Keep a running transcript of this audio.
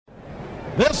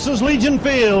This is Legion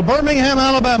Field, Birmingham,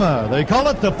 Alabama. They call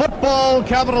it the football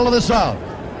capital of the South.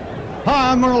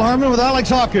 Hi, I'm Merle Harmon with Alex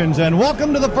Hawkins, and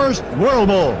welcome to the first World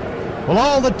Bowl. Well,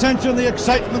 all the tension, the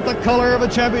excitement, the color of a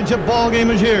championship ball game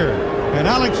is here. And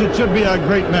Alex, it should be a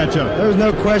great matchup. There's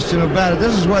no question about it.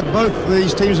 This is what both of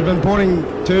these teams have been pointing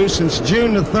to since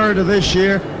June the 3rd of this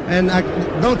year, and I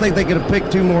don't think they could have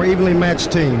picked two more evenly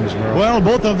matched teams, Merle. Well,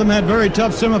 both of them had very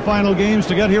tough semifinal games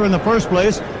to get here in the first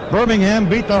place. Birmingham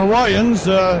beat the Hawaiians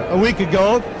a week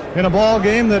ago in a ball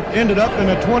game that ended up in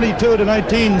a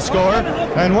 22-19 score.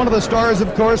 And one of the stars,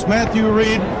 of course, Matthew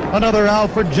Reed, another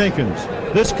Alfred Jenkins.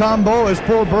 This combo has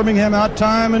pulled Birmingham out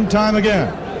time and time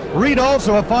again. Reed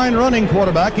also a fine running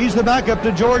quarterback. He's the backup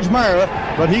to George Mara,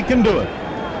 but he can do it.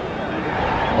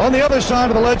 On the other side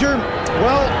of the ledger,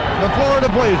 well, the Florida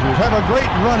Blazers have a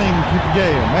great running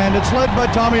game, and it's led by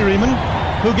Tommy Riemann,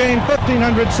 who gained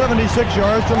 1,576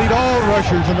 yards to lead all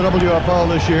rushers in the WFL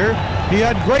this year. He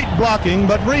had great blocking,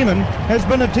 but Riemann has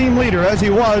been a team leader, as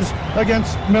he was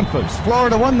against Memphis.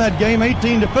 Florida won that game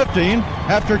 18-15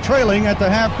 after trailing at the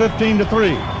half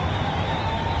 15-3.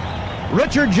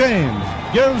 Richard James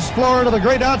gives Florida the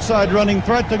great outside running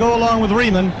threat to go along with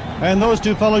Riemann, and those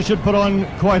two fellows should put on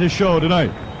quite a show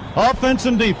tonight. Offense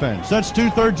and defense, that's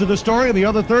 2/3 of the story. The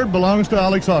other third belongs to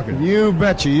Alex Hawkins. You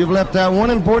betcha. You've left out one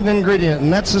important ingredient,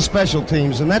 and that's the special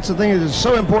teams, and that's the thing that is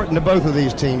so important to both of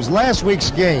these teams. Last week's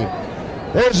game,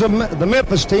 there's the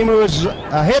Memphis team who is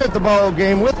ahead at the ball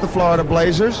game with the Florida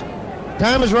Blazers.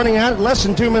 Time is running out, less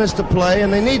than 2 minutes to play,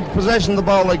 and they need possession of the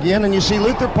ball again, and you see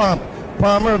Luther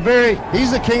Palmer,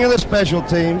 he's the king of the special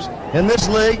teams in this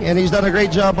league, and he's done a great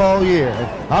job all year.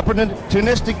 An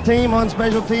opportunistic team on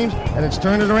special teams, and it's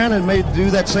turned it around and made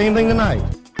do that same thing tonight.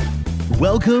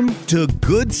 Welcome to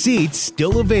Good Seats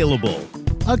Still Available,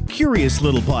 a curious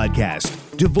little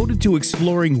podcast devoted to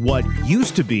exploring what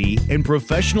used to be in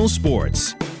professional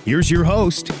sports. Here's your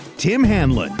host, Tim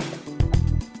Hanlon.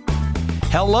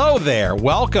 Hello there.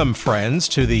 Welcome, friends,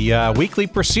 to the weekly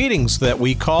proceedings that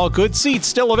we call Good Seats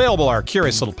Still Available, our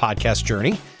curious little podcast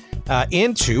journey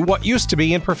into what used to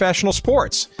be in professional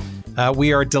sports.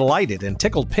 We are delighted and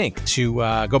tickled pink to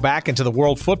go back into the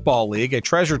World Football League, a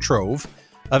treasure trove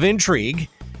of intrigue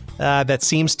that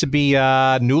seems to be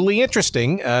newly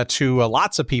interesting to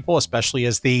lots of people, especially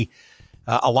as the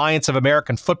Alliance of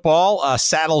American Football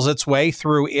saddles its way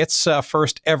through its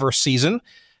first ever season.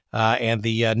 And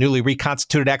the newly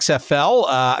reconstituted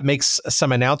XFL makes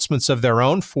some announcements of their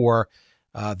own for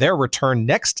their return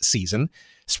next season.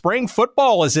 Spring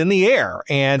football is in the air,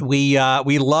 and we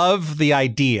love the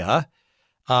idea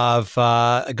of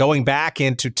going back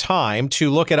into time to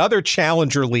look at other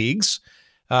challenger leagues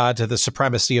to the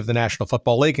supremacy of the National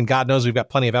Football League. And God knows we've got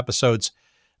plenty of episodes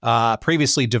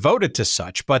previously devoted to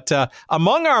such. But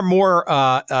among our more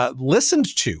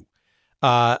listened to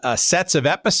sets of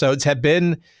episodes have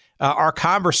been our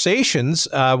conversations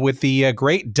with the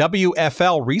great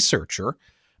WFL researcher,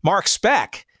 Mark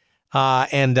Speck.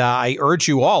 And I urge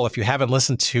you all, if you haven't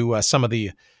listened to some of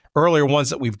the earlier ones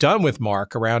that we've done with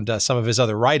Mark around some of his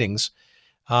other writings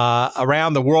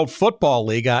around the World Football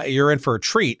League, you're in for a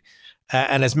treat.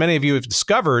 And as many of you have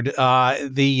discovered,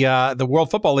 the World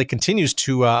Football League continues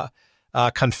to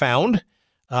confound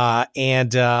and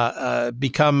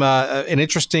become an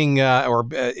interesting or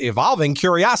evolving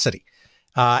curiosity.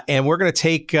 And we're going to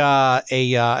take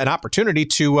an opportunity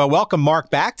to welcome Mark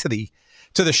back to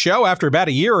the show after about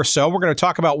a year or so. We're going to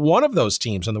talk about one of those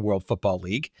teams in the World Football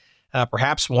League,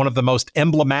 perhaps one of the most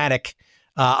emblematic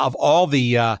of all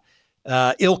the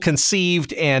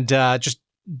ill-conceived and just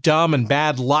dumb and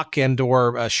bad luck and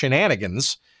or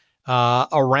shenanigans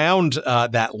around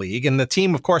that league. And the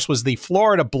team, of course, was the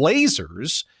Florida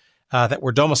Blazers that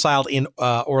were domiciled in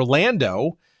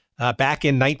Orlando back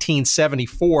in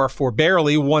 1974 for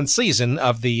barely one season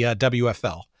of the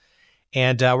WFL.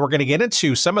 And we're going to get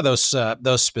into some of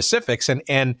those specifics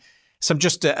and some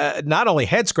just not only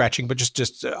head scratching, but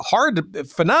just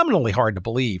phenomenally hard to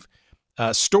believe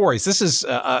stories. This is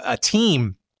a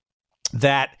team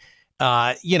that,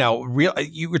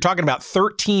 you were talking about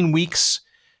 13 weeks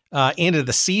into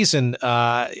the season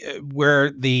where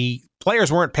the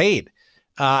players weren't paid.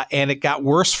 And it got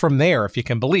worse from there, if you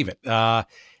can believe it.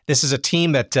 This is a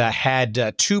team that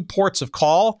had two ports of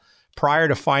call prior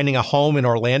to finding a home in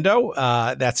Orlando.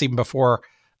 That's even before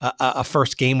a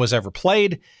first game was ever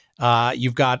played.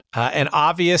 You've got an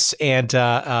obvious and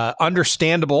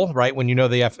understandable, right, when you know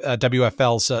the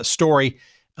WFL's story,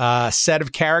 set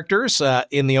of characters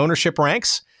in the ownership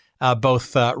ranks,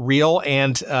 both real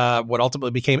and what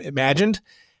ultimately became imagined.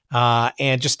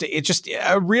 And it's just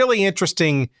a really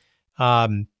interesting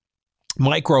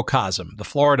microcosm, the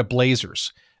Florida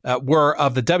Blazers. were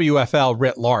of the WFL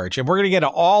writ large. And we're going to get to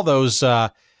all those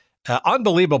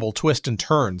unbelievable twists and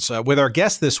turns with our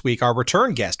guest this week, our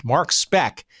return guest, Mark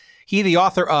Speck. He, the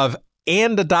author of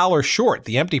And a Dollar Short,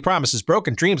 The Empty Promises,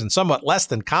 Broken Dreams, and Somewhat Less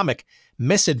Than Comic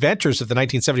Misadventures of the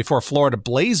 1974 Florida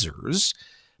Blazers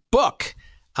book.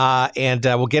 And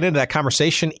we'll get into that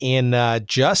conversation in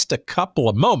just a couple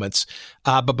of moments.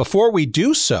 But before we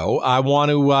do so, I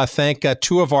want to thank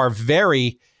two of our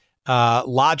very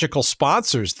logical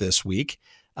sponsors this week.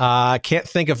 Can't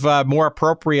think of more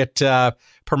appropriate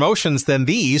promotions than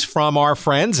these from our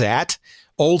friends at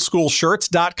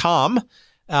oldschoolshirts.com,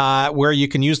 where you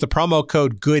can use the promo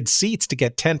code GOODSEATS to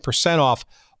get 10% off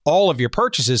all of your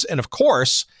purchases. And of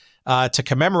course, to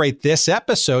commemorate this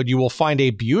episode, you will find a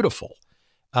beautiful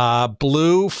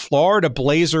blue Florida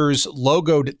Blazers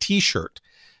logoed T-shirt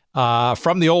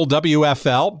from the old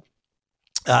WFL.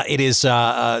 It is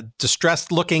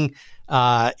distressed looking,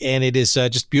 and it is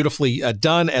just beautifully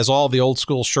done, as all the Old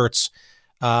School Shirts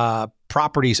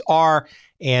properties are.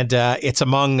 And it's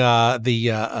among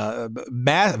the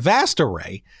vast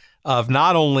array of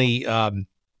not only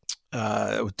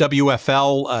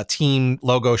WFL team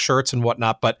logo shirts and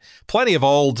whatnot, but plenty of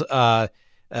old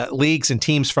leagues and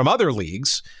teams from other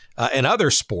leagues and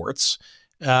other sports,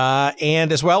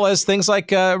 and as well as things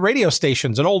like radio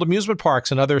stations and old amusement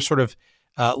parks and other sort of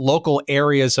local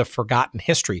areas of forgotten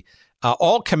history,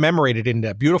 all commemorated in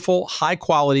a beautiful,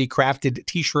 high-quality, crafted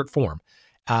T-shirt form.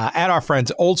 At our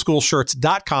friends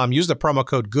oldschoolshirts.com, use the promo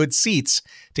code GOODSEATS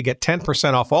to get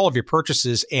 10% off all of your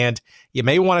purchases. And you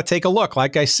may want to take a look,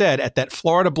 like I said, at that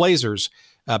Florida Blazers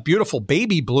beautiful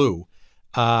baby blue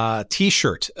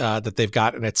T-shirt that they've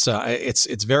got, and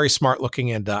it's very smart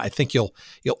looking, and I think you'll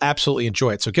absolutely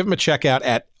enjoy it. So give them a check out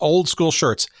at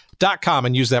oldschoolshirts.com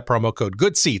and use that promo code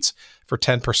GOODSEATS for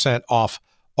 10% off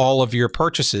all of your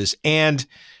purchases. And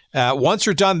once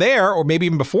you're done there, or maybe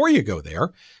even before you go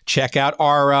there, check out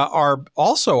our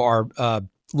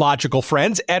logical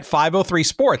friends at 503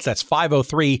 Sports. That's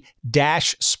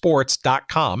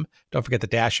 503-sports.com. Don't forget the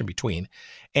dash in between.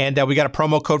 And we got a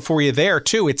promo code for you there,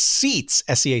 too. It's SEATS,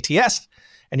 S-E-A-T-S,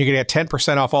 and you're going to get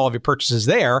 10% off all of your purchases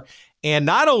there. And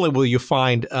not only will you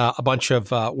find a bunch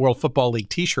of World Football League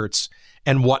T-shirts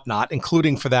and whatnot,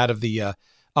 including for that of the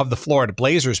Florida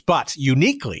Blazers, but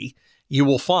uniquely, you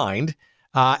will find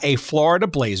a Florida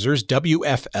Blazers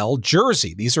WFL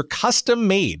jersey. These are custom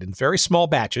made in very small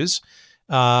batches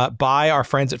by our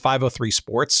friends at 503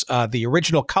 Sports. The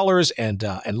original colors and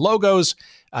logos.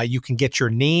 You can get your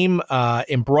name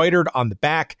embroidered on the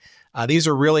back. These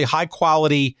are really high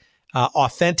quality,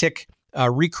 authentic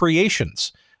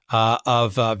recreations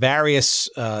of various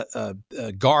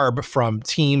garb from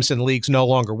teams and leagues no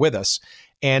longer with us.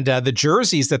 And the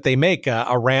jerseys that they make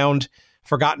around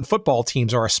forgotten football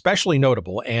teams are especially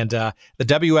notable. And the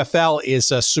WFL is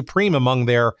supreme among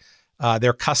their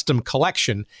custom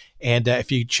collection. And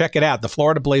if you check it out, the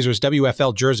Florida Blazers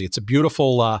WFL jersey, it's a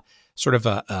beautiful sort of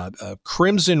a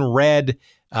crimson red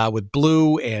with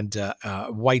blue and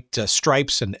white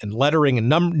stripes and lettering and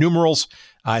numerals.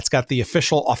 It's got the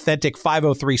official authentic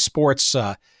 503 Sports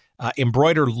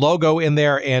embroidered logo in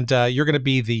there. And you're going to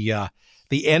be the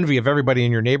envy of everybody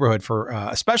in your neighborhood, for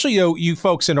especially you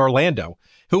folks in Orlando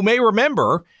who may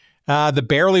remember the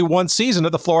barely won season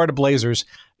of the Florida Blazers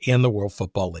in the World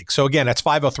Football League. So again, that's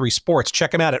 503 Sports.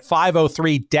 Check them out at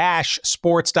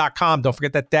 503-sports.com. Don't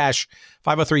forget that dash,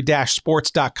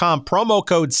 503-sports.com. Promo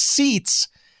code SEATS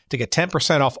to get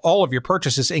 10% off all of your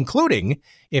purchases, including,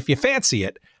 if you fancy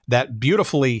it, that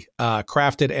beautifully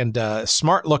crafted and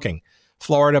smart looking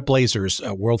Florida Blazers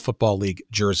World Football League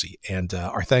jersey. And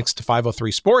our thanks to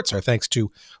 503 Sports, our thanks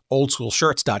to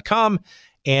oldschoolshirts.com,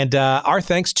 and our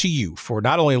thanks to you for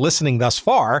not only listening thus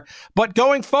far, but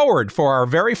going forward for our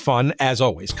very fun, as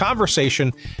always,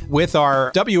 conversation with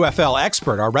our WFL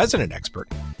expert, our resident expert.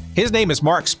 His name is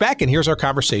Mark Speck, and here's our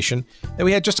conversation that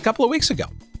we had just a couple of weeks ago.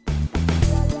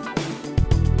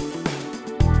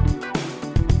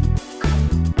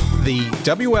 The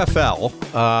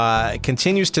WFL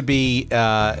continues to be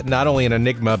not only an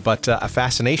enigma, but a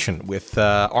fascination with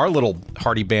our little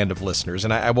hearty band of listeners.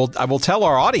 And I will tell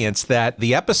our audience that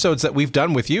the episodes that we've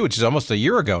done with you, which is almost a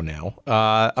year ago now,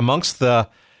 amongst the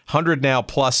 100 now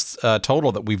plus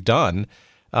total that we've done,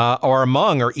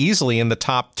 are easily in the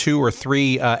top 2 or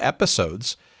 3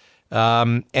 episodes.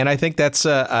 And I think that's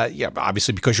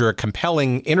obviously because you're a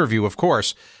compelling interview, of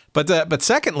course. But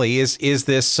secondly, is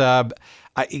this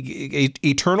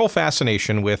eternal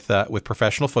fascination with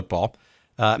professional football,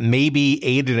 maybe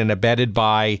aided and abetted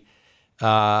by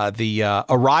the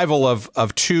arrival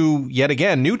of 2 yet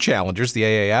again new challengers, the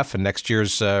AAF and next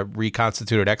year's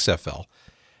reconstituted XFL.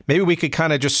 Maybe we could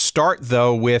kind of just start,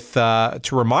 though, with to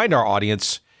remind our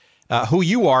audience who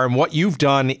you are and what you've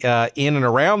done in and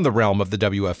around the realm of the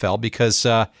WFL, because,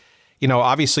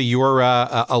 obviously you're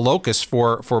a locus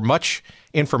for much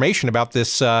information about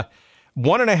this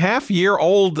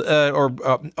 1.5-year-old or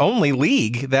only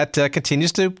league that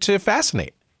continues to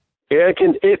fascinate. Yeah,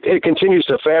 it continues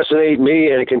to fascinate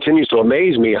me, and it continues to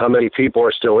amaze me how many people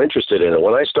are still interested in it.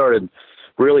 When I started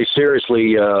really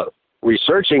seriously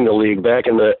researching the league back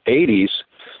in the 80s,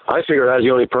 I figured I was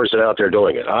the only person out there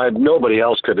doing it. Nobody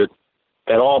else could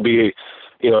at all be,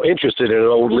 interested in an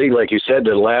old league, like you said,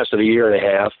 that lasted a year and a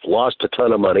half, lost a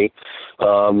ton of money.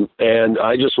 And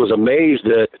I just was amazed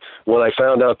that when I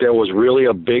found out there was really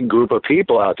a big group of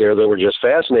people out there that were just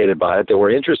fascinated by it, that were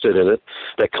interested in it,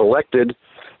 that collected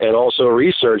and also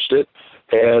researched it.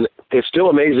 And it still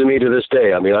amazes me to this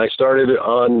day. I mean, I started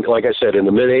like I said, in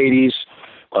the mid-'80s.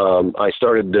 I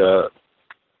started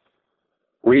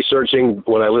researching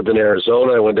when I lived in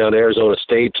Arizona. I went down to Arizona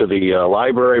State to the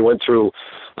library, went through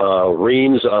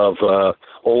reams of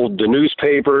the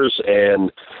newspapers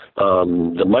and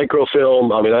the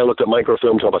microfilm. I mean, I looked at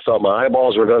microfilm until I thought my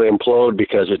eyeballs were going to implode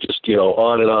because it just,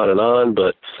 on and on and on.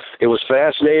 But it was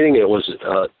fascinating. It was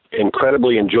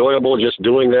incredibly enjoyable just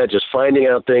doing that, just finding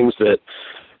out things that,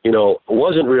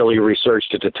 wasn't really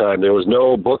researched at the time. There was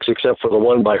no books except for the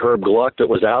one by Herb Gluck that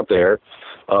was out there.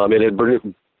 It had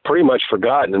been pretty much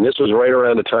forgotten, and this was right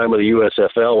around the time of the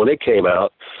USFL when it came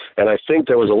out. And I think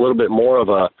there was a little bit more of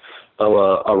a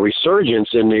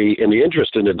resurgence in the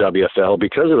interest in the WFL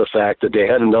because of the fact that they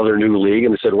had another new league,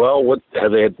 and they said, well, what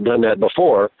have they done that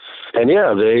before? And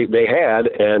yeah, they had,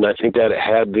 and I think that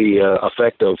had the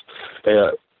effect of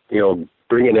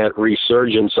bringing that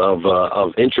resurgence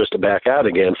of interest back out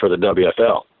again for the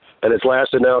WFL, and it's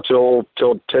lasted now till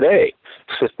today.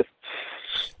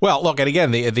 Well, look, and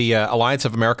again, the Alliance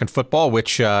of American Football,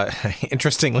 which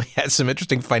interestingly had some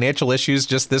interesting financial issues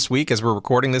just this week as we're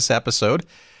recording this episode.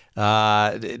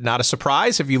 Not a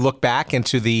surprise if you look back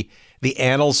into the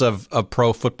annals of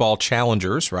pro football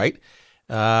challengers, right?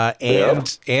 And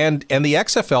the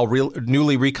XFL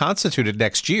newly reconstituted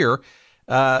next year.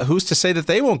 Who's to say that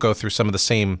they won't go through some of the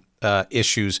same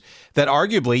issues that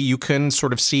arguably you can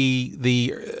sort of see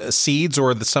the seeds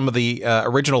or some of the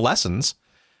original lessons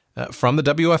from the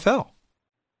WFL?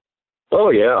 Oh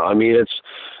yeah, I mean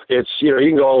it's you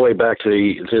can go all the way back to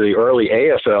the early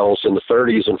AFLs in the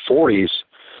 30s and 40s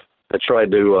that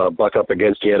tried to buck up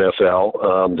against the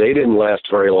NFL. They didn't last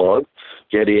very long.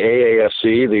 You had the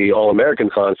AAFC, the All-American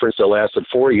Conference, that lasted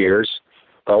 4 years.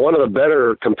 One of the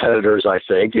better competitors, I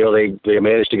think, they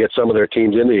managed to get some of their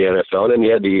teams into the NFL. And then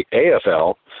you had the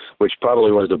AFL, which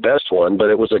probably was the best one, but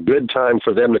it was a good time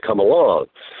for them to come along.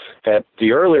 At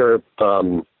the earlier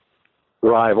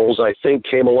rivals, I think,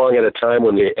 came along at a time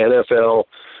when the NFL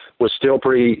was still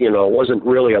pretty, wasn't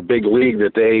really a big league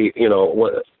that they,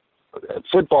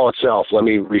 football itself, let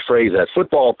me rephrase that.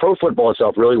 Pro football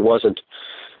itself really wasn't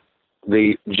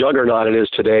the juggernaut it is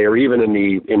today, or even in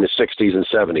the 60s and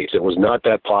 70s. It was not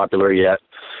that popular yet.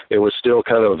 It was still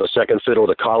kind of a second fiddle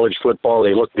to college football.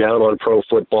 They looked down on pro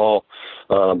football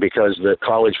because the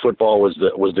college football was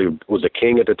the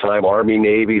king at the time. Army,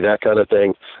 Navy, that kind of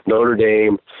thing. Notre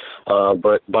Dame.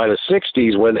 But by the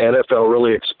 60s, when NFL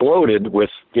really exploded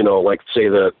with, like say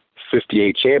the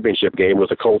 58 championship game with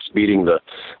the Colts beating the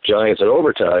Giants in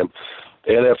overtime,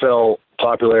 the NFL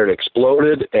popularity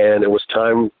exploded, and it was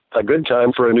a good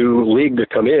time for a new league to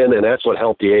come in, and that's what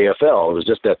helped the AFL. It was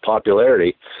just that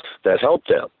popularity that helped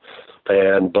them.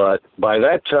 But by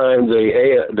that time,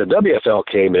 the WFL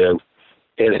came in.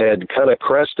 It had kind of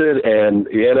crested, and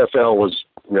the NFL was,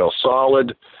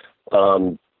 solid.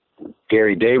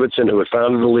 Gary Davidson, who had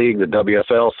founded the league, the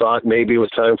WFL, thought maybe it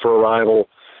was time for a rival.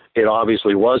 It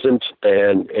obviously wasn't,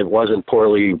 and it wasn't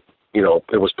poorly.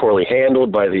 It was poorly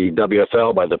handled by the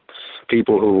WFL, by the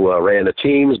people who ran the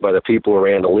teams, by the people who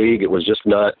ran the league. It was just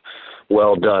not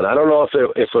well done. I don't know if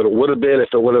it would have been,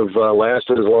 if it would have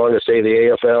lasted as long as, say,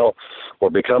 the AFL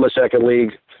or become a second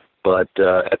league. But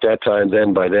at that time,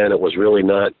 by then, it was really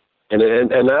not. And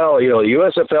now,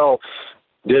 the USFL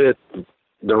did it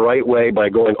the right way by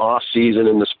going off season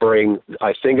in the spring.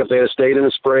 I think if they had stayed in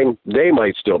the spring, they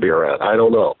might still be around. I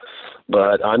don't know.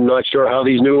 But I'm not sure how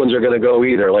these new ones are going to go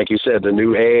either. Like you said, the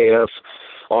new AAF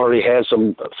already has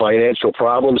some financial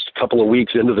problems a couple of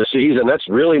weeks into the season. That's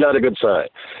really not a good sign.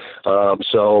 I've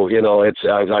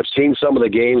seen some of the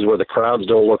games where the crowds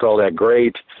don't look all that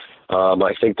great.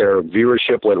 I think their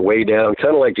viewership went way down,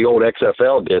 kind of like the old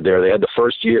XFL did there. They had the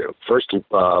first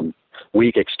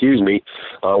week,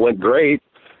 went great.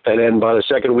 And then by the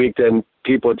second week, then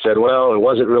people had said, well, it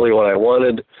wasn't really what I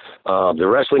wanted. The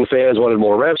wrestling fans wanted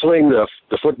more wrestling. The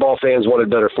football fans wanted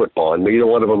better football, and neither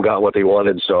one of them got what they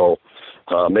wanted. So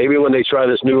maybe when they try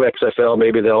this new XFL,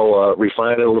 maybe they'll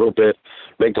refine it a little bit,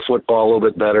 make the football a little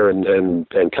bit better, and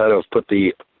kind of put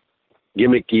the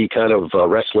gimmicky kind of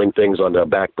wrestling things on the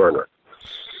back burner.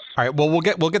 All right. Well, we'll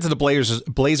get to the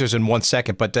Blazers in 1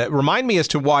 second, but remind me as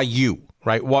to why you,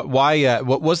 right? What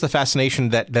was the fascination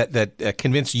that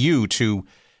convinced you to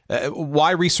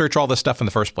why research all this stuff in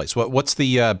the first place? What's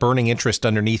the burning interest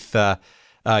underneath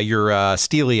your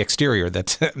steely exterior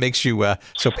that makes you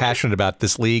so passionate about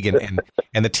this league and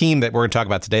the team that we're going to talk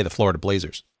about today, the Florida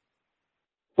Blazers?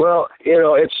 Well,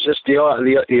 it's just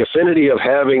the affinity of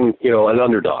having, an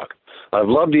underdog. I've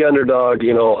loved the underdog.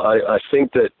 I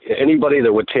think that anybody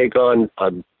that would take on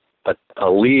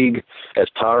a league as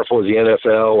powerful as the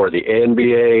NFL or the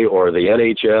NBA or the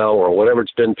NHL or whatever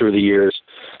it's been through the years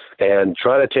and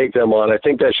try to take them on, I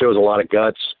think that shows a lot of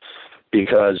guts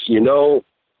because,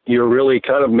 you're really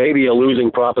kind of maybe a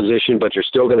losing proposition, but you're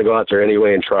still going to go out there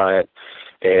anyway and try it.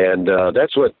 And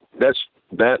that's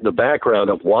the background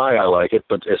of why I like it.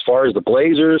 But as far as the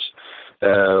Blazers,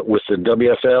 with the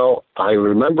WFL, I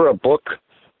remember a book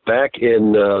back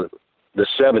in the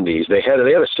 70s. They had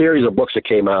a series of books that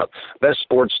came out, Best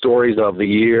Sports Stories of the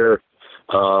Year.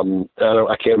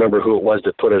 I can't remember who it was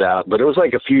that put it out, but it was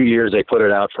like a few years they put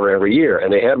it out for every year.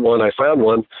 And they had one, I found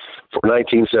one for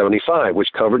 1975, which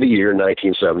covered the year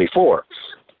 1974.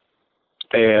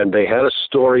 And they had a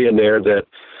story in there that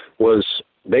was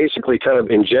basically kind of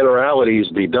in generalities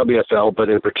the WFL, but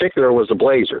in particular was the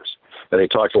Blazers. And they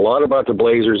talked a lot about the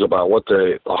Blazers, about what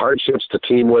the hardships the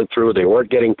team went through. They weren't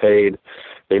getting paid.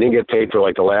 They didn't get paid for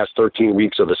like the last 13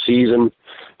 weeks of the season.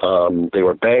 They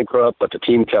were bankrupt, but the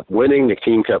team kept winning. The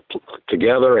team kept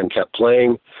together and kept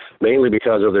playing, mainly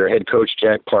because of their head coach,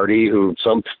 Jack Pardee, who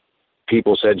some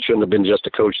people said shouldn't have been just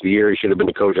a coach of the year. He should have been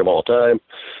the coach of all time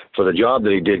for the job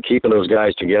that he did, keeping those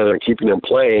guys together and keeping them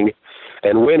playing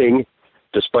and winning,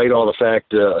 despite all the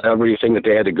fact, everything that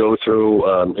they had to go through,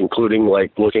 including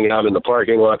like looking out in the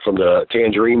parking lot from the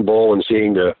Tangerine Bowl and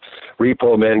seeing the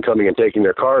repo men coming and taking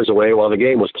their cars away while the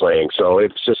game was playing. So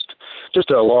it's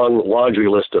just a long laundry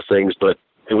list of things, but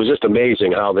it was just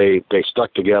amazing how they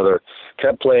stuck together,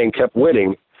 kept playing, kept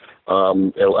winning.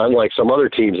 Unlike some other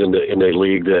teams in the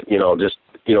league that,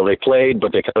 they played,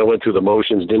 but they kind of went through the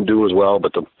motions, didn't do as well.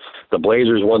 But the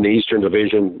Blazers won the Eastern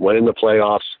Division, went in the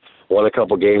playoffs, won a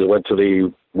couple games, went to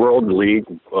the World League,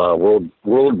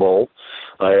 World Bowl,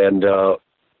 and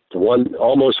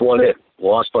almost won it,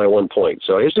 lost by 1 point.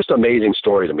 So it's just an amazing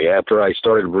story to me. After I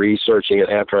started researching it,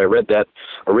 after I read that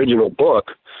original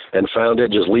book and found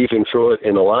it just leafing through it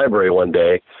in the library one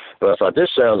day, I thought, this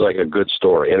sounds like a good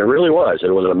story. And it really was. It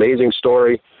was an amazing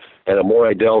story. And the more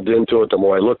I delved into it, the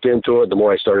more I looked into it, the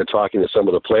more I started talking to some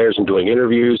of the players and doing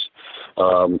interviews.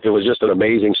 It was just an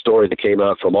amazing story that came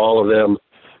out from all of them.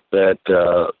 That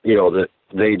that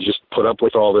they just put up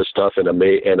with all this stuff and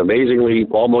amazingly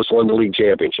almost won the league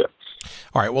championship.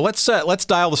 All right, well let's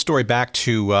dial the story back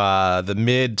to the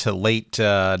mid to late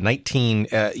year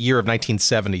of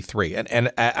 1973,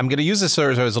 and I'm going to use this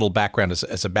as a little background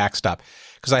as a backstop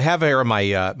because I have here on my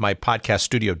podcast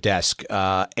studio desk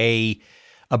a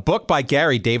book by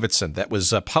Gary Davidson that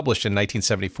was published in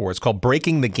 1974. It's called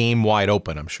Breaking the Game Wide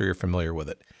Open. I'm sure you're familiar with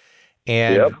it.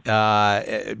 And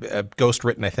yep. Ghost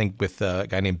written, I think, with a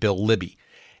guy named Bill Libby.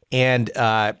 And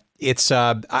it's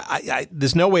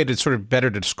there's no way to sort of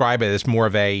better to describe it as more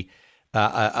of a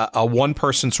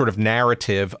one-person sort of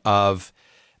narrative of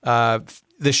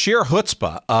the sheer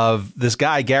chutzpah of this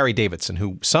guy, Gary Davidson,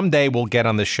 who someday we'll get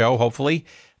on this show, hopefully,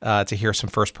 to hear some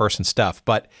first-person stuff.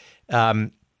 But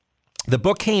the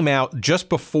book came out just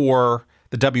before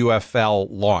the WFL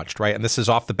launched, right? And this is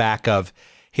off the back of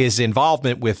his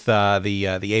involvement with the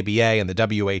ABA and the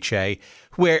WHA,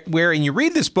 where and you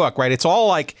read this book, right? It's all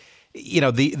like,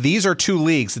 these are two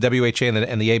leagues, the WHA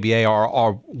and the ABA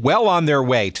are well on their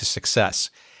way to success.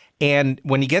 And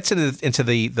when he gets into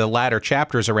the latter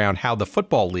chapters around how the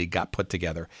football league got put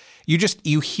together,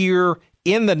 you hear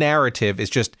in the narrative is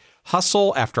just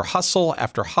hustle after hustle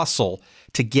after hustle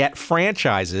to get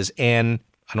franchises, and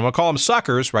I don't want to call them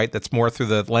suckers, right? That's more through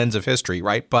the lens of history,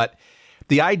 right? But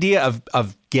the idea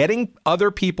of getting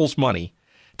other people's money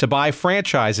to buy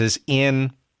franchises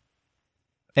in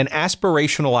an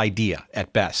aspirational idea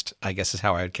at best, I guess is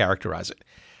how I would characterize it.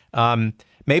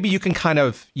 Maybe you can kind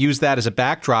of use that as a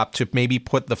backdrop to maybe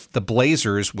put the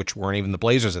Blazers, which weren't even the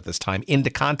Blazers at this time, into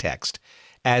context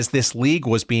as this league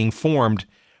was being formed,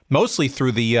 mostly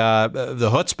through the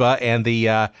chutzpah and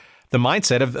the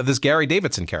mindset of this Gary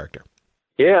Davidson character.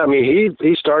 Yeah, I mean,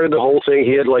 he started the whole thing.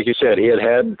 He had, like you said, he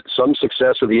had some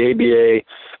success with the ABA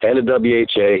and the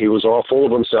WHA. He was all full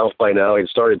of himself by now. He'd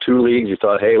started 2 leagues. He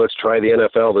thought, hey, let's try the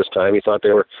NFL this time. He thought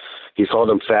he called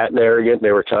them fat and arrogant.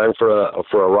 They were time for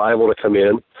a rival to come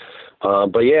in.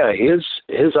 But yeah,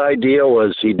 his idea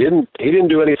was he didn't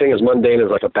do anything as mundane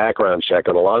as like a background check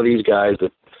on a lot of these guys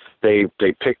that they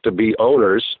picked to be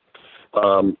owners.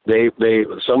 Some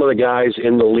of the guys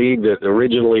in the league that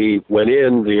originally went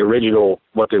in, the original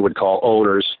what they would call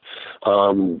owners,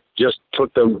 just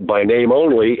took them by name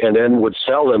only and then would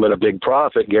sell them at a big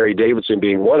profit. Gary Davidson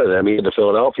being one of them. He had the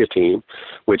Philadelphia team,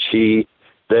 which he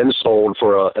then sold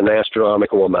for an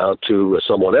astronomical amount to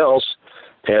someone else.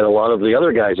 And a lot of the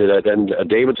other guys did that. And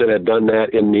Davidson had done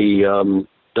that in the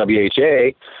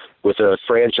WHA with a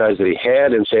franchise that he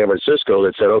had in San Francisco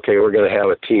that said, okay, we're going to have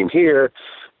a team here.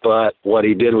 But what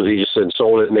he did was he just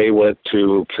sold it, and they went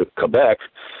to Quebec,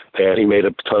 and he made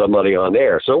a ton of money on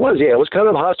there. So it was kind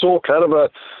of hustle, kind of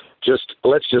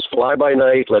let's just fly by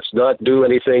night. Let's not do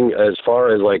anything as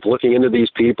far as like looking into these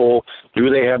people. Do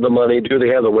they have the money? Do they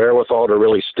have the wherewithal to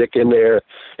really stick in there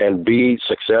and be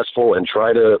successful and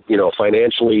try to,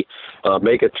 financially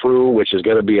make it through, which is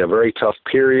going to be a very tough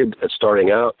period at starting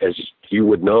out, as you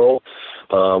would know.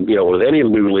 With any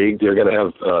new league, they're going to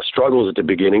have struggles at the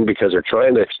beginning because they're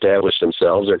trying to establish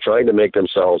themselves. They're trying to make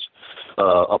themselves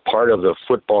a part of the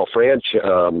football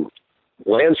franchise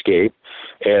landscape,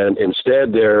 and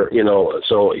instead they're,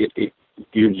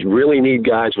 you really need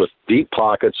guys with deep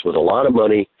pockets with a lot of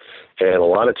money, and a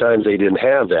lot of times they didn't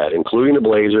have that, including the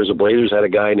Blazers. The Blazers had a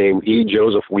guy named E.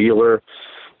 Joseph Wheeler,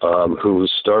 who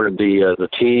started the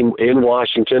team in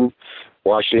Washington,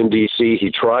 D.C.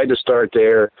 He tried to start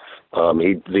there.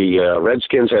 The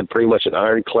Redskins had pretty much an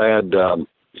ironclad.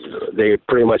 They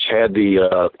pretty much had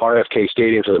the RFK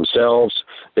Stadium to themselves.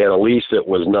 They had a lease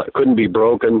that couldn't be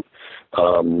broken.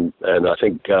 And I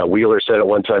think Wheeler said at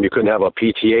one time you couldn't have a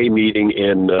PTA meeting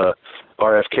in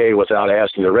RFK without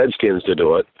asking the Redskins to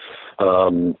do it.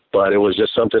 But it was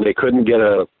just something they couldn't get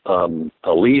a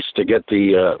lease to get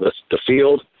the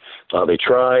field. They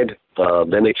tried.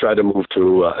 Then they tried to move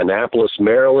to Annapolis,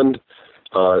 Maryland,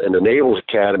 in the Naval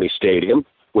Academy Stadium,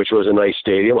 which was a nice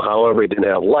stadium. However, it didn't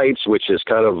have lights, which is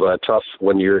kind of tough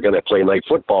when you're going to play night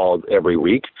football every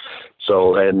week.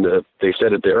 So, and they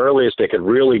said at the earliest they could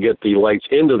really get the lights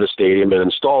into the stadium and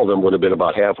install them would have been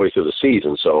about halfway through the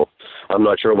season. So I'm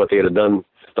not sure what they had done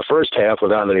the first half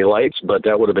without any lights, but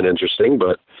that would have been interesting.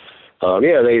 But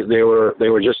they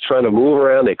were just trying to move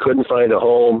around. They couldn't find a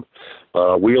home.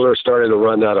 Wheeler started to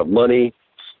run out of money.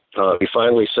 He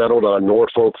finally settled on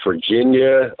Norfolk,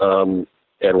 Virginia,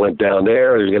 and went down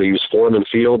there. He was going to use Foreman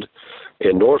Field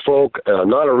in Norfolk.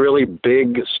 Not a really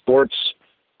big sports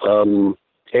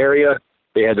area.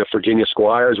 They had the Virginia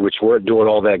Squires, which weren't doing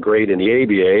all that great in the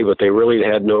ABA, but they really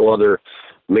had no other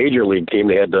major league team.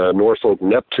 They had the Norfolk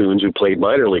Neptunes, who played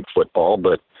minor league football,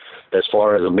 but as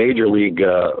far as a major league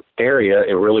area,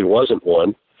 it really wasn't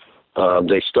one.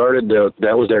 They started,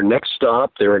 that was their next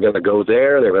stop. They were going to go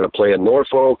there. They were going to play in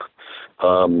Norfolk.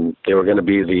 They were going to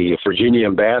be the Virginia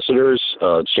Ambassadors,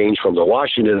 changed from the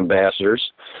Washington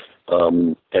Ambassadors.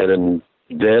 And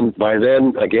then by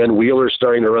then, again, Wheeler's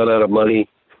starting to run out of money.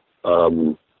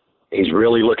 He's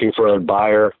really looking for a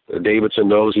buyer. Davidson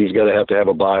knows he's going to have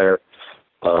a buyer.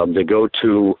 They go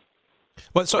to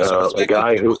let's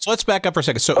back up for a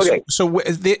second.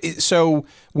 So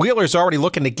Wheeler's already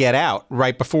looking to get out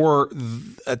right before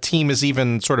a team is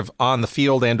even sort of on the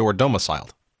field and or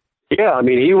domiciled. Yeah, I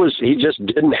mean he just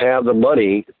didn't have the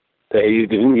money. He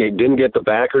didn't get the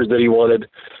backers that he wanted.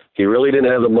 He really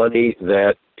didn't have the money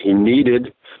that he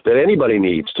needed, that anybody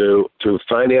needs to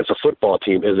finance a football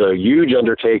team. Is a huge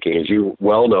undertaking, as you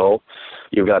well know.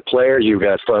 You've got players, you've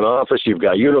got front office, you've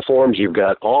got uniforms, you've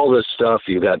got all this stuff,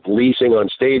 you've got leasing on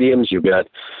stadiums, you've got,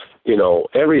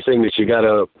 everything that you got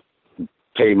to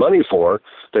pay money for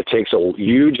that takes a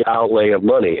huge outlay of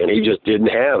money, and he just didn't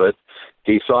have it.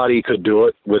 He thought he could do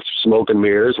it with smoke and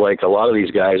mirrors like a lot of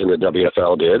these guys in the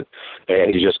WFL did,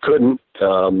 and he just couldn't,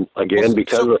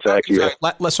 because of the fact you have...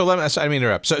 I didn't mean to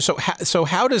interrupt. So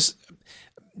how does...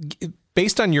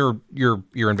 Based on your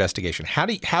investigation,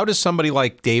 how does somebody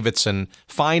like Davidson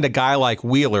find a guy like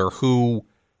Wheeler who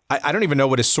I don't even know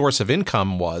what his source of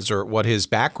income was or what his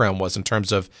background was in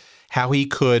terms of how he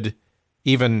could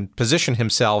even position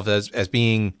himself as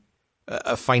being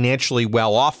financially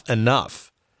well off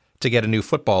enough to get a new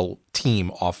football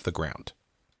team off the ground?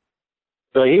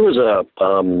 He was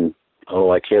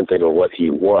I can't think of what he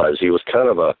was. He was kind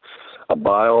of a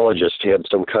biologist. He had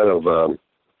some kind of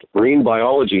marine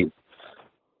biology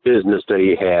business that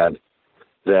he had,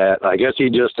 that I guess he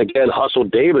just, again,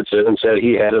 hustled Davidson and said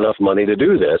he had enough money to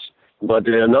do this. But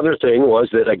another thing was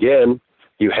that, again,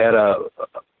 you had a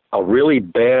really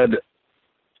bad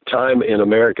time in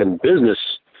American business.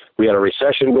 We had a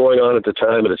recession going on at the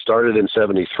time, and it started in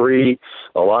 73.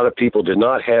 A lot of people did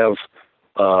not have,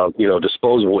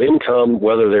 disposable income,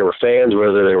 whether they were fans,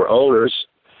 whether they were owners.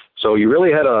 So you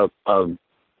really had a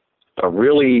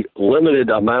really limited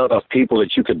amount of people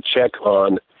that you could check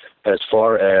on as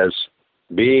far as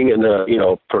being in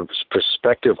the,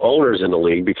 prospective owners in the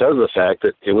league, because of the fact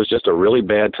that it was just a really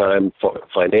bad time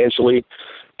financially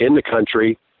in the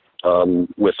country,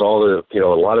 with all the, a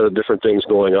lot of the different things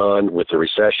going on with the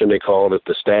recession, they called it,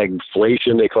 the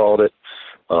stagflation, they called it.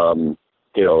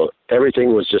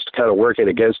 Everything was just kind of working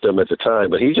against him at the time.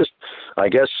 But he just, I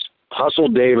guess,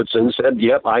 hustled Davidson, said,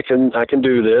 "Yep, I can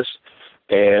do this."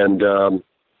 And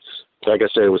like I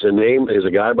said, it was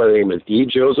a guy by the name of E.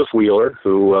 Joseph Wheeler,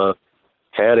 who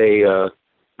had a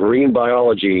marine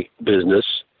biology business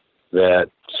that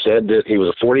said that he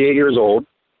was 48 years old,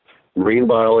 marine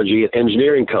biology and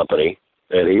engineering company,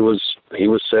 and he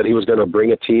said he was going to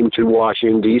bring a team to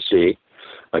Washington, D.C.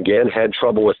 Again, had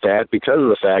trouble with that because of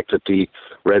the fact that the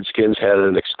Redskins had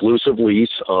an exclusive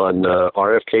lease on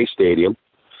RFK Stadium.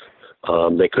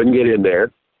 They couldn't get in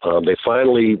there. They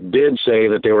finally did say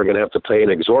that they were going to have to pay an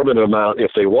exorbitant amount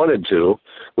if they wanted to,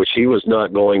 which he was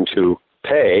not going to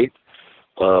pay.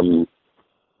 But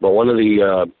one of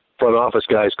the front office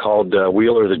guys called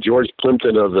Wheeler the George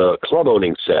Plimpton of the club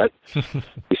owning set.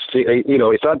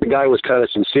 He thought the guy was kind of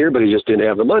sincere, but he just didn't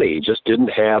have the money. He just didn't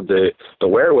have the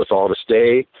wherewithal to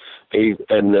stay.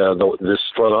 This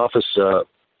front office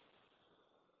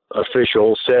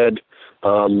official said,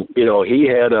 he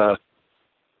had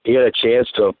a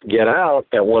chance to get out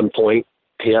at one point.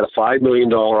 He had a $5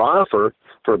 million offer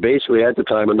for basically at the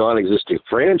time a non-existing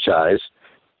franchise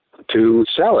to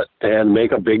sell it and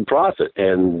make a big profit.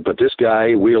 But this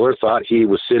guy, Wheeler, thought he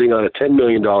was sitting on a $10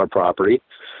 million property,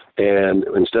 and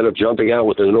instead of jumping out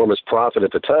with an enormous profit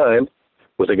at the time,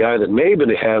 with a guy that may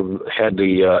have had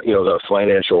the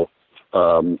financial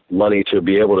money to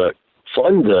be able to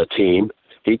fund the team,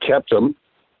 he kept him.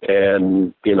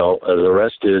 And, the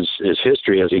rest is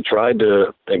history, as he tried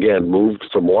to, again, move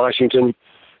from Washington,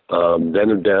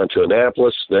 then down to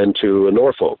Annapolis, then to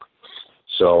Norfolk.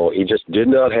 So he just did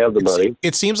not have the money.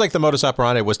 It seems like the modus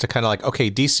operandi was to kind of like, okay,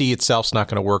 D.C. itself's not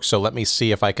going to work, so let me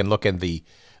see if I can look in the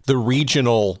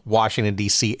regional Washington,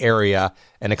 D.C. area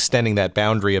and extending that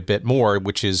boundary a bit more,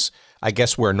 which is, I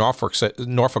guess, where Norfolk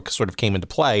sort of came into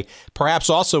play. Perhaps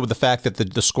also with the fact that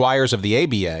the Squires of the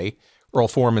ABA, Earl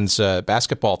Foreman's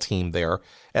basketball team there,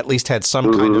 at least had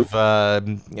some kind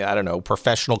of,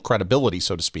 professional credibility,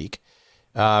 so to speak.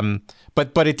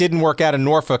 But it didn't work out in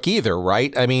Norfolk either,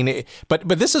 right? I mean, but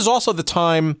this is also the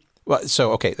time. Well,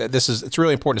 so, okay, it's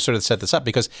really important to sort of set this up,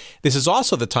 because this is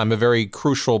also the time a very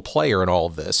crucial player in all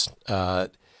of this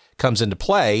comes into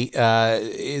play.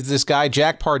 Is this guy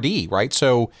Jack Pardee, right?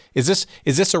 So is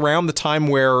this around the time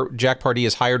where Jack Pardee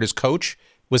is hired as coach?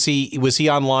 Was he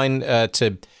online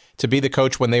to be the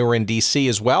coach when they were in D.C.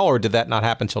 as well, or did that not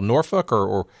happen until Norfolk,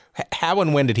 or how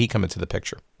and when did he come into the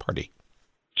picture, Pardee?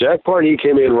 Jack Pardee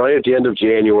came in right at the end of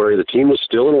January. The team was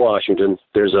still in Washington.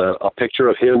 There's a picture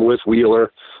of him with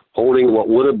Wheeler holding what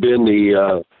would have been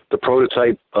the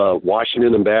prototype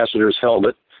Washington Ambassadors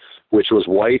helmet, which was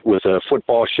white with a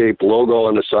football-shaped logo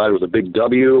on the side with a big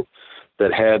W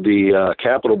that had the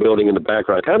Capitol building in the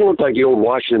background. Kind of looked like the old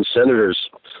Washington Senators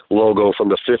logo from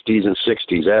the 50s and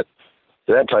 60s,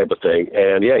 that type of thing.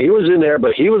 And, yeah, he was in there,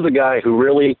 but he was the guy who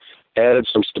really added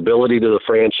some stability to the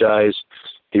franchise.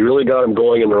 He really got him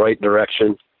going in the right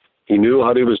direction. He knew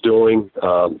what he was doing.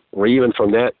 Or even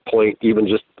from that point, even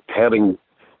just having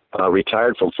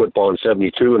retired from football in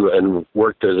 72 and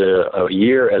worked as a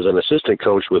year as an assistant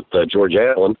coach with George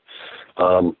Allen,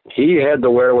 he had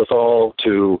the wherewithal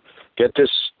to get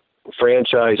this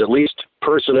franchise, at least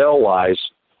personnel-wise,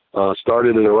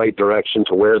 started in the right direction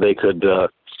to where they could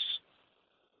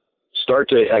start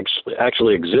to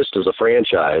actually exist as a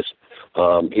franchise.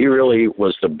 He really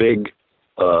was the big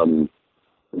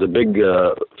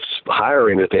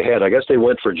hiring that they had. I guess they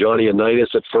went for Johnny Unitas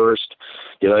at first.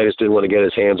 Unitas didn't want to get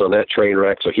his hands on that train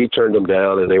wreck, so he turned them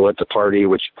down, and they went to Pardee,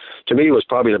 which to me was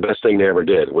probably the best thing they ever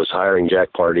did, was hiring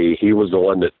Jack Pardee. He was the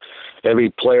one that every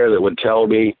player that would tell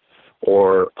me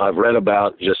or I've read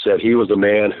about just said he was the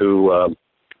man who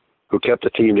kept the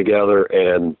team together,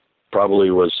 and probably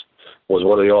was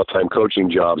one of the all-time coaching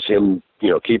jobs, him,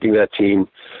 keeping that team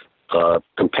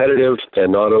competitive,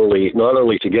 and not only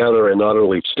together and not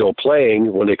only still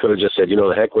playing when they could have just said,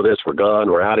 the heck with this, we're gone,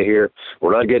 we're out of here,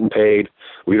 we're not getting paid,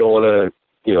 we don't want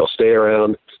stay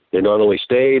around. They not only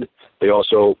stayed, they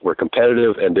also were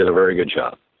competitive and did a very good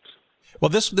job. Well,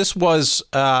 this was,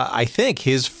 I think,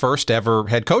 his first ever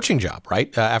head coaching job,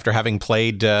 right? After having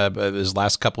played his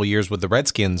last couple of years with the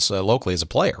Redskins locally as a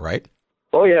player, right?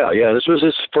 Oh, yeah. This was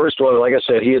his first one. Like I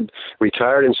said, he had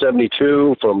retired in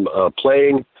 1972 from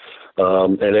playing,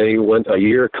 and then he went a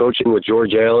year coaching with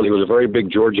George Allen. He was a very big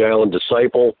George Allen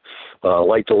disciple,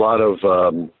 liked a lot of,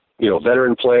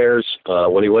 veteran players.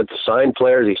 When he went to sign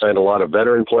players, he signed a lot of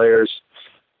veteran players.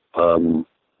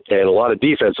 And a lot of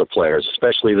defensive players,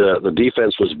 especially the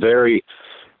defense was very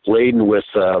laden with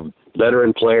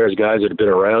veteran players, guys that had been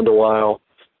around a while.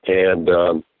 And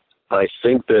I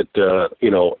think that,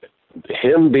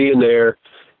 him being there,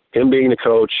 him being the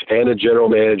coach and the general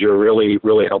manager really,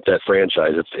 really helped that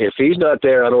franchise. If he's not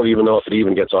there, I don't even know if it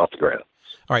even gets off the ground.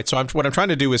 All right, so what I'm trying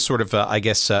to do is sort of,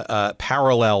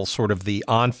 parallel sort of the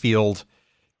on-field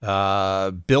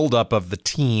buildup of the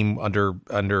team under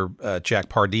Jack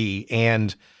Pardee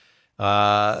and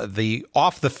the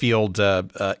off the field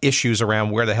issues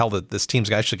around where the hell this team's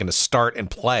actually going to start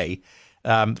and play.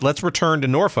 Let's return to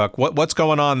Norfolk. What's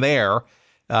going on there?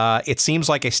 It seems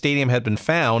like a stadium had been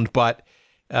found, but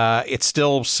it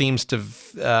still seems to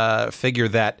figure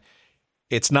that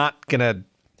it's not going to.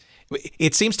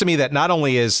 It seems to me that not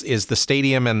only is the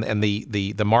stadium and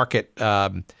the market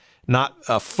not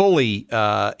fully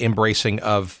embracing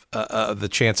of the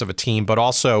chance of a team, but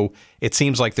also it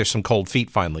seems like there's some cold feet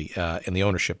finally in the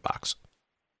ownership box.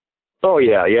 Oh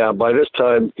yeah. By this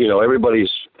time, everybody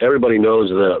knows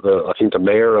I think the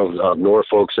mayor of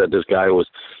Norfolk said this guy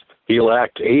he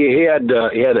had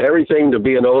everything to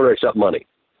be an owner except money.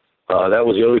 That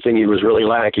was the only thing he was really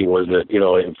lacking, was that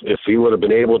if he would have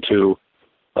been able to,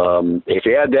 if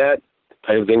he had that,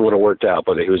 everything would have worked out.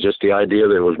 But it was just the idea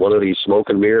that it was one of these smoke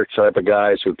and mirror type of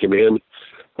guys who came in.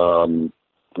 The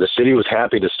city was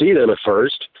happy to see them at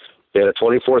first. They had a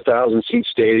 24,000 seat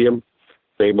stadium.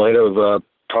 They might have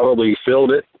probably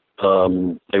filled it.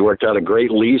 They worked out a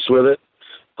great lease with it.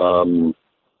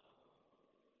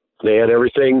 They had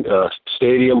everything,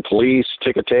 stadium, police,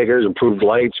 ticket takers, improved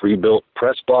lights, rebuilt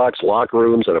press box, locker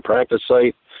rooms, and a practice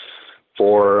site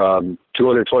for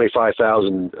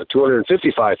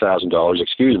 $255,000,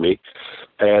 excuse me,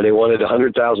 and they wanted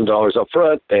 $100,000 up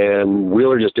front, and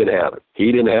Wheeler just didn't have it.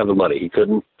 He didn't have the money. He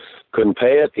couldn't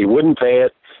pay it. He wouldn't pay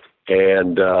it,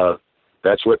 and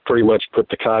that's what pretty much put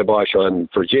the kibosh on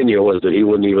Virginia, was that he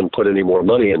wouldn't even put any more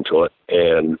money into it.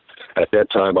 And at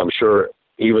that time, I'm sure,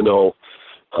 even though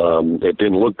it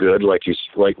didn't look good, like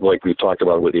we talked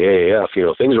about with the AAF,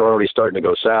 things are already starting to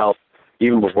go south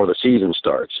even before the season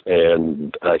starts.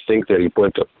 And I think that he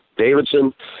went to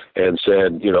Davidson and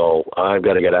said, I've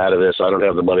got to get out of this. I don't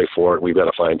have the money for it. We've got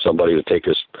to find somebody to take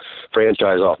this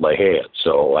franchise off my hands.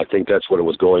 So I think that's what it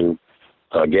was going,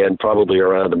 again, probably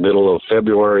around the middle of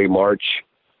February, March,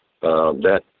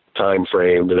 that time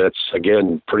frame. And that's,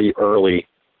 again, pretty early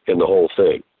in the whole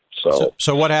thing.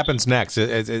 So what happens next? Do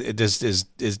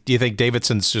you think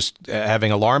Davidson's just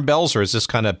having alarm bells, or is this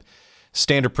kind of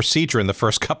standard procedure in the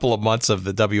first couple of months of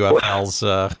the WFL's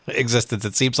existence?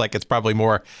 It seems like it's probably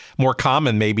more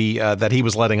common maybe that he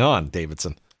was letting on,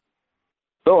 Davidson.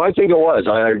 No, I think it was.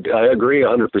 I agree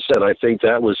 100%. I think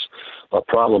that was a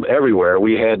problem everywhere.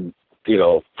 We had,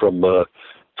 from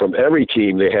every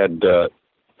team, they had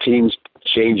teams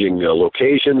changing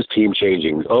locations, team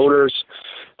changing owners.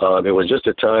 It was just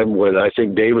a time when I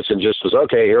think Davidson just was,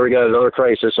 okay, here we got another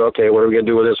crisis. Okay, what are we going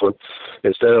to do with this one?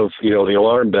 Instead of, the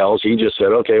alarm bells, he just said,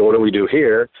 okay, what do we do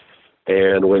here?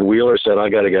 And when Wheeler said, I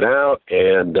got to get out,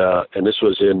 and this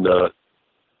was in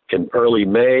early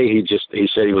May, he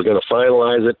said he was going to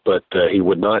finalize it, but he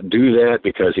would not do that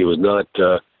because he was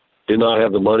did not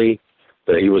have the money.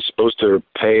 That he was supposed to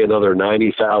pay another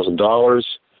 $90,000,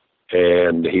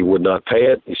 and he would not pay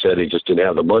it. He said he just didn't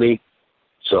have the money.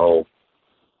 So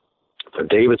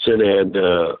Davidson and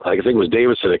I think it was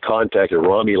Davidson that contacted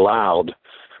Ronnie Loud,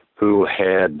 who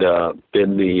had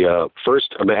been the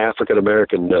first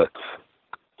African-American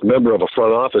member of a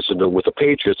front office with the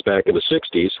Patriots back in the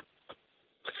 60s.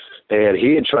 And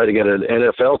he had tried to get an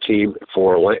NFL team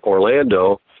for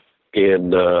Orlando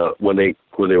when they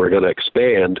were going to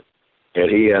expand.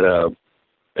 And he had a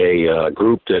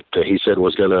group that he said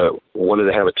wanted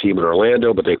to have a team in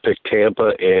Orlando, but they picked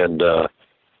Tampa and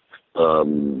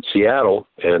Seattle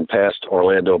and passed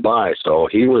Orlando by. So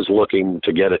he was looking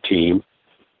to get a team,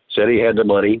 said he had the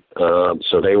money.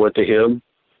 So they went to him.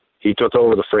 He took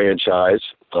over the franchise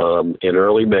in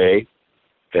early May.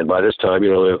 And by this time,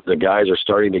 the guys are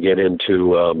starting to get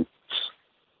into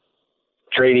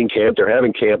training camp. They're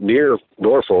having camp near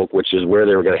Norfolk, which is where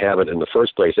they were going to have it in the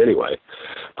first place anyway.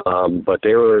 But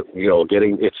they were,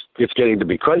 it's getting to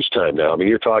be crunch time now. I mean,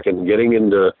 you're talking getting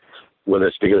into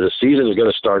because the season is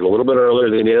going to start a little bit earlier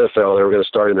than the NFL. They were going to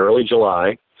start in early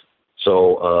July.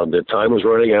 So the time was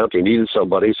running out. They needed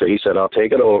somebody. So he said, I'll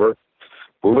take it over,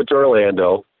 move it to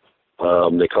Orlando.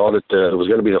 They called it, it was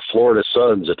going to be the Florida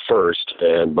Suns at first,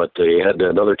 but they had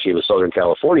another team, the Southern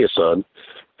California Sun,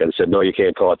 and said, no, you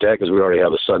can't call it that because we already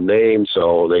have a Sun name.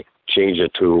 So they changed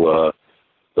it to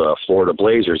the Florida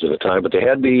Blazers at the time. But they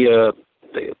had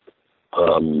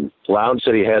Loud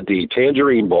City had the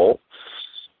Tangerine Bowl,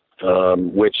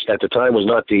 which at the time was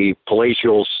not the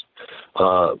palatial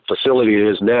facility it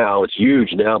is now. It's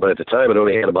huge now, but at the time it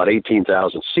only had about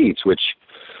 18,000 seats, which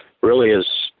really is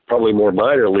probably more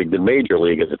minor league than major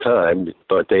league at the time.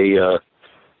 But they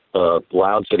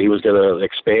Loud said he was going to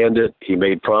expand it. He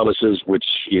made promises which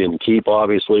he didn't keep,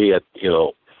 obviously, at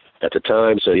the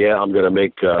time. So yeah, I'm going to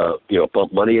make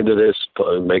pump money into this,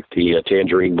 make the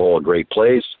Tangerine Bowl a great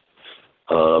place.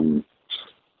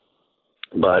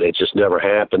 But it just never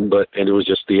happened. And it was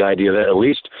just the idea that at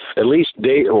least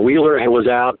Wheeler was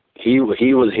out. He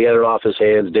had it off his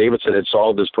hands. Davidson had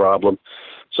solved his problem,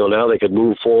 so now they could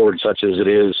move forward, such as it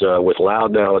is with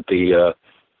Loud now at the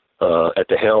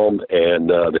helm, and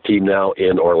the team now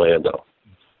in Orlando.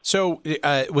 So,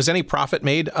 was any profit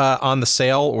made on the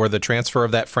sale or the transfer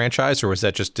of that franchise, or was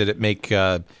that just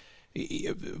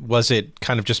was it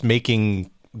kind of just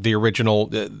making the original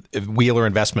Wheeler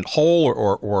investment whole,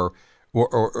 or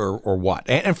what?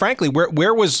 And frankly,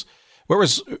 where was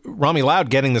Rami Loud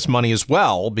getting this money as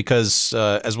well? Because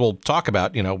as we'll talk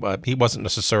about, he wasn't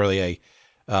necessarily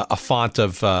a font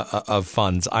of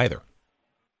funds either.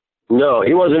 No,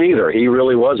 he wasn't either. He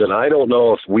really wasn't. I don't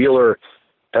know if Wheeler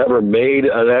ever made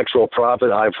an actual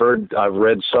profit. I've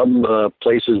read some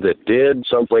places that did.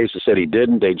 Some places said he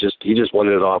didn't. He just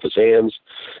wanted it off his hands.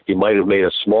 He might have made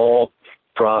a small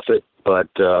profit, but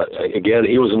again,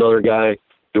 he was another guy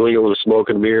doing it with smoke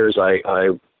and mirrors. I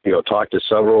talked to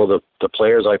several of the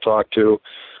players I talked to,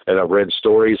 and I've read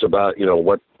stories about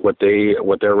what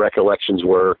their recollections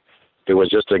were. It was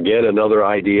just, again, another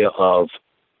idea of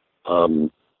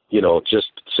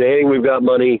just saying we've got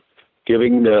money,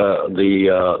 giving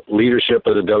the leadership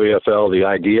of the WFL the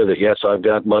idea that yes, I've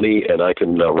got money and I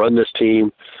can run this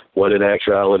team, when in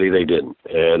actuality they didn't.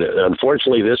 And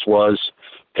unfortunately, this was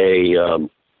a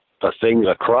thing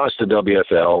across the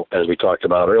WFL, as we talked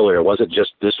about earlier.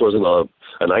 This wasn't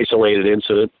an isolated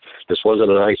incident. This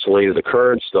wasn't an isolated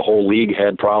occurrence. The whole league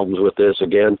had problems with this.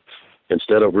 Again,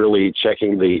 instead of really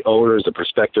checking the owners, the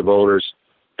prospective owners,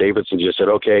 Davidson just said,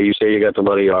 "Okay, you say you got the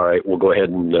money. All right, we'll go ahead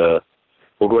and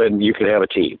you can have a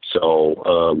team."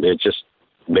 So it just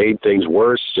made things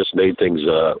worse. Just made things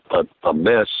a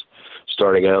mess,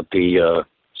 starting out the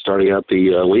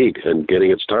league and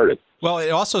getting it started. Well,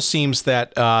 it also seems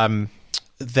that the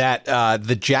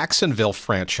Jacksonville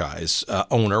franchise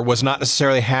owner was not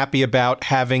necessarily happy about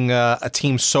having a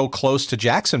team so close to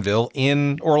Jacksonville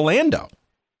in Orlando.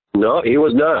 No, he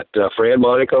was not. Fran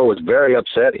Monaco was very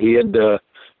upset. He had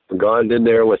gone in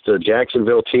there with the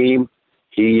Jacksonville team.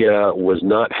 He was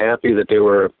not happy that they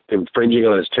were infringing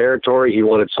on his territory. He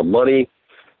wanted some money,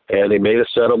 and they made a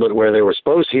settlement where he was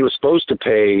supposed to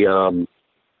pay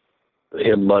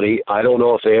him money. I don't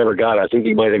know if they ever got it. I think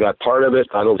he might have got part of it.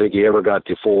 I don't think he ever got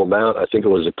the full amount. I think it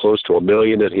was close to $1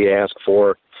 million that he asked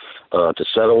for to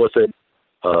settle with it.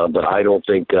 But I don't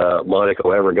think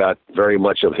Monaco ever got very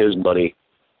much of his money.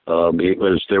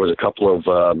 There was a couple of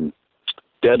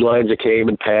deadlines that came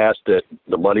and passed that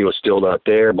the money was still not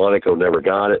there. Monaco never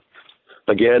got it.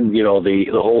 Again, the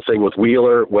whole thing with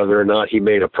Wheeler, whether or not he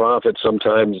made a profit,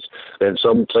 sometimes in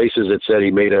some places it said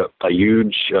he made a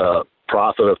huge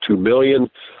profit of $2 million.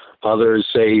 Others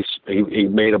say he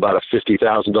made about a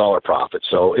 $50,000 profit.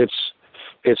 So it's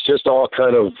just all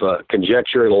kind of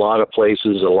conjecture in a lot of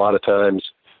places. A lot of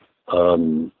times,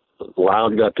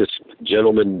 Loud got this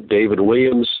gentleman, David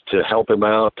Williams, to help him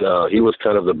out. He was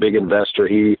kind of the big investor.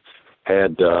 He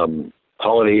had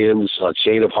Holiday Inns, a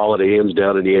chain of Holiday Inns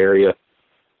down in the area.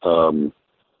 So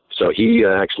he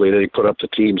then he put up the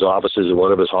team's offices in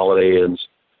one of his Holiday Inns.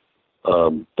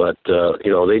 But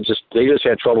they just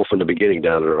had trouble from the beginning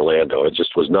down in Orlando. It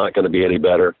just was not going to be any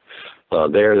better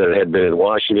there than it had been in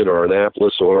Washington or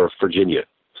Annapolis or Virginia.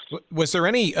 Was there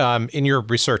any, in your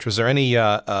research, was there any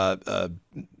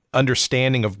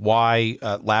understanding of why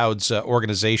Loud's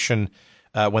organization,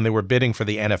 when they were bidding for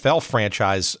the NFL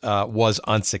franchise, was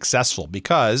unsuccessful?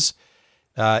 Because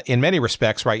in many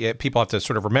respects, right? People have to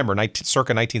sort of remember,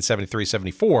 circa 1973,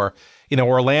 74,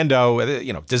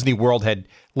 Orlando, Disney World had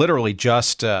literally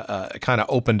just kind of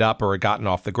opened up or had gotten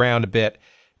off the ground a bit,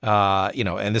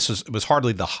 and this was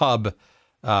hardly the hub,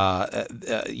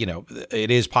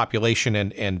 it is population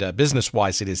and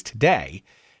business-wise it is today.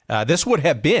 This would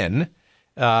have been,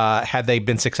 had they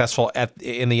been successful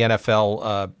in the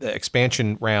NFL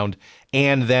expansion round,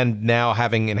 and then now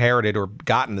having inherited or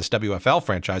gotten this WFL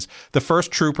franchise, the first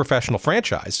true professional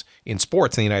franchise in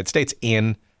sports in the United States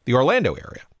in the Orlando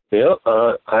area. Yeah,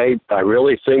 I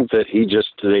really think that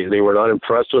they were not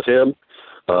impressed with him.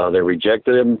 They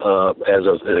rejected him as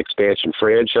an expansion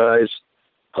franchise.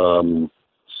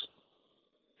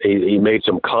 He made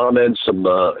some comments at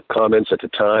the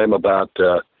time about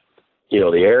the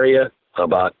area,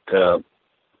 about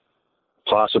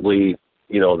possibly,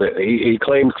 he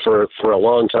claimed for a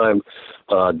long time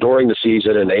during the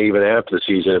season and even after the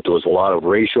season that there was a lot of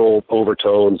racial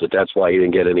overtones, that's why he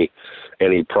didn't get the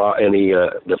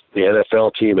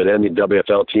NFL team and then the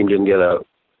WFL team didn't get a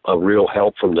real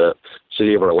help from the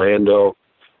city of Orlando.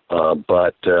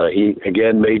 But he,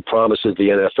 again, made promises to the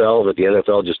NFL that the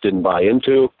NFL just didn't buy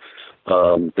into.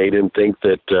 They didn't think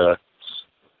that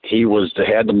he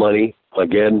had the money.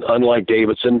 Again, unlike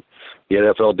Davidson, the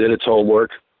NFL did its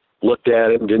homework, looked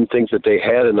at him, didn't think that they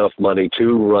had enough money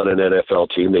to run an NFL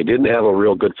team. They didn't have a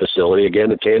real good facility. Again,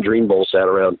 the Tangerine Bowl sat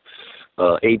around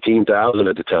 18,000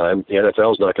 at the time. The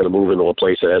NFL is not going to move into a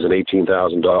place that has an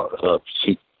 18,000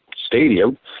 seat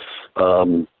stadium.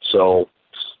 So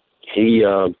he,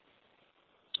 I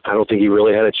don't think he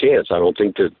really had a chance. I don't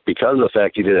think that because of the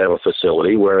fact he didn't have a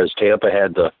facility, whereas Tampa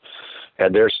had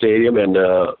their stadium and,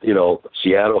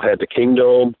 Seattle had the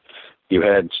Kingdome. You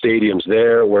had stadiums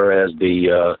there, whereas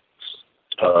the,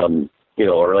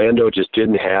 Orlando just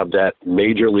didn't have that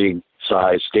major league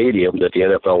size stadium that the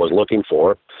NFL was looking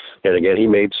for. And again, he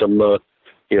made some,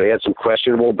 he had some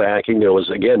questionable backing. There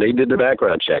was, again, they did the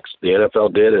background checks. The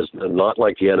NFL did, is not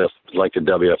like the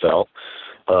WFL.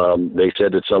 They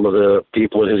said that some of the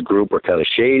people in his group were kind of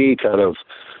shady, kind of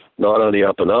not on the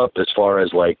up and up as far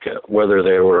as whether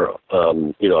they were,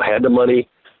 had the money.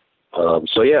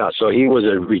 So he was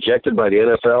rejected by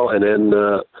the NFL, and then,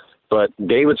 but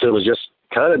Davidson was just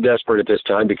kind of desperate at this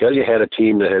time because you had a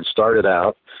team that had started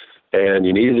out, and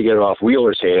you needed to get it off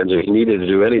Wheeler's hands, and he needed to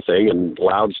do anything. And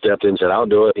Loud stepped in and said, "I'll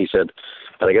do it." He said,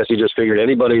 and I guess he just figured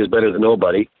anybody is better than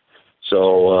nobody.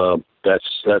 So that's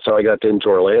how I got into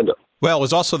Orlando. Well, it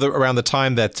was also around the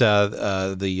time that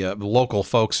the local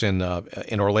folks in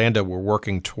Orlando were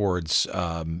working towards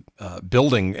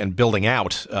building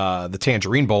out the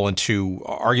Tangerine Bowl into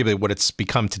arguably what it's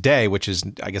become today, which is,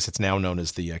 I guess it's now known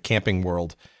as the Camping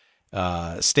World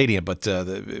Stadium. But,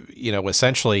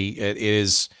 essentially it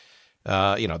is,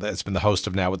 it's been the host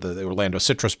of now with the Orlando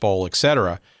Citrus Bowl, et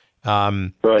cetera.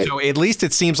 Right. So at least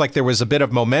it seems like there was a bit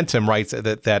of momentum, right?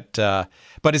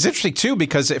 But it's interesting too,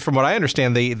 because from what I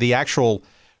understand, the actual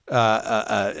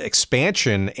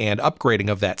expansion and upgrading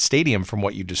of that stadium, from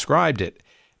what you described it,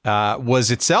 was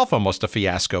itself almost a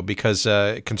fiasco because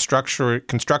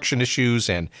construction issues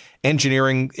and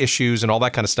engineering issues and all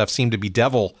that kind of stuff seemed to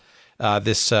bedevil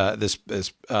this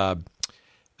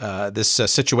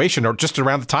situation, or just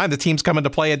around the time the teams come into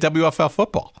play at WFL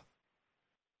football.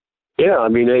 Yeah, I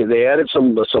mean, they added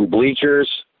some bleachers.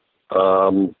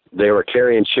 They were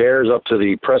carrying chairs up to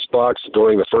the press box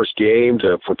during the first game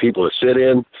for people to sit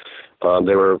in.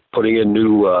 They were putting in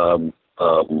new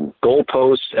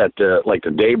goalposts at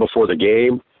the day before the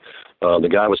game. The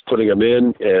guy was putting them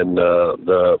in, and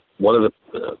one of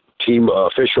the team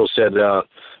officials said,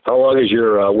 "How long is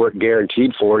your work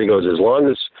guaranteed for?" And he goes, "As long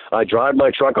as I drive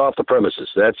my truck off the premises.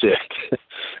 That's it."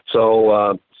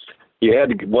 So. You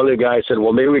had one of the guys said,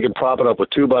 "Well, maybe we can prop it up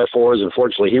with 2x4s."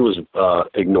 Unfortunately, he was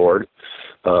ignored.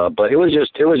 But it was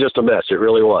just a mess. It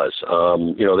really was.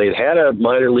 They'd had a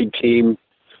minor league team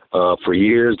for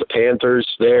years, the Panthers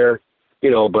there.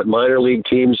 But minor league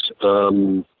teams,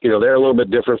 they're a little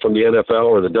bit different from the NFL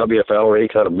or the WFL or any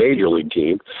kind of major league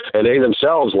team, and they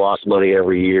themselves lost money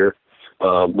every year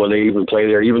when they even played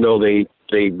there. Even though they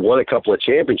won a couple of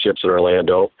championships in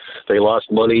Orlando, they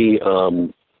lost money.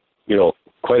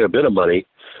 Quite a bit of money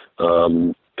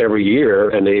every year,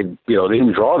 and they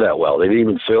didn't draw that well. They didn't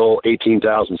even fill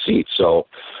 18,000 seats. So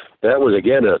that was,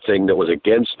 again, a thing that was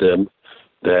against them,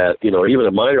 that, even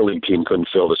a minor league team couldn't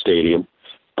fill the stadium.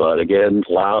 But again,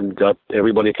 Loud got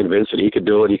everybody convinced that he could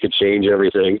do it. He could change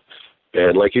everything.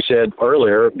 And like you said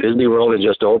earlier, Disney World had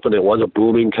just opened. It was a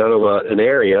booming kind of an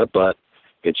area, but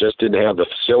it just didn't have the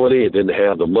facility. It didn't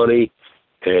have the money.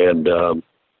 And,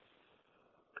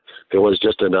 it was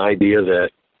just an idea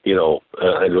that, it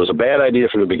was a bad idea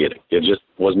from the beginning. It just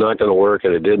was not going to work,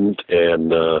 and it didn't.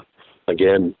 And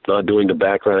again, not doing the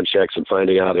background checks and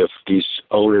finding out if these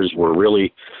owners were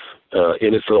really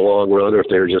in it for the long run, or if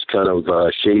they were just kind of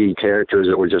shady characters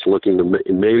that were just looking to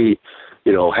maybe,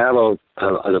 have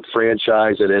a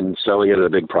franchise and then selling it at a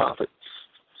big profit.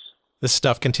 This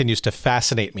stuff continues to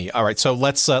fascinate me. All right, so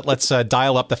let's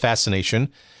dial up the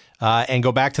fascination and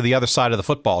go back to the other side of the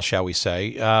football, shall we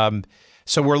say?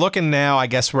 So we're looking now, I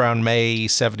guess, around May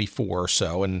 74 or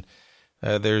so, and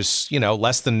there's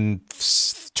less than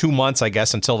 2 months, I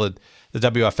guess, until the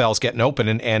WFL is getting open,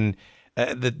 and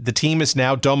the team is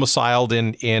now domiciled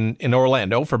in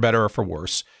Orlando, for better or for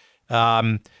worse.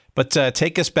 But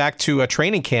take us back to a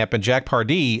training camp, and Jack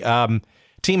Pardee.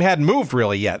 Team hadn't moved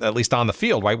really yet, at least on the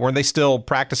field, right? Weren't they still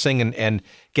practicing and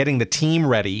getting the team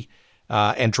ready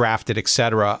and drafted, et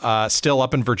cetera, still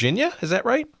up in Virginia? Is that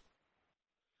right?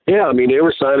 Yeah, I mean, they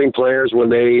were signing players when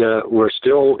they were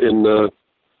still in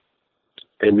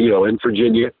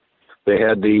Virginia. They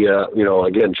had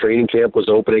again, training camp was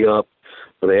opening up.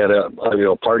 They had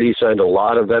Pardee signed a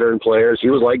lot of veteran players. He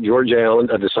was like George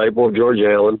Allen, a disciple of George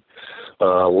Allen.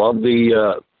 Loved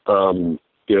the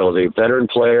veteran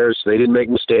players. They didn't make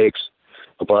mistakes,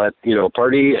 but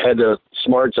Pardee had the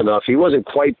smarts enough. He wasn't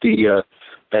quite the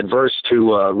adverse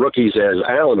to rookies as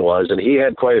Allen was, and he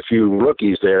had quite a few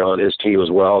rookies there on his team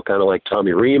as well, kind of like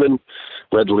Tommy Riemann,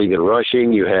 led the league in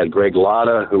rushing. You had Greg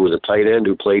Latta, who was a tight end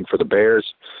who played for the Bears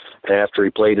after he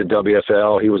played at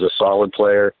WFL. He was a solid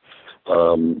player.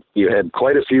 You had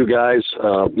quite a few guys.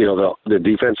 The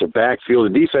defensive backfield.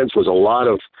 The defense was a lot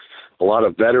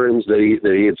of veterans that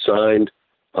he had signed.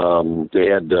 They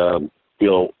had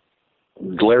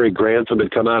Larry Grantham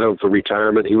had come out of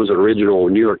retirement. He was an original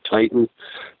New York Titan.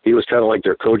 He was kind of like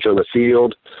their coach on the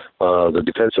field. The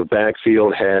defensive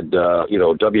backfield had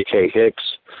W.K. Hicks,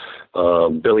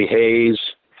 Billy Hayes,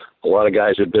 a lot of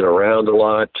guys who'd been around a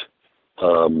lot.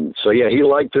 He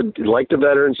liked the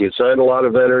veterans. He had signed a lot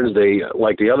of veterans. They,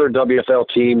 like the other WFL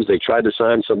teams, they tried to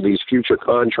sign some of these future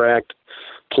contract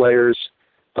players.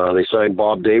 They signed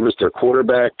Bob Davis, their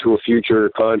quarterback, to a future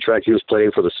contract. He was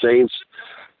playing for the Saints.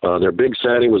 Their big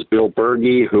signing was Bill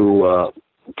Berge, who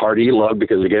Pardee loved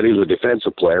because, again, he was a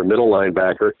defensive player, middle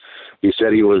linebacker. He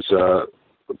said he was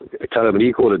kind of an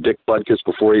equal to Dick Butkus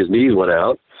before his knees went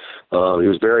out. He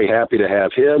was very happy to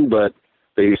have him, but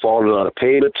they defaulted on a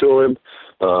payment to him.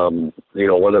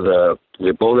 One of the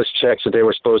bonus checks that they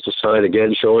were supposed to sign,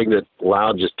 again, showing that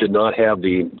Loud just did not have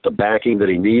the backing that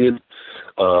he needed.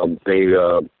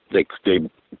 They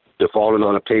defaulted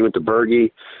on a payment to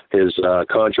Berge. His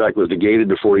contract was negated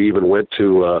before he even went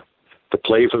to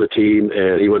play for the team,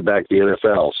 and he went back to the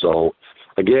NFL. So,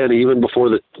 again, even before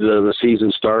the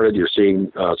season started, you're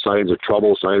seeing signs of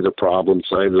trouble, signs of problems,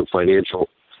 signs of financial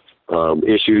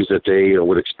issues that they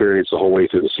would experience the whole way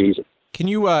through the season. Can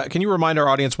you remind our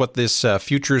audience what this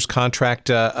futures contract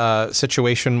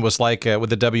situation was like with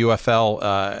the WFL?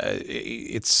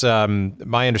 It's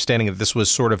my understanding that this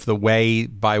was sort of the way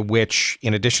by which,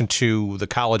 in addition to the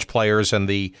college players and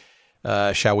the,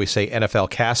 shall we say, NFL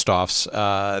castoffs,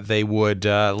 they would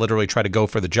literally try to go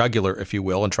for the jugular, if you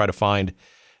will, and try to find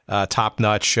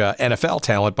top-notch NFL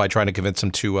talent by trying to convince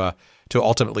them to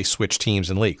ultimately switch teams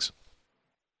and leagues.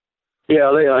 Yeah,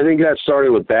 I think that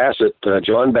started with Bassett,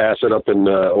 John Bassett, up in.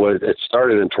 It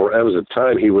started in Toronto. That was the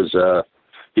time he was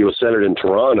centered in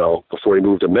Toronto before he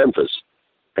moved to Memphis.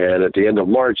 And at the end of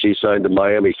March, he signed the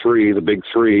Miami Three, the Big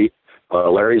Three,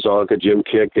 Larry Zonka, Jim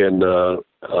Kick, and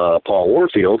Paul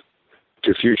Warfield,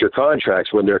 to future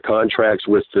contracts. When their contracts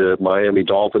with the Miami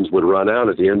Dolphins would run out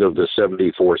at the end of the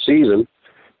 '74 season,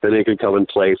 then they could come and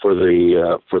play for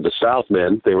the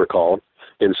Southmen, they were called,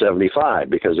 in '75,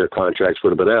 because their contracts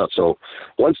would have been out. So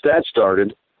once that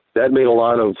started, that made a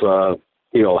lot of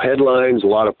headlines, a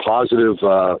lot of positive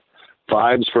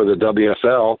vibes for the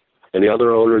WFL, and the other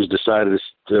owners decided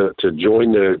to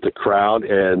join the crowd,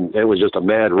 and it was just a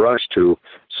mad rush to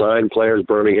sign players.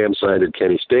 Birmingham signed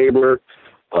Kenny Stabler.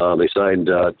 They signed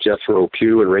Jethro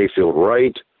Pugh and Rayfield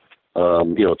Wright.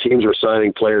 Teams were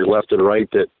signing players left and right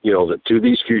that to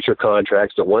these future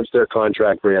contracts, that once their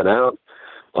contract ran out,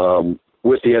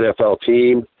 with the NFL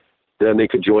team, then they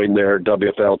could join their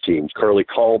WFL teams. Curly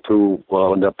Culp, who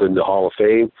ended up in the Hall of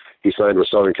Fame, he signed with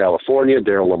Southern California.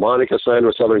 Daryl LaMonica signed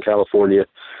with Southern California.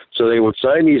 So they would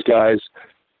sign these guys,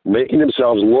 making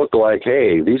themselves look like,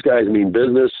 hey, these guys mean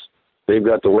business. They've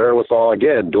got the wherewithal,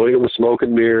 again, doing it with smoke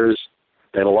and mirrors.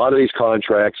 And a lot of these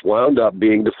contracts wound up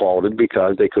being defaulted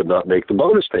because they could not make the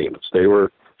bonus payments. Stabler's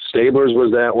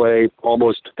was that way,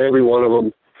 almost every one of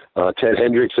them. Ted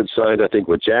Hendricks had signed, I think,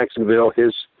 with Jacksonville.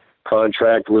 His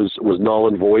contract was null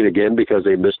and void again because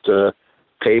they missed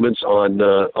payments on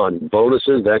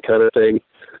bonuses, that kind of thing.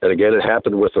 And again, it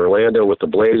happened with Orlando, with the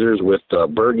Blazers, with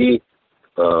Berge.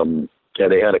 And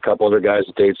they had a couple other guys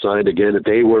that they'd signed again that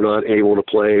they were not able to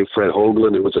play. Fred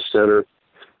Hoagland, who was a center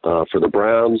for the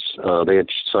Browns, they had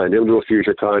signed him to a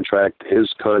future contract.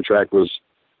 His contract was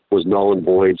null and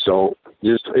void. So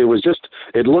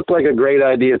it looked like a great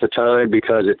idea at the time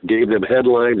because it gave them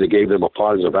headlines, it gave them a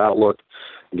positive outlook,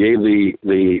 gave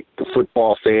the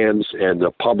football fans and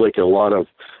the public a lot of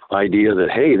idea that,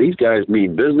 hey, these guys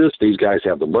mean business, these guys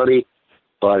have the money.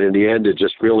 But in the end, it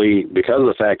just really, because of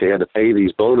the fact they had to pay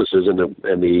these bonuses and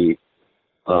the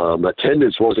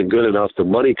attendance wasn't good enough, the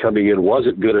money coming in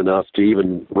wasn't good enough to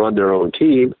even run their own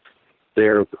team,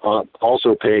 they're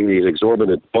also paying these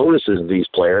exorbitant bonuses to these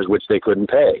players, which they couldn't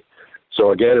pay.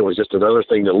 So again, it was just another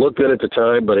thing that looked good at the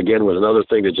time, but again, was another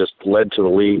thing that just led to the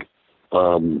league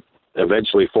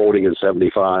eventually folding in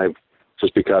 75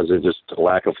 just because of just a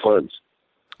lack of funds.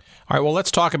 All right, well,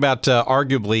 let's talk about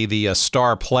arguably the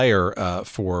star player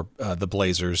for the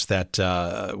Blazers that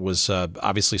was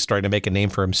obviously starting to make a name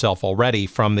for himself already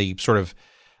from the sort of,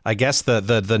 I guess,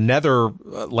 the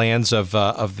Netherlands of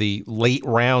the late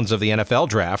rounds of the NFL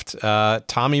draft,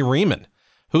 Tommy Riemann.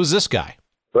 Who's this guy?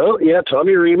 Well, yeah,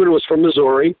 Tommy Riemann was from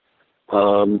Missouri.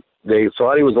 They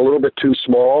thought he was a little bit too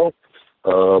small.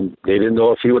 They didn't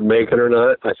know if he would make it or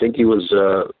not. I think he was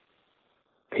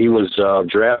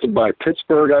drafted by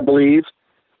Pittsburgh, I believe.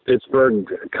 Pittsburgh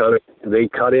they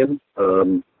cut him,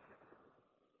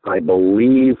 I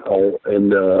believe,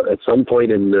 at some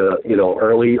point in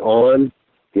early on.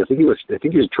 I think he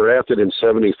was drafted in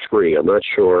 73. I'm not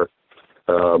sure,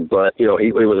 but he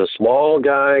was a small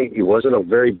guy. He wasn't a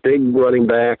very big running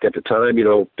back at the time.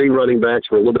 Big running backs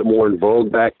were a little bit more in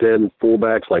vogue back then.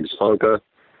 Fullbacks like Zonka,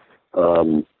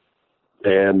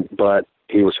 but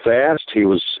he was fast. He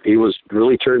was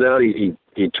really turned out. He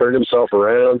turned himself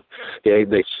around. Yeah,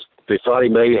 they thought he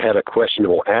may have had a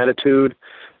questionable attitude.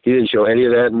 He didn't show any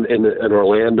of that in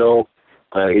Orlando.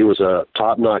 He was a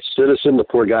top-notch citizen. The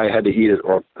poor guy had to eat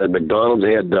at McDonald's.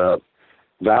 They had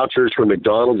vouchers for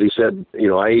McDonald's. He said,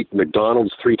 I ate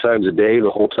McDonald's 3 times a day the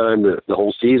whole time, the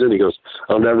whole season. He goes,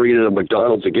 I'll never eat at a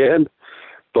McDonald's again.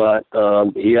 But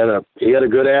he had a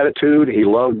good attitude. He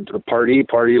loved Party.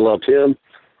 Party loved him.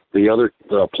 The other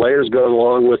players got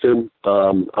along with him.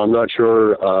 I'm not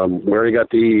sure where he got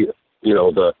the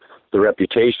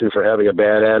reputation for having a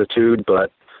bad attitude,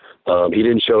 but he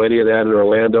didn't show any of that in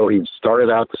Orlando. He started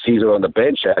out the season on the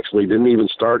bench, actually. Didn't even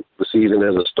start the season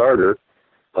as a starter.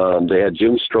 They had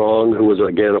Jim Strong, who was,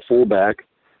 again, a fullback,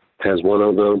 as one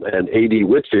of them, and A.D.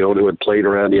 Whitfield, who had played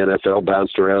around the NFL,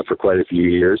 bounced around for quite a few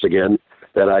years. Again,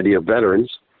 that idea of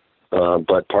veterans.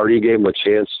 But Party gave him a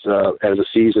chance as the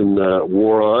season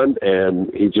wore on,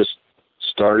 and he just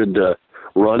started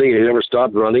running. He never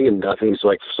stopped running, and I think it's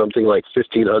like something like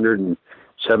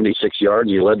 1,576 yards.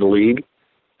 He led the league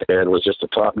and was just a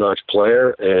top-notch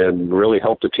player and really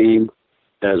helped the team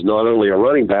as not only a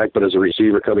running back but as a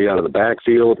receiver coming out of the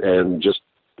backfield, and just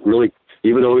really,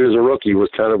 even though he was a rookie, was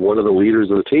kind of one of the leaders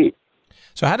of the team.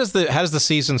 So how does the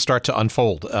season start to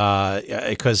unfold?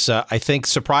 Because I think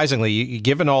surprisingly,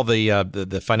 given all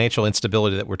the financial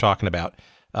instability that we're talking about,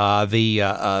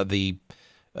 the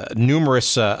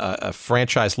numerous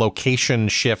franchise location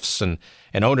shifts and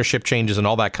ownership changes and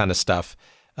all that kind of stuff,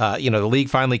 the league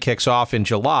finally kicks off in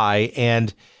July,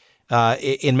 and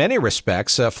in many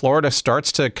respects, Florida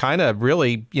starts to kind of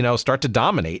really start to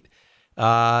dominate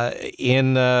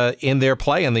in their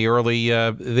play in the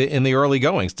early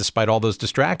goings, despite all those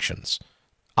distractions.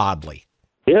 Oddly,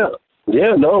 no,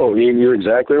 you're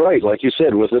exactly right. Like you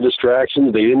said, with the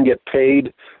distractions, they didn't get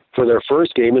paid for their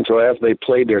first game until after they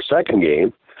played their second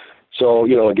game. So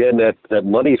again, that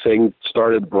money thing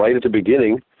started right at the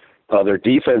beginning. Their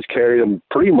defense carried them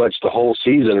pretty much the whole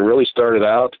season. It really started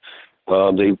out.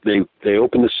 They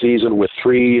opened the season with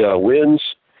 3 wins.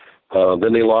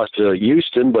 Then they lost to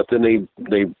Houston, but then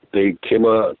they came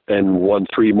out and won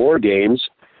 3 more games.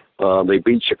 They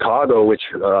beat Chicago, which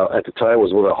at the time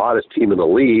was one of the hottest teams in the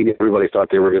league. Everybody thought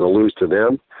they were going to lose to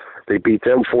them. They beat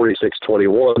them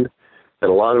 46-21, and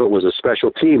a lot of it was the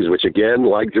special teams, which, again,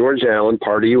 like George Allen,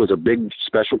 Party was a big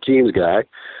special teams guy.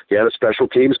 He had a special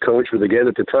teams coach, but again,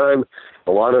 at the time,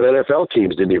 a lot of NFL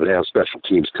teams didn't even have special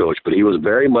teams coach, but he was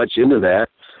very much into that.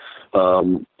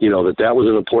 That was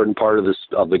an important part of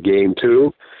the game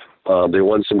too. They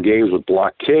won some games with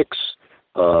block kicks,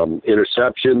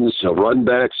 interceptions, run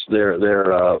backs. Their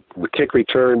kick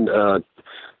return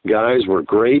guys were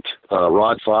great.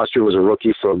 Rod Foster was a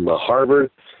rookie from Harvard.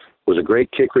 was a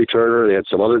great kick returner. They had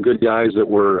some other good guys that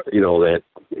were,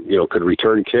 could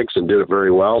return kicks and did it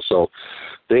very well. So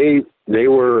they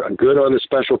were good on the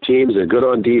special teams. They're good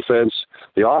on defense.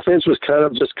 The offense was kind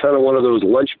of one of those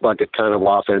lunch bucket kind of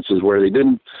offenses where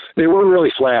they weren't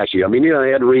really flashy. I mean,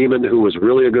 they had Riemann, who was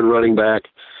really a good running back.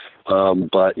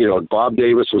 But Bob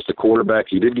Davis was the quarterback.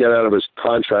 He did get out of his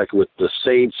contract with the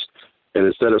Saints, and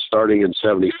instead of starting in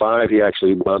 75, he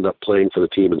actually wound up playing for the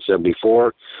team in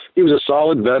 74. He was a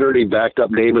solid veteran. He backed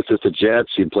up Namath at the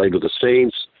Jets. He'd played with the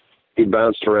Saints. He'd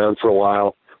bounced around for a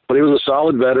while. But he was a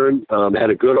solid veteran, had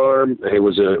a good arm. He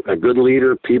was a good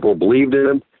leader. People believed in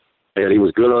him, and he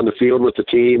was good on the field with the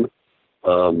team.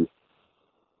 So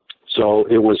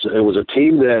it was a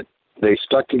team that they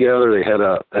stuck together. They had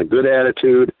a good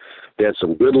attitude. They had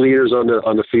some good leaders on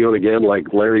the field, again,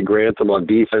 like Larry Grantham on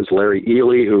defense, Larry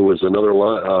Ely, who was another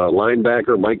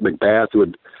linebacker, Mike McBath, who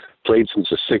had played since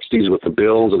the 60s with the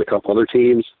Bills and a couple other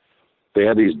teams. They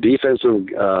had these defensive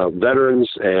veterans,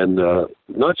 and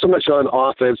not so much on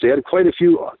offense. They had quite a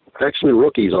few, actually,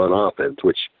 rookies on offense,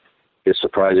 which is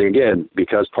surprising, again,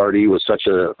 because Pardee was such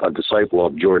a disciple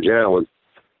of George Allen.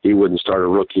 He wouldn't start a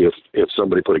rookie if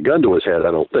somebody put a gun to his head,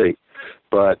 I don't think.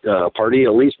 But Pardee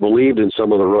at least believed in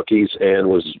some of the rookies and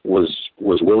was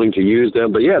willing to use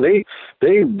them. But yeah, they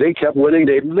kept winning.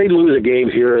 They'd lose a game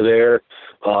here or there,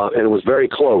 and it was very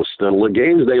close. The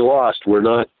games they lost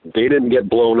they didn't get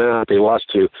blown out. They lost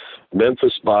to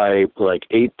Memphis by like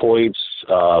 8 points,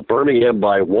 Birmingham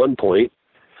by 1 point,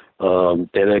 and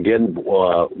again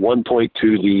 1 point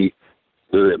to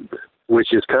the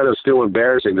which is kind of still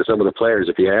embarrassing to some of the players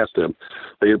if you ask them.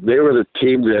 They were the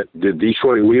team that the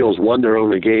Detroit Wheels won their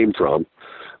only game from.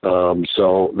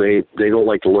 So they don't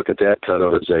like to look at that kind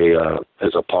of as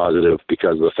a positive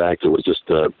because of the fact it was just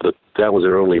that was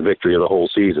their only victory of the whole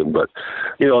season. But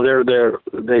they were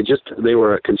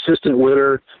a consistent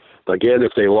winner. Again,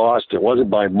 if they lost, it wasn't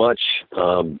by much,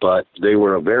 but they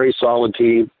were a very solid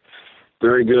team.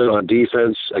 Very good on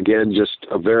defense. Again, just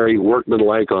a very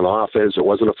workmanlike on offense. It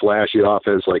wasn't a flashy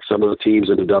offense like some of the teams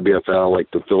in the WFL,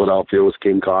 like the Philadelphia with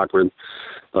King Cochran,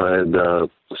 and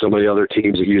some of the other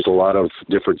teams that used a lot of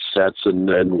different sets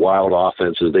and wild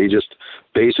offenses. They just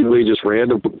basically just ran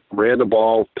the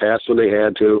ball, passed when they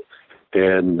had to,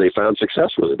 and they found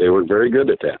success with it. They were very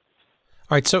good at that.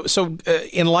 All right, so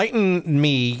enlighten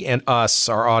me and us,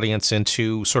 our audience,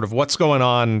 into sort of what's going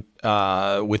on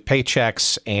with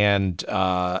paychecks and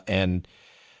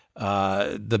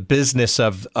the business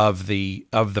of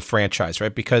the franchise,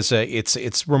 right? Because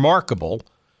it's remarkable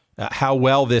how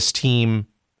well this team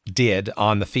did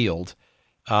on the field,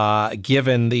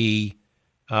 given the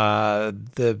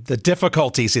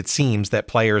difficulties it seems that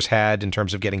players had in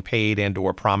terms of getting paid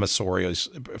and/or promissories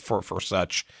for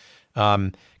such.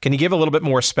 Can you give a little bit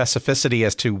more specificity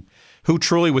as to who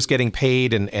truly was getting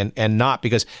paid and not?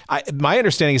 Because my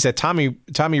understanding is that Tommy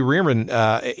Riemann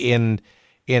in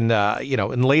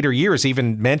later years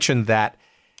even mentioned that,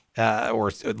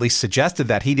 or at least suggested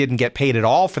that he didn't get paid at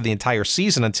all for the entire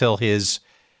season until his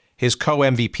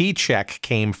co-MVP check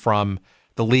came from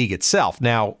the league itself.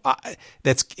 Now,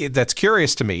 that's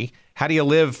curious to me. How do you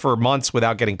live for months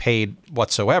without getting paid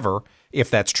whatsoever,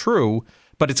 if that's true?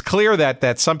 But it's clear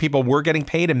that some people were getting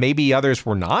paid and maybe others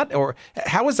were not. Or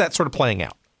how is that sort of playing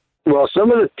out? Well,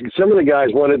 some of the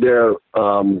guys wanted their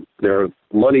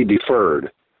money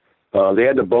deferred. They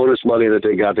had the bonus money that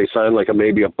they got. They signed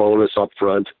maybe a bonus up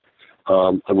front.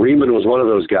 Riemann was one of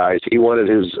those guys. He wanted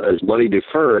his money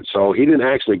deferred, so he didn't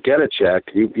actually get a check.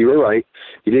 You were right.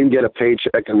 He didn't get a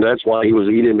paycheck, and that's why he was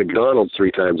eating McDonald's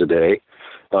 3 times a day.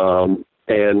 And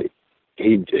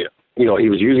he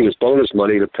was using his bonus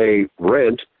money to pay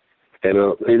rent,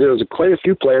 and there was quite a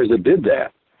few players that did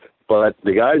that. But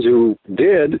the guys who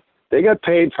did, they got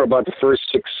paid for about the first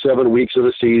 6-7 weeks of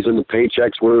the season. The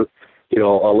paychecks were,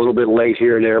 a little bit late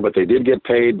here and there, but they did get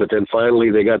paid. But then finally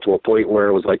they got to a point where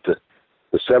it was like the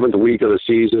 7th week of the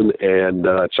season, and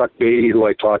Chuck Beatty, who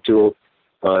I talked to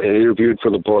and interviewed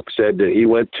for the book, said that he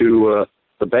went to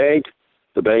the bank.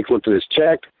 The bank looked at his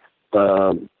check,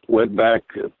 went back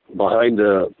behind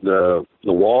the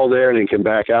wall there, and then came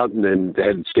back out and then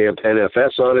had stamped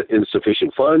NFS on it,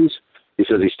 insufficient funds. He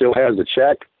says he still has the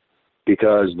check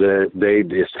because they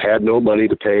just had no money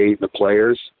to pay the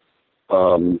players.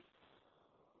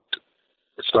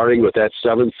 Starting with that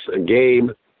 7th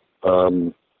game,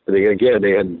 they had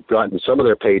gotten some of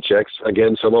their paychecks.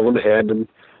 Again, some of them had them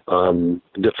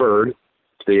deferred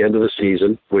to the end of the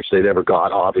season, which they never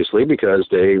got, obviously, because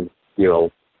they,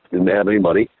 didn't have any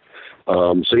money.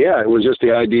 It was just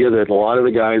the idea that a lot of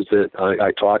the guys that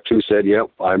I talked to said, yep,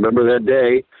 I remember that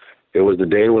day. it was the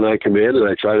day when I come in and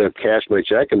I try to cash my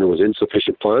check, and there was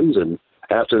insufficient funds. And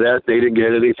after that, they didn't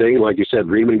get anything. Like you said,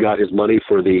 Riemann got his money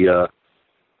for the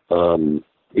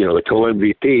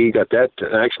co-MVP, got that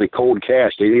actually cold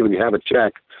cash. They didn't even have a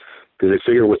check because they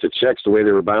figured with the checks, the way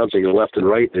they were bouncing left and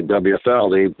right in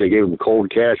WFL, they gave them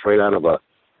cold cash right out of a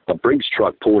Brinks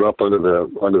truck pulled up under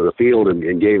the field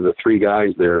and gave the three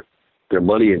guys their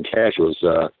money in cash. It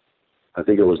was I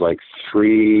think it was like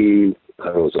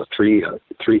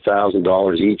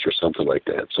 $3,000 each or something like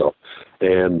that. So,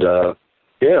 and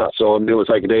so it was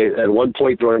like at one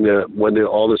point during when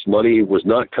all this money was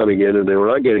not coming in and they were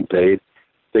not getting paid,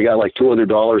 they got like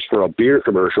 $200 for a beer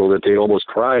commercial that they almost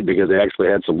cried because they actually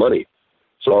had some money.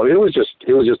 So it was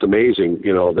just amazing,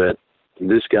 that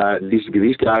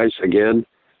these guys again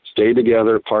stayed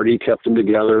together. Pardee kept them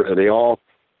together, and they all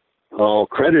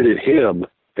credited him.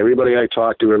 Everybody I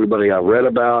talked to, everybody I read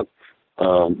about,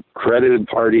 credited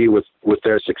Pardee with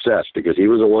their success because he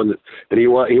was the one and he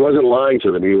wasn't lying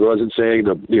to them. He wasn't saying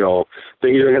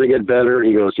things are going to get better.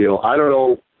 He goes, I don't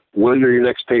know when your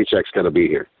next paycheck's going to be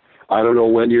here. I don't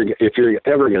know if you're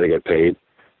ever going to get paid,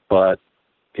 but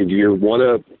if you want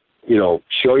to,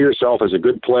 show yourself as a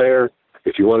good player,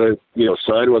 if you want to,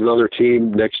 sign with another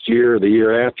team next year or the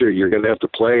year after, you're going to have to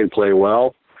play and play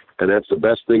well. And that's the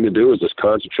best thing to do is just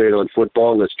concentrate on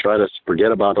football. Let's try to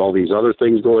forget about all these other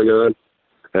things going on.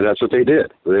 And that's what they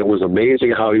did. It was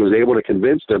amazing how he was able to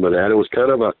convince them of that. It was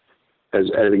kind of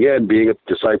and again, being a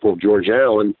disciple of George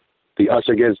Allen, the us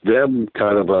against them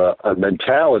kind of a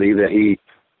mentality that he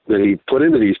put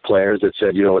into these players that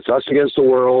said, it's us against the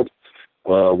world.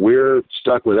 We're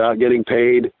stuck without getting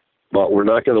paid, but we're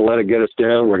not going to let it get us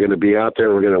down. We're going to be out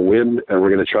there. We're going to win, and we're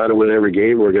going to try to win every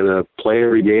game. We're going to play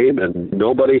every game, and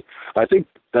nobody. I think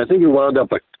we wound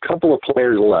up a couple of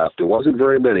players left. It wasn't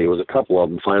very many. It was a couple of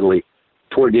them finally.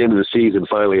 Toward the end of the season,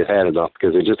 finally it had enough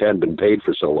because they just hadn't been paid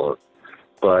for so long.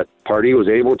 But Pardee was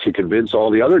able to convince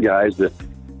all the other guys that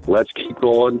let's keep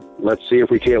going. Let's see if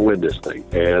we can't win this thing,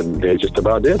 and they just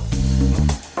about did.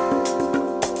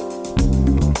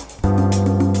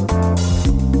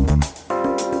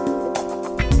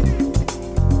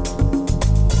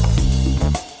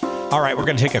 All right, we're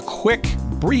going to take a quick,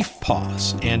 brief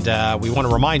pause, and we want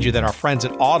to remind you that our friends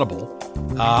at Audible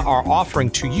are offering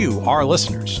to you, our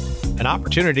listeners, an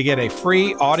opportunity to get a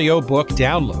free audiobook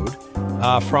download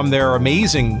from their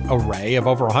amazing array of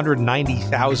over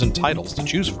 190,000 titles to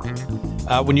choose from.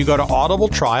 When you go to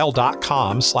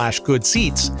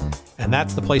audibletrial.com/goodseats, and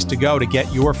that's the place to go to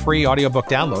get your free audiobook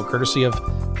download, courtesy of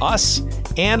us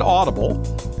and Audible.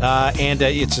 And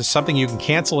it's something you can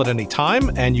cancel at any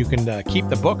time, and you can keep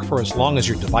the book for as long as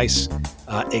your device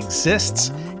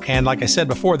exists. And like I said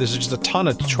before, there's just a ton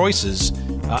of choices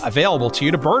available to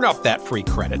you to burn up that free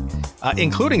credit,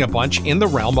 including a bunch in the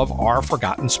realm of our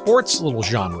forgotten sports little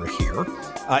genre here,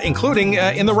 including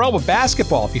in the realm of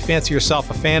basketball. If you fancy yourself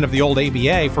a fan of the old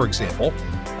ABA, for example,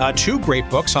 two great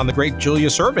books on the great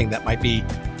Julius Erving that might be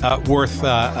worth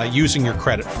using your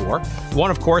credit for. One,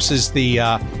 of course, is the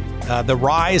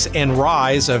Rise and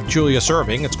Rise of Julius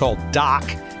Erving. It's called Doc,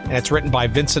 and it's written by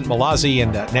Vincent Milazzi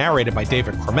and narrated by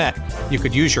David Cromet. You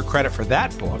could use your credit for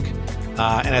that book,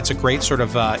 and it's a great sort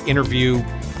of interview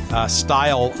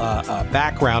style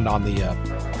background on the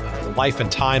life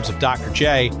and times of Dr.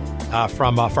 J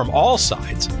from all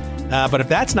sides. But if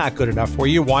that's not good enough for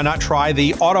you, why not try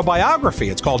the autobiography?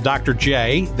 It's called Dr.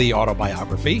 J, the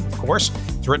Autobiography, of course.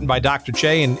 It's written by Dr.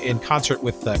 J in concert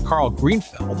with Carl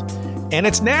Greenfeld. And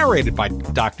it's narrated by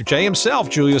Dr. J himself,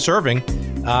 Julius Erving.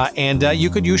 And you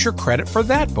could use your credit for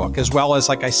that book, as well as,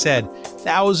 like I said,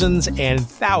 thousands and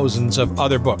thousands of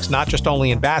other books, not just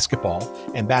only in basketball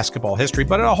and basketball history,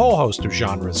 but in a whole host of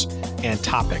genres and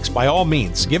topics. By all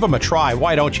means, give them a try.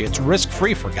 Why don't you? It's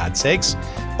risk-free, for God's sakes.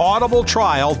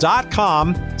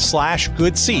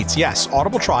 audibletrial.com/goodseats. Yes,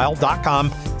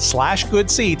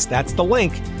 audibletrial.com/goodseats. That's the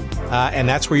link. And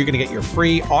that's where you're going to get your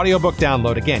free audiobook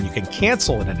download. Again, you can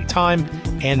cancel at any time.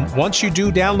 And once you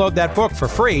do download that book for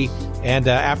free, and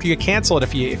after you cancel it,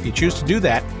 if you choose to do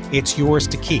that, it's yours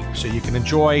to keep. So you can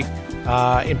enjoy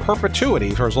in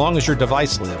perpetuity, for as long as your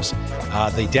device lives,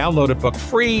 the downloaded book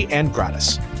free and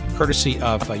gratis, courtesy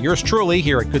of yours truly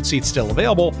here at Good Seats, still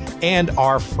available, and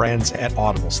our friends at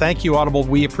Audible. Thank you, Audible.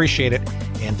 We appreciate it.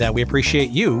 And we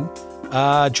appreciate you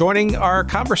joining our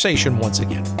conversation once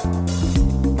again.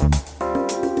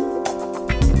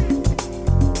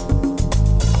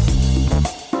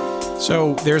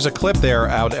 So there's a clip there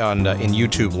out on in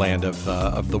YouTube land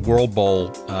of the World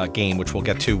Bowl game, which we'll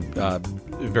get to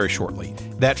very shortly,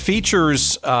 that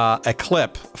features a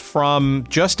clip from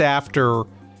just after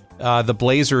the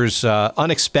Blazers'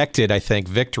 unexpected, I think,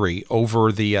 victory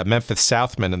over the Memphis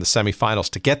Southmen in the semifinals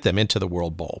to get them into the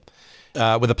World Bowl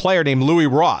with a player named Louis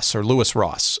Ross.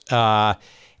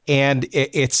 And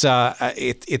it's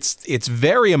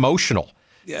very emotional.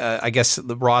 I guess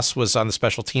Ross was on the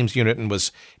special teams unit and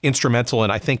was instrumental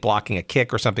in, I think, blocking a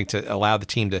kick or something to allow the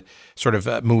team to sort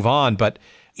of move on. But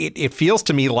it feels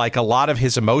to me like a lot of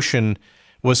his emotion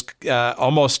was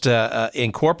almost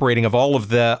incorporating of all of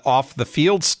the off the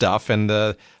field stuff and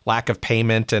the lack of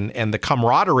payment and the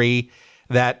camaraderie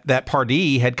that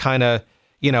Pardee had kind of,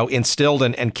 instilled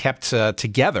and kept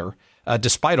together.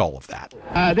 Despite all of that.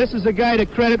 This is a guy to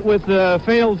credit with the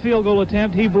failed field goal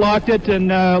attempt. He blocked it, and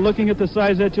looking at the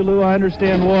size at you, Lou, I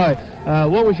understand why.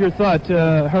 What was your thought?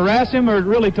 To harass him or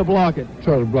really to block it?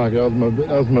 Try to block it. That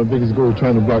was my biggest goal,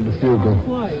 trying to block the field goal.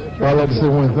 Why? I'd like to say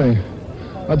one thing.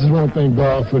 I just want to thank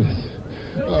God for this.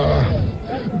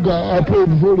 God, I prayed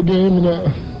before the game, and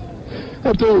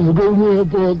I thought it was a good win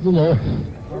for us.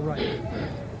 All right.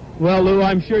 Well, Lou,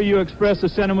 I'm sure you express the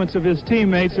sentiments of his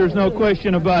teammates. There's no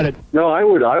question about it. No, I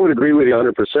would agree with you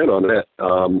 100% on that.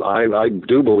 I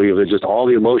do believe that just all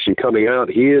the emotion coming out.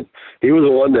 He was the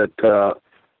one that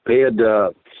they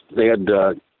had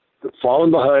fallen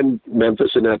behind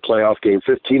Memphis in that playoff game,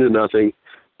 15-0.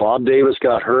 Bob Davis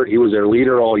got hurt. He was their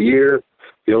leader all year.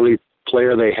 The only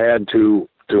player they had to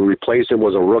replace him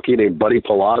was a rookie named Buddy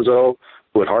Palazzo,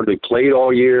 who had hardly played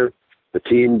all year. The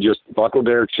team just buckled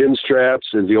their chin straps,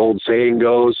 as the old saying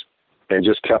goes, and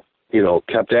just kept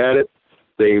at it.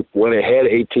 They went ahead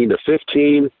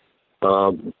 18-15.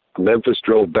 Memphis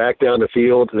drove back down the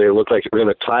field. They looked like they were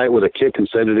going to tie it with a kick and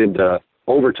send it into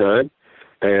overtime.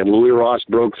 And Louis Ross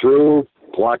broke through,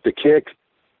 blocked the kick.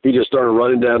 He just started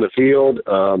running down the field,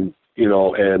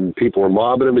 and people were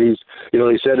mobbing him. And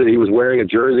they said that he was wearing a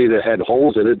jersey that had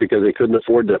holes in it because they couldn't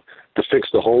afford to fix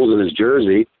the holes in his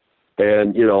jersey.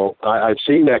 And, I've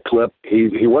seen that clip.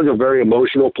 He was a very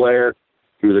emotional player.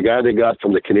 He was a guy they got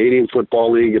from the Canadian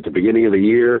Football League at the beginning of the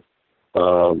year.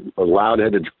 Loud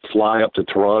had to fly up to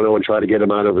Toronto and try to get him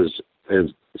out of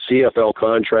his CFL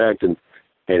contract. And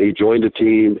he joined the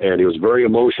team, and he was a very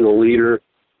emotional leader.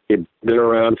 He'd been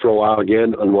around for a while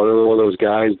again, and one of those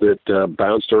guys that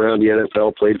bounced around the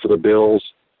NFL, played for the Bills,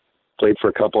 played for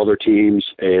a couple other teams,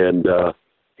 and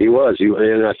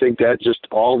and I think that just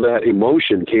all that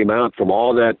emotion came out from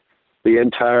all that, the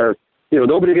entire,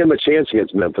 nobody gave him a chance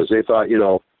against Memphis. They thought,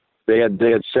 they had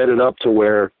set it up to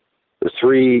where the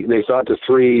three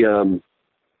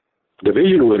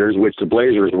division winners, which the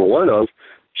Blazers were one of,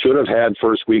 should have had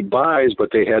first week buys, but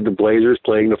they had the Blazers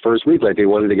playing the first week like they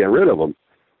wanted to get rid of them.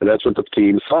 And that's what the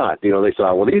team thought. They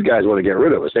thought, well, these guys want to get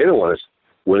rid of us. They don't want us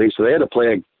winning. So they had to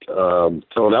play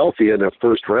Philadelphia in their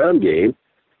first round game.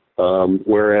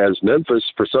 Whereas Memphis,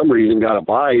 for some reason, got a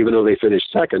bye even though they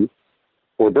finished second.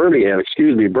 Or Birmingham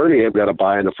got a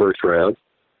bye in the first round.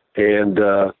 And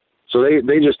so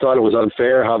they just thought it was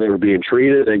unfair how they were being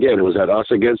treated. Again, it was that us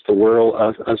against the world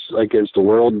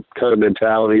kind of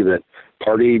mentality that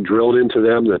Pardee drilled into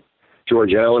them, that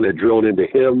George Allen had drilled into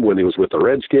him when he was with the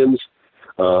Redskins.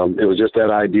 It was just that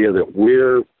idea that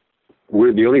we're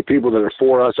the only people that are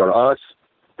for us are us.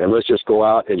 And let's just go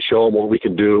out and show them what we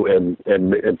can do and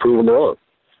prove them wrong.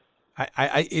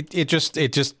 It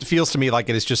just feels to me like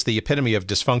it is just the epitome of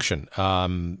dysfunction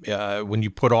when you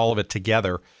put all of it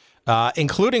together,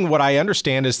 including what I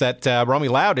understand is that Romy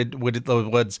Loud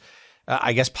was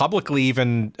I guess publicly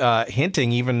even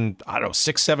hinting, even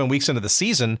 6-7 weeks into the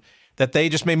season, that they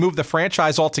just may move the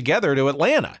franchise altogether to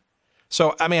Atlanta.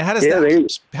 So I mean, how does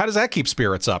that keep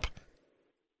spirits up?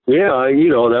 Yeah,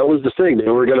 that was the thing. They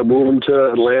were going to move them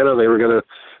to Atlanta. They were going to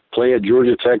play at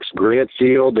Georgia Tech's Grant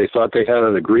Field. They thought they had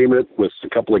an agreement with a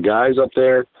couple of guys up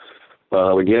there.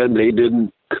 Again, they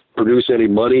didn't produce any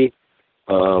money.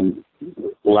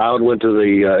 Loud went to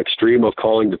the extreme of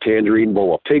calling the Tangerine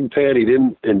Bowl a pig pen. He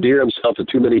didn't endear himself to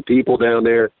too many people down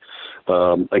there.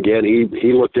 Again,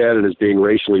 he looked at it as being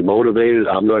racially motivated.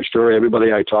 I'm not sure.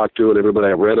 Everybody I talked to and everybody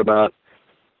I read about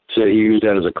said he used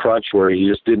that as a crutch where he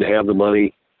just didn't have the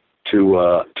money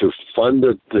to fund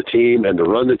the team and to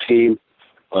run the team.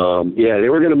 They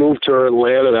were going to move to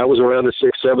Atlanta. That was around the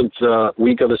 6th, 7th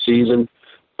week of the season,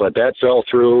 but that fell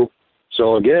through.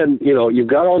 So again, you've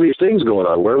got all these things going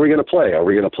on. Where are we going to play? Are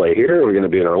we going to play here? Are we going to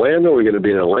be in Orlando? Are we going to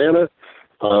be in Atlanta?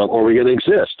 Or are we going to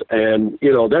exist? And,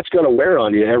 that's going to wear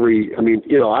on you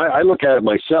I look at it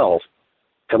myself.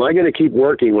 Am I going to keep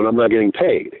working when I'm not getting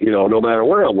paid? No matter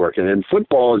where I'm working. And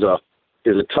football is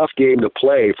a tough game to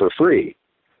play for free.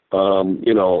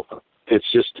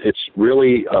 It's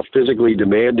really a physically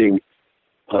demanding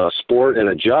sport and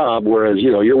a job, whereas,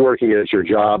 you're working at your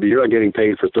job, you're not getting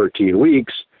paid for 13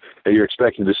 weeks, and you're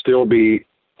expected to still be,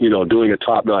 doing a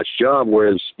top-notch job,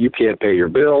 whereas you can't pay your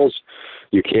bills,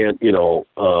 you can't,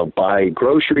 buy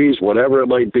groceries, whatever it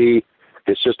might be.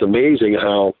 It's just amazing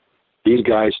how these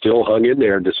guys still hung in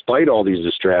there despite all these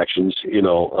distractions,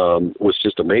 was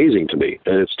just amazing to me,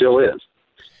 and it still is.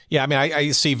 Yeah, I mean,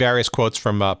 I see various quotes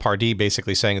from Pardee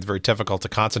basically saying it's very difficult to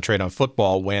concentrate on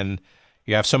football when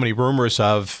you have so many rumors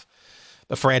of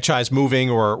the franchise moving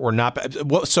or not.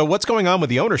 So what's going on with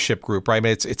the ownership group, right? I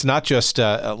mean, it's not just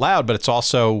Loud, but it's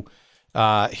also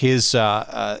his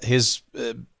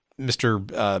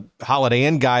Mr. Holiday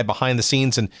Inn guy behind the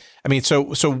scenes. And I mean,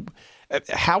 so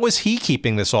how is he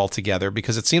keeping this all together?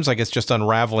 Because it seems like it's just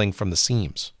unraveling from the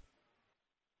seams.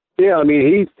 Yeah, I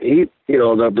mean, he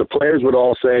the players would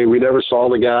all say, we never saw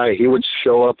the guy. He would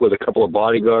show up with a couple of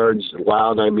bodyguards,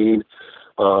 Loud, I mean.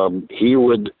 He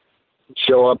would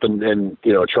show up and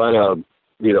try to,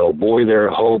 buoy their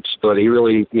hopes, but he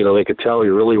really, they could tell he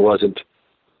really wasn't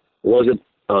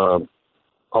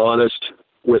honest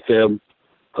with them.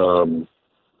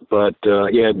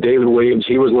 David Williams,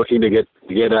 he was looking to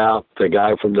get out, the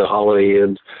guy from the Holiday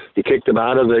Inn. He kicked them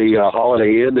out of the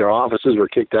Holiday Inn. Their offices were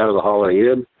kicked out of the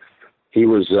Holiday Inn. He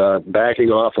was backing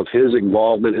off of his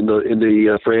involvement in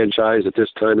the franchise at this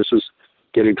time. This was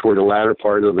getting toward the latter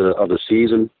part of the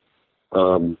season.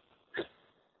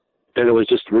 And it was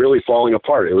just really falling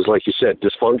apart. It was, like you said,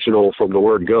 dysfunctional from the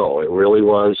word go. It really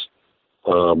was.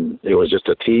 It was just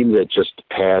a team that just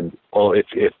had,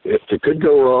 if it could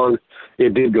go wrong,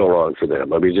 it did go wrong for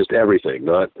them. I mean, just everything.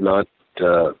 Not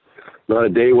a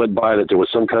day went by that there was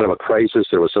some kind of a crisis.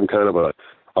 There was some kind of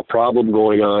a problem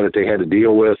going on that they had to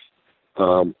deal with.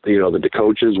 The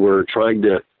coaches were trying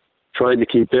to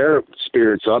keep their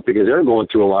spirits up because they're going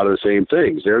through a lot of the same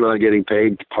things. They're not getting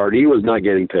paid. Pardee was not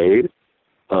getting paid.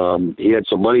 He had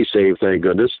some money saved, thank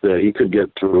goodness, that he could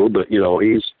get through. But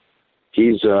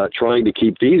he's trying to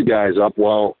keep these guys up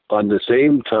while on the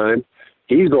same time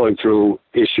he's going through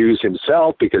issues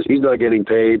himself because he's not getting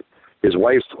paid. His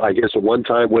wife, I guess, at one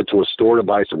time went to a store to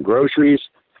buy some groceries.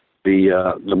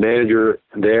 The manager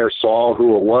there saw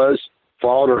who it was,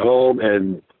 followed her home,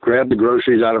 and grabbed the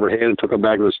groceries out of her hand and took them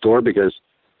back to the store because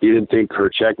he didn't think her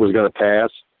check was going to pass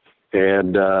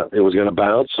and it was going to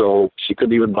bounce. So she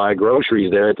couldn't even buy groceries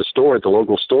there at the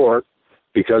local store,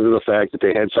 because of the fact that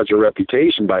they had such a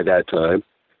reputation by that time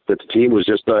that the team was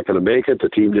just not going to make it. The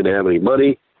team didn't have any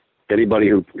money. Anybody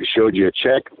who showed you a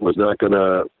check it was going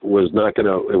to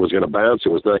bounce. It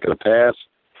was not going to pass.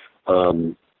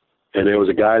 And there was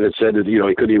a guy that said that,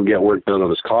 he couldn't even get work done on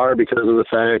his car because of the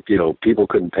fact, people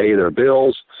couldn't pay their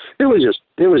bills. It was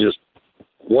just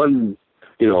one,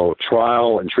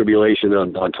 trial and tribulation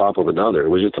on top of another. It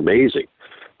was just amazing.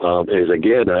 As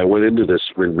again, I went into this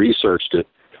and researched it,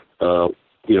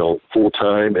 full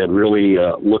time and really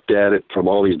looked at it from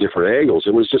all these different angles.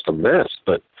 It was just a mess,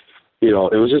 but it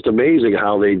was just amazing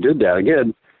how they did that.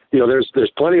 Again, there's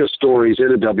plenty of stories in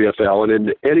the WFL and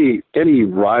in any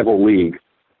rival league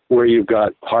where you've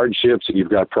got hardships and you've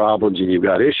got problems and you've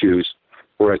got issues,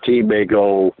 where a team may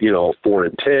go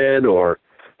 4-10 or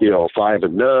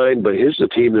 5-9, but here's a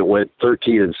team that went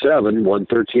 13-7, won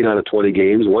 13 out of 20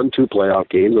 games, won 2 playoff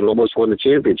games, and almost won the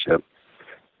championship.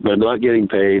 But not getting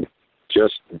paid,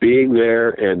 just being there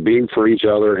and being for each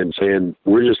other and saying,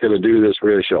 we're just going to do this,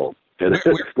 we're going to show them. And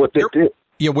that's what they did.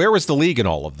 Yeah, where was the league in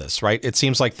all of this, right? It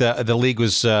seems like the league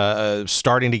was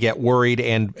starting to get worried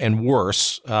and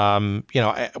worse,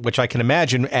 which I can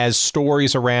imagine as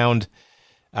stories around,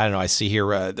 I don't know, I see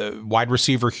here the wide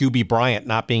receiver Hubie Bryant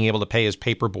not being able to pay his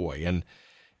paper boy, and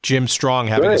Jim Strong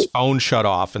having his phone shut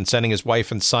off and sending his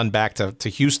wife and son back to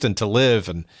Houston to live,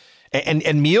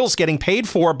 and meals getting paid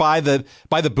for by the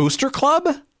booster club.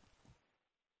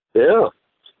 Yeah.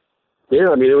 Yeah,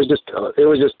 I mean, it was just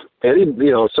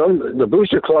the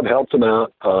booster club helped them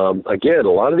out. Again,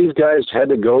 a lot of these guys had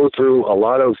to go through a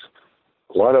lot of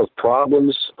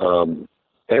problems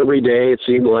every day. It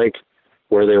seemed like,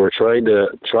 where they were trying to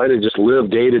just live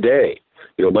day to day.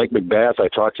 Mike McBath, I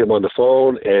talked to him on the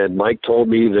phone, and Mike told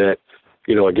me that,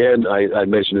 again, I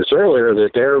mentioned this earlier,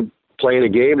 that they're playing a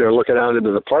game, they're looking out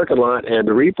into the parking lot, and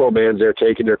the repo man's there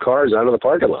taking their cars out of the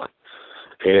parking lot.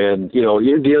 And,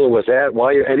 you're dealing with that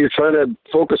and you're trying to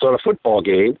focus on a football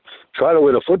game, try to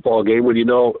win a football game when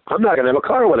I'm not going to have a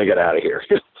car when I get out of here.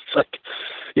 It's like,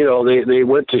 they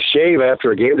went to shave after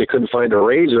a game. They couldn't find a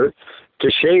razor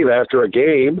to shave after a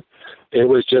game. It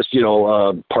was just,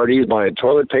 parties buying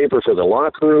toilet paper for the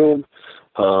locker room.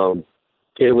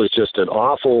 It was just an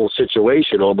awful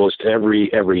situation almost every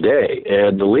day.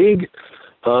 And the league,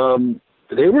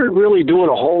 they weren't really doing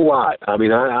a whole lot. I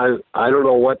mean, I don't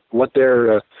know what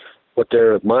their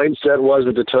mindset was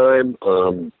at the time.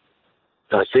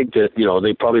 I think that,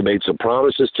 they probably made some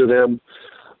promises to them,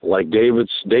 like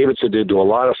Davidson did to a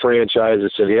lot of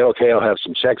franchises, said, yeah, okay, I'll have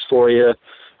some checks for you.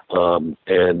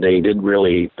 And they didn't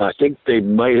really, I think they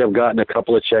might have gotten a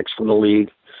couple of checks from the league,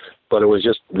 but it was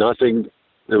just nothing.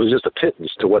 It was just a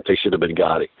pittance to what they should have been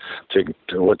getting,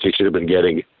 to what they should have been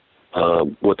getting,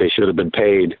 what they should have been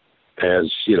paid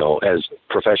as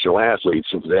professional athletes,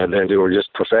 and they were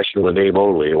just professional in name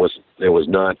only. It was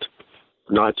not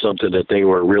something that they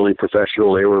were really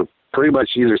professional. They were pretty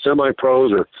much either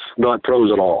semi-pros or not pros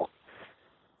at all.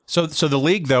 So the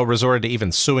league, though, resorted to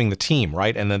even suing the team,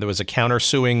 right? And then there was a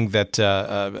counter-suing that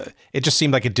it just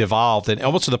seemed like it devolved. And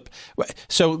almost to the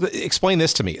so explain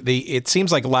this to me. It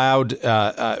seems like Loud,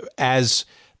 as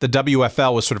the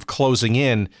WFL was sort of closing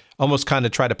in, almost kind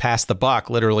of tried to pass the buck,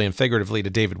 literally and figuratively, to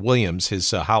David Williams,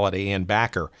 his Holiday Inn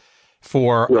backer,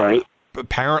 for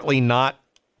apparently not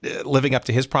living up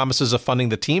to his promises of funding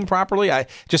the team properly. It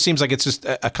just seems like it's just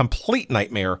a complete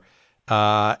nightmare.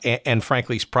 And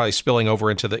frankly, probably spilling over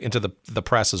into the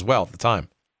press as well at the time.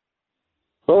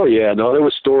 Oh yeah, no, there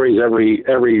was stories every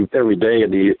day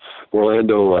in the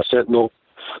Orlando Sentinel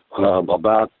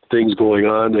about things going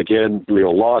on. Again,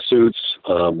 lawsuits.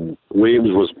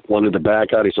 Williams wanted to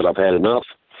back out. He said, "I've had enough.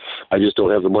 I just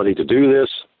don't have the money to do this."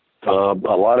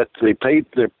 They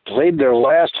played their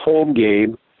last home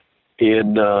game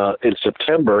in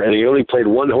September, and they only played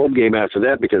one home game after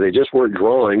that because they just weren't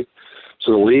drawing.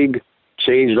 So the league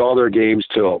changed all their games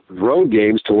to road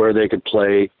games to where they could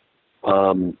play,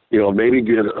 maybe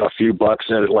get a few bucks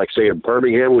at it, like say in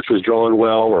Birmingham, which was drawing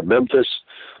well, or Memphis,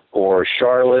 or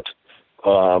Charlotte.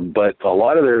 But a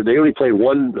lot of they only played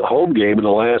one home game in the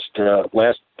last I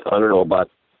don't know, about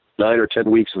 9 or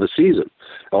 10 weeks of the season.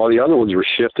 All the other ones were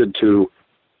shifted to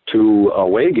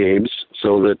away games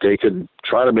so that they could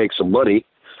try to make some money.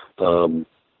 But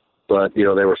they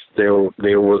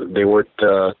weren't.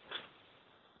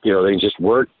 They just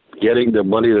weren't getting the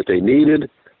money that they needed.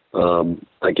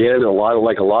 Again, a lot of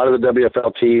the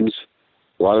WFL teams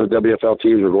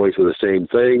were going through the same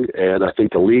thing, and I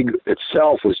think the league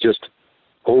itself was just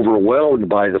overwhelmed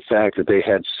by the fact that they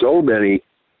had so many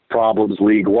problems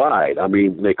league-wide. I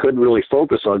mean, they couldn't really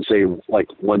focus on, say, like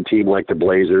one team like the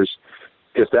Blazers,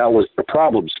 if that was the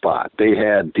problem spot. They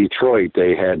had Detroit,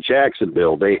 they had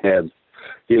Jacksonville, they had,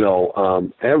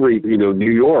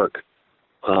 New York.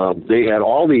 They had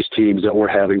all these teams that were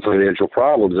having financial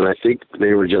problems, and I think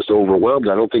they were just overwhelmed.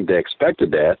 I don't think they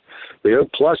expected that.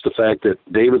 Plus the fact that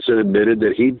Davidson admitted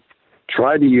that he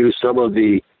tried to use some of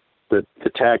the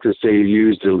tactics they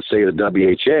used to, say, the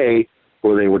WHA,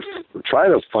 where they would try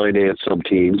to finance some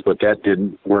teams, but that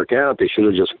didn't work out. They should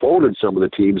have just folded some of the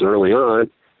teams early on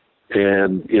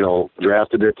and,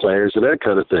 drafted their players and that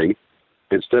kind of thing,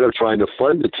 instead of trying to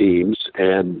fund the teams.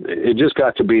 And it just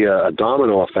got to be a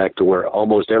domino effect to where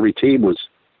almost every team was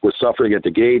suffering at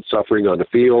the gate, suffering on the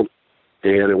field.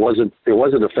 And it wasn't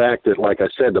the fact that, like I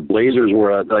said, the Blazers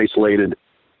were an isolated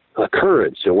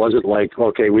occurrence. It wasn't like,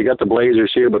 okay, we got the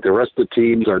Blazers here, but the rest of the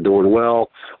teams are doing well.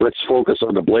 Let's focus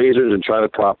on the Blazers and try to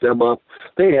prop them up.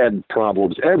 They had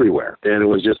problems everywhere. And it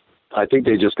was just, I think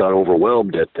they just got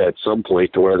overwhelmed at some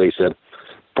point to where they said,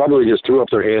 probably just threw up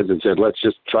their hands and said, let's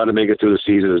just try to make it through the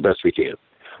season as best we can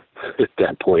at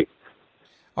that point.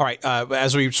 All right.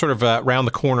 As we sort of round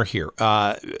the corner here,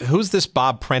 who's this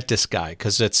Bob Prentice guy?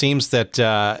 Because it seems that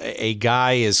a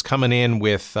guy is coming in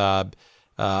with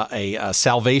a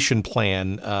salvation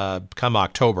plan come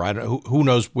October. I don't know, who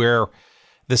knows where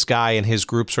this guy and his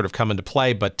group sort of come into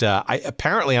play, but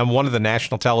apparently on one of the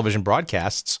national television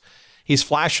broadcasts, he's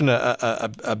flashing a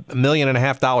 $1.5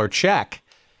 million check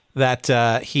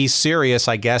that he's serious,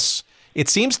 I guess. It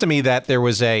seems to me that there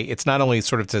was it's not only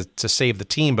sort of to save the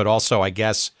team, but also, I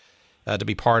guess, to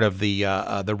be part of the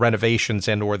renovations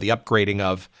and or the upgrading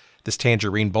of this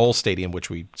Tangerine Bowl Stadium, which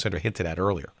we sort of hinted at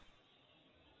earlier.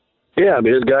 Yeah, I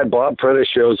mean, this guy, Bob Prentice,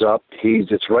 shows up.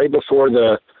 It's right before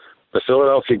the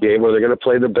Philadelphia game where they're going to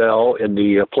play the Bell in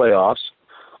the playoffs.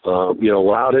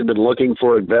 Loud had been looking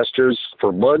for investors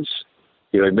for months.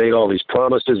 He made all these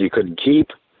promises he couldn't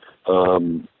keep.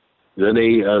 Then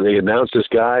they announced this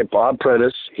guy, Bob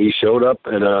Prentice. He showed up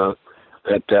at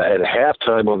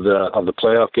halftime of the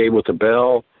playoff game with the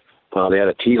Bell. They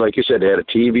had like you said, they had a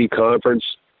TV conference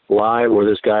live where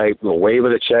this guy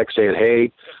waving a check saying,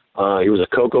 "Hey," he was a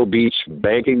Cocoa Beach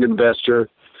banking investor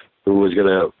who was going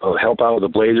to help out with the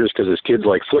Blazers because his kids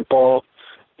like football.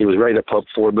 He was ready to pump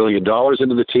 $4 million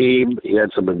into the team. He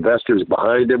had some investors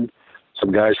behind him,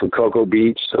 some guys from Cocoa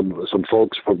Beach, some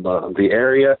folks from the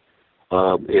area.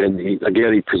 And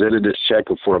he presented this check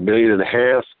for $1.5 million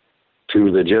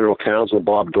to the general counsel,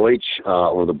 Bob Deutsch,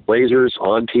 or the Blazers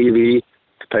on TV.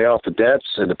 pay off the debts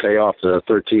and to pay off the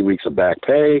 13 weeks of back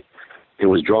pay. It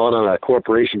was drawn on a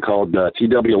corporation called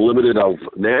TW Limited of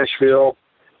Nashville.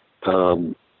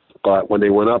 But when they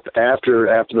went up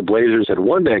after the Blazers had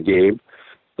won that game,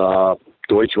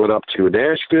 Deutsch went up to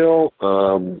Nashville.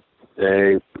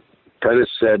 Prentice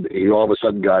said he all of a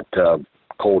sudden got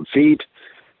cold feet.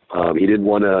 He didn't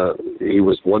want to. He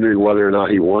was wondering whether or not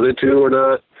he wanted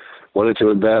to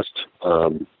invest.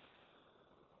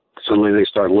 Suddenly they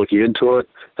started looking into it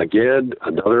again.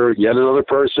 Yet another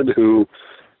person who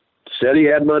said he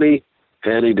had money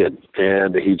and he didn't,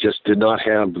 and he just did not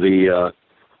have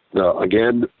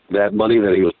again, that money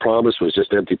that he was promised was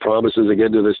just empty promises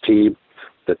again to this team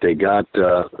that they got.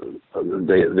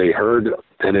 They heard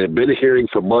and had been hearing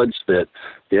for months that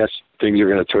yes, things are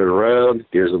going to turn around.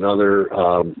 Here's another,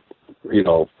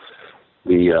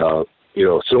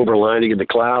 silver lining in the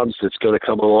clouds that's going to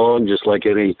come along, just like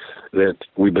any that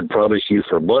we've been promised you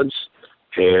for months.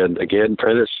 And again,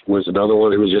 Prentice was another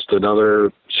one who was just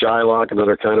another Shylock,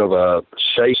 another kind of a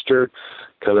shyster,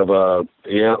 kind of a,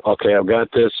 yeah, okay, I've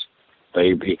got this.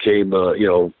 They became,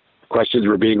 questions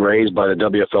were being raised by the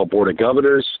WFL Board of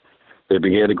Governors. They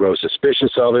began to grow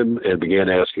suspicious of him and began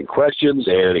asking questions,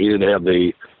 and he didn't have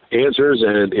the answers,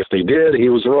 and if they did, he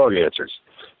was the wrong answers.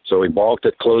 So he balked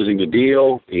at closing the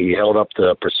deal. He held up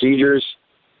the procedures,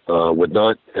 would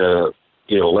not,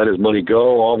 let his money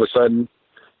go all of a sudden.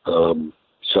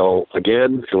 So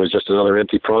again, it was just another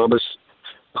empty promise.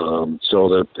 So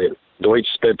the Deutsch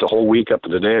spent the whole week up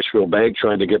at the Nashville bank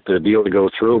trying to get the deal to go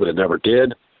through, but it never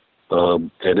did.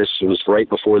 And this was right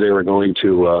before they were going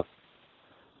to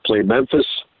play Memphis.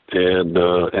 And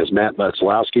as Matt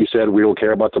Vasilowski said, we don't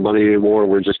care about the money anymore.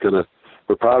 We're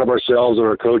proud of ourselves and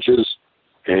our coaches,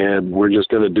 and we're just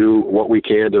going to do what we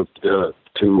can to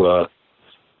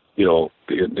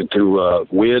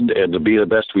win and to be the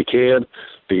best we can,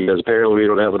 because apparently we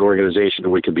don't have an organization that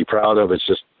we can be proud of. It's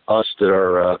just us that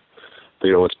are,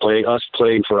 it's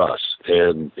playing for us.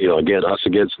 And, again, us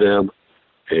against them.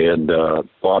 And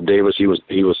Bob Davis, he was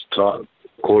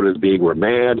quoted as being, "We're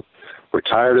mad. We're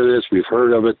tired of this. We've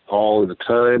heard of it all the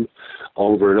time,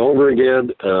 over and over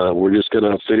again. We're just going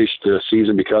to finish the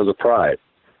season because of pride."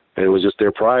 And it was just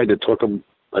their pride that took them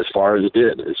as far as it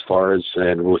did,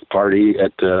 and with Pardee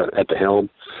at the helm,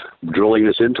 drilling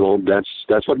this into them,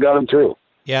 that's what got them through.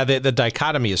 Yeah, the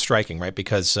dichotomy is striking, right?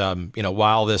 Because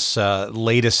while this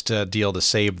latest deal to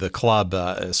save the club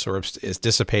is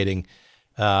dissipating,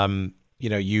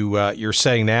 you're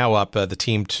setting now up the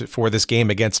team for this game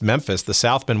against Memphis. The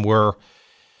Southmen were,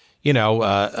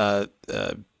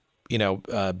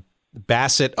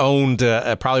 Bassett owned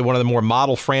probably one of the more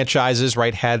model franchises,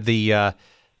 right? Had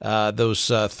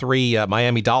those three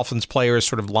Miami Dolphins players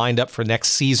sort of lined up for next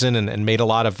season and made a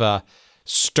lot of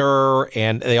stir.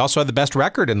 And they also had the best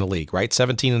record in the league, right?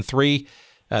 17-3.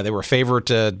 They were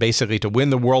favored basically to win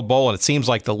the World Bowl. And it seems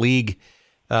like the league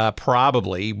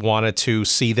probably wanted to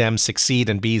see them succeed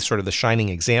and be sort of the shining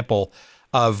example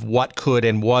of what could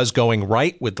and was going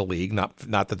right with the league. Not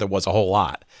that there was a whole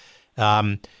lot.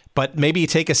 But maybe you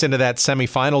take us into that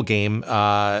semifinal game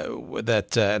and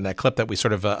that clip that we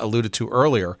sort of alluded to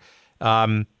earlier.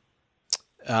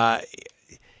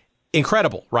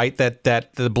 Incredible, right? That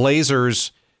the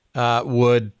Blazers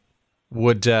would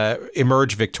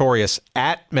emerge victorious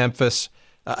at Memphis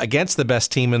against the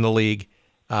best team in the league,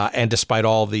 and despite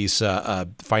all of these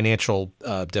financial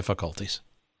difficulties.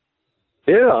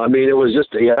 Yeah, I mean, it was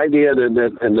just the idea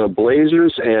that the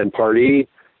Blazers and Pardee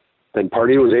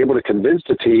was able to convince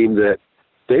the team that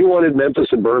they wanted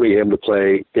Memphis and Birmingham to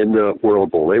play in the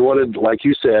World Bowl. They wanted, like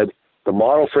you said, the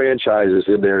model franchises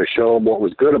in there to show them what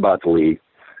was good about the league.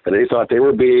 And they thought they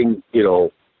were being,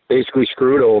 basically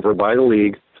screwed over by the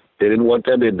league. They didn't want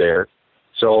them in there.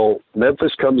 So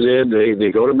Memphis comes in.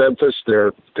 They go to Memphis.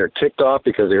 They're ticked off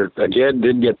because they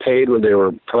didn't get paid when they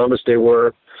were promised they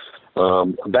were.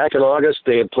 Back in August,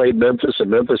 they had played Memphis, and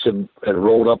Memphis had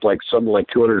rolled up something like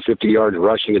 250 yards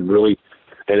rushing and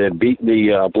had beaten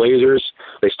the Blazers.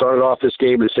 They started off this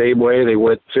game the same way. They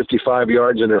went 55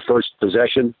 yards in their first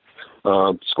possession,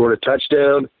 scored a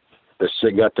touchdown.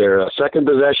 They got their second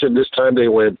possession. This time they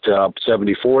went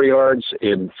 74 yards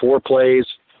in 4 plays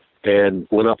and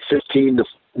went up 15-0.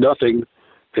 And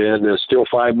there's still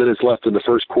 5 minutes left in the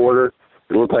first quarter.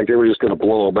 It looked like they were just going to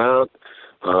blow them out.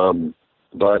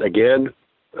 But again,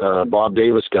 Bob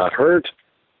Davis got hurt.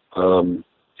 And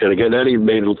again, that even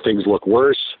made things look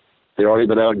worse. They'd already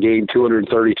been outgained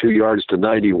 232 yards to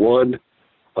 91.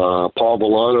 Paul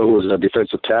Villano, who was a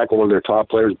defensive tackle, one of their top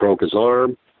players, broke his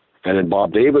arm. And then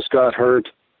Bob Davis got hurt.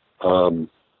 Riemann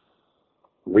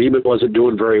wasn't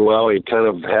doing very well. He kind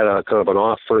of had an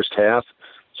off first half.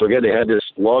 So again, they had this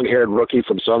long-haired rookie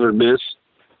from Southern Miss,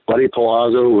 Buddy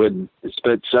Palazzo, who had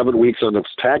spent 7 weeks on the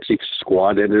taxi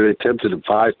squad and had attempted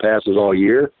 5 passes all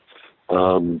year.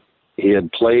 He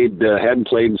had hadn't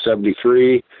played in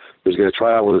 73. He was going to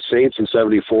try out with the Saints in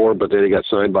 74, but then he got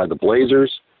signed by the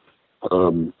Blazers.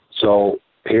 So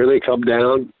here they come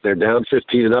down. They're down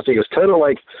 15-0. It's kind of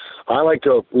like, I like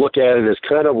to look at it as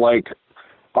kind of like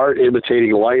art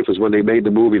imitating life, is when they made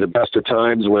the movie The Best of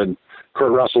Times, when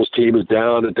Kurt Russell's team is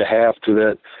down at the half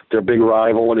to their big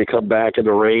rival when they come back in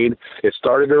the rain. It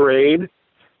started to rain,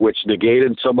 which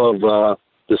negated some of the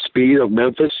speed of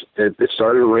Memphis. It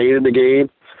started to rain in the game.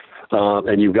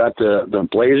 And you've got the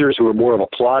Blazers, who are more of a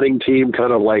plodding team,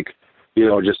 kind of like,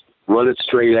 just run it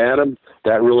straight at them.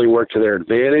 That really worked to their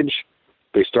advantage.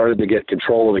 They started to get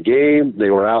control of the game.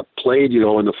 They were outplayed, in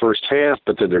the first half,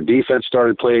 but then their defense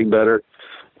started playing better.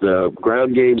 The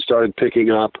ground game started picking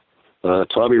up.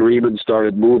 Tommy Riemann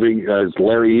started moving. As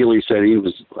Larry Ely said, he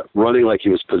was running like he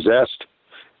was possessed.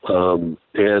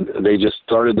 And they just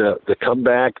started to come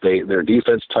back. Their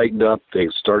defense tightened up. They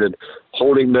started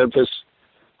holding Memphis.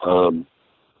 But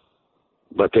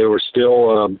they were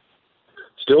still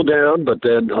down. But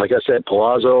then, like I said,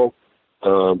 Palazzo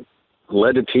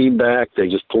led the team back. They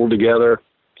just pulled together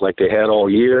like they had all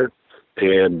year.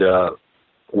 And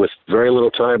with very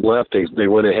little time left, they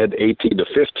went ahead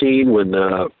 18-15 when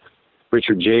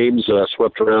Richard James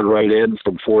swept around right end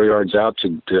from 4 yards out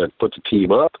to put the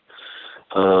team up.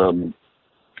 And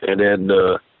then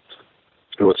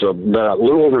it was about a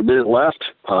little over a minute left.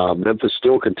 Memphis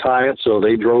still could tie it, so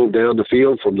they drove down the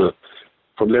field from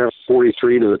their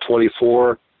 43 to the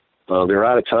 24. They're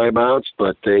out of timeouts,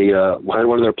 but they had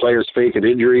one of their players fake an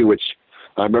injury, which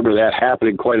I remember that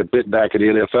happening quite a bit back in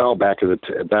the NFL back in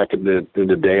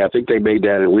the day. I think they made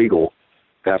that illegal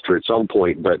after at some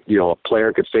point, but a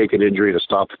player could fake an injury to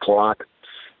stop the clock.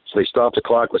 So they stopped the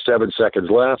clock with 7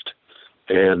 seconds left,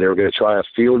 and they were going to try a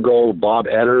field goal. Bob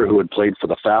Etter, who had played for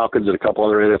the Falcons and a couple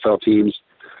other NFL teams,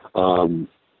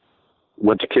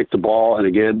 went to kick the ball, and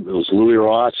again, it was Louis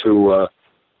Ross who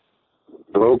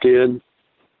broke in,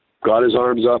 got his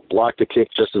arms up, blocked the kick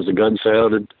just as the gun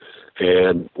sounded,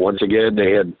 and once again,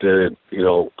 they had,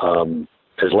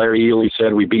 as Larry Ely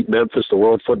said, we beat Memphis, the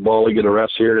World Football League, and the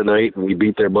refs here tonight, and we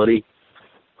beat their money.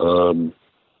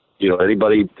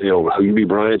 Anybody, Hubie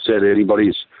Bryant said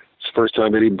it's first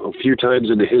time a few times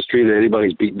in the history that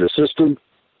anybody's beaten the system.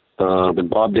 And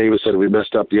Bob Davis said we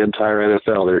messed up the entire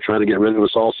NFL. They were trying to get rid of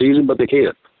us all season, but they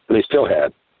can't, and they still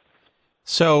had.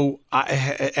 So,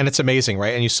 and it's amazing,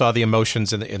 right? And you saw the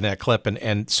emotions in that clip.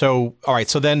 And so, all right,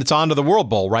 so then it's on to the World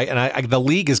Bowl, right? And the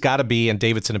league has got to be, and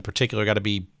Davidson in particular, got to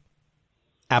be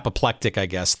apoplectic, I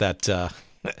guess, that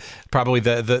probably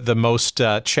the most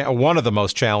one of the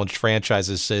most challenged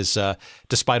franchises is,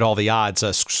 despite all the odds,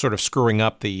 sort of screwing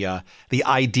up the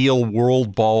ideal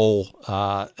World Bowl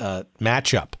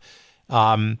matchup.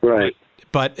 Right.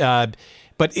 But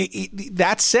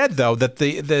that said, though, that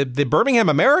the Birmingham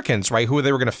Americans, right, who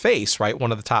they were going to face, right,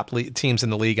 one of the top teams in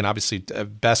the league and obviously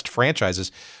best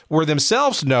franchises, were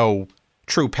themselves no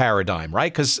true paradigm,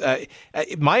 right? Because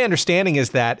my understanding is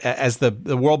that as the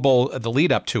World Bowl, the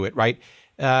lead up to it, right,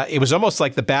 it was almost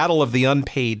like the battle of the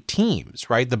unpaid teams,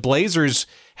 right? The Blazers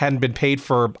hadn't been paid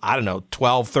for,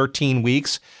 12, 13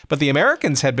 weeks, but the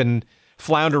Americans had been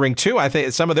floundering too. I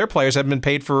think some of their players had been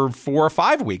paid for 4 or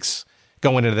 5 weeks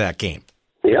going into that game.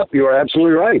 Yep, you are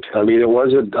absolutely right. I mean, it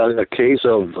wasn't a case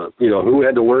of, who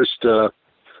had the worst, they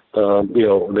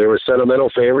were sentimental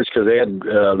favorites because they had,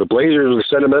 the Blazers were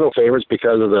sentimental favorites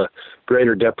because of the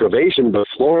greater deprivation, but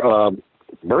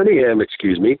Birmingham,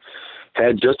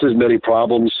 had just as many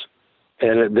problems,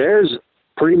 and theirs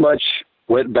pretty much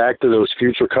went back to those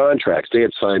future contracts. They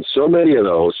had signed so many of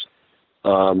those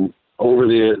over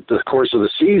the course of the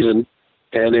season,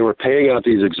 and they were paying out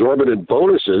these exorbitant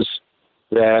bonuses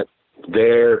that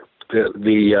the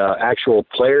actual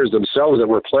players themselves that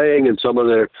were playing and some of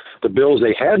the bills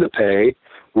they had to pay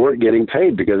weren't getting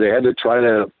paid because they had to try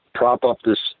to prop up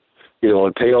this,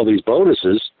 and pay all these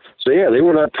bonuses. So, yeah, they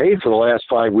were not paid for the last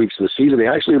 5 weeks of the season. They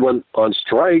actually went on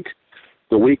strike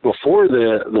the week before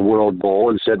the World Bowl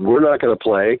and said, we're not going to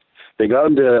play. They got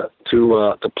them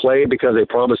to play because they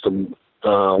promised them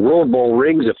World Bowl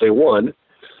rings if they won.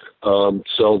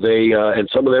 So they, and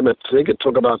some of them, I think it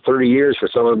took about 30 years for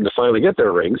some of them to finally get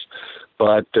their rings,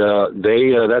 but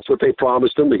that's what they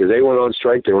promised them because they went on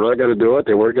strike. They were not going to do it.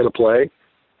 They weren't going to play.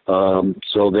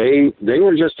 So they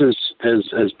were just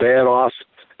as bad off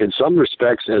in some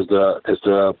respects as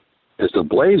the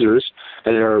Blazers,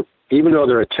 and even though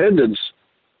their attendance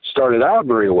started out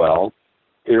very well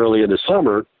early in the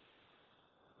summer,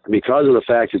 because of the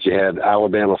fact that you had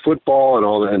Alabama football and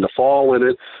all and the fall in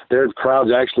it, their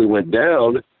crowds actually went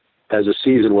down as the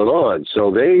season went on.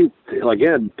 So they,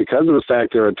 again, because of the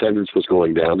fact their attendance was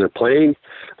going down, they're paying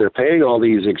all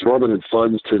these exorbitant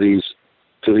funds to these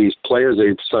players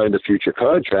they've signed to future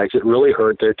contracts. It really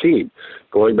hurt their team.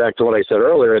 Going back to what I said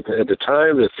earlier, at the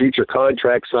time, the future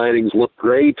contract signings looked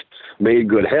great, made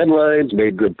good headlines,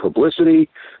 made good publicity,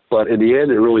 but in the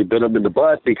end, it really bit them in the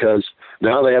butt because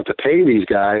now they have to pay these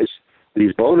guys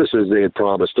these bonuses they had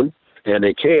promised them, and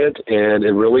they can't, and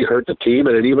it really hurt the team,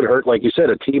 and it even hurt, like you said,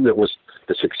 a team that was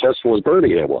as successful as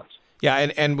Birmingham was. Yeah,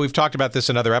 and we've talked about this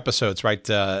in other episodes, right?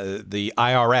 The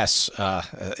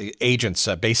IRS agents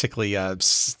basically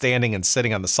standing and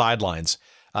sitting on the sidelines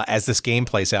as this game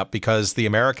plays out because the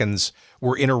Americans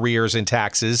were in arrears in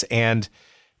taxes, and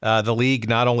the league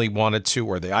not only wanted to,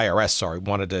 or the IRS,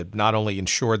 wanted to not only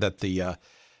ensure that the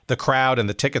crowd and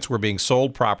the tickets were being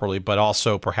sold properly, but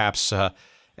also perhaps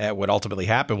what ultimately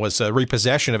happened was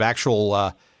repossession of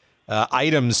actual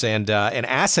items and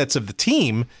assets of the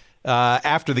team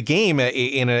after the game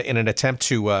in an attempt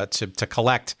to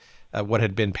collect what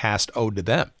had been past owed to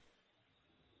them.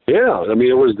 Yeah, I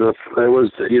mean it was the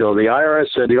IRS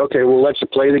said, okay, we'll let you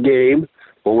play the game,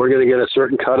 but we're going to get a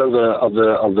certain cut of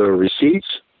the receipts.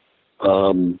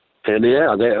 And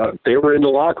yeah, they were in the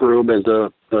locker room as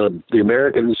the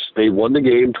Americans. They won the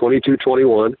game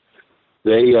 22-21.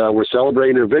 They were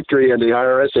celebrating their victory, and the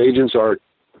IRS agents are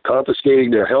confiscating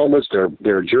their helmets,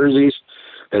 their jerseys,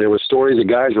 and there were stories that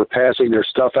guys were passing their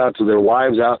stuff out to their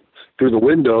wives out through the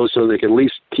window so they could at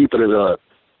least keep it as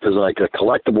like a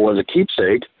collectible, as a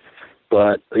keepsake.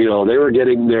 But they were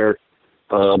getting their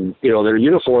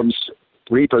uniforms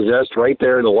repossessed right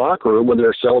there in the locker room when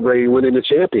they're celebrating winning the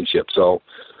championship. So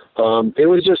it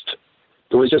was just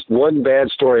one bad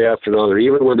story after another.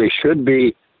 Even when they should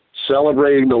be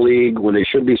celebrating the league, when they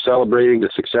should be celebrating the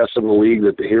success of the league,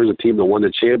 that here's a team that won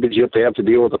the championship, they have to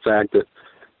deal with the fact that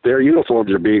their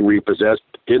uniforms are being repossessed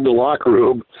in the locker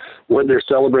room when they're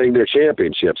celebrating their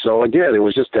championship. So again, it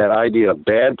was just that idea of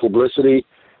bad publicity,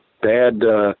 bad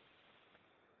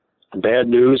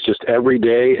news, just every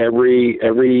day, every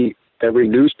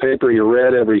newspaper you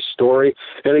read, every story.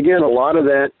 And again, a lot of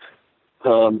that,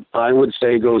 I would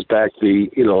say, goes back to the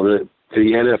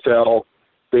NFL.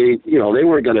 They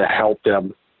weren't going to help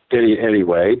them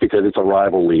anyway because it's a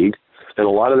rival league, and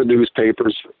a lot of the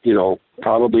newspapers,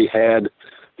 probably had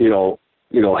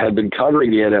been covering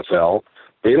the NFL.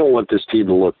 They don't want this team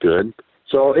to look good,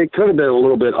 so it could have been a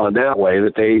little bit on that way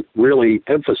that they really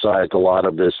emphasized a lot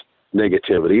of this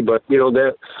negativity. But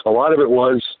that a lot of it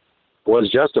was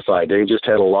justified. They just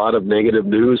had a lot of negative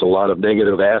news, a lot of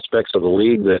negative aspects of the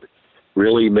league that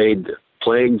really made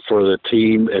playing for the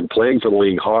team and playing for the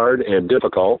league hard and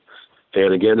difficult.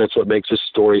 And again, that's what makes this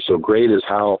story so great, is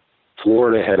how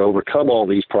Florida had overcome all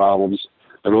these problems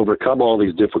and overcome all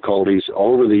these difficulties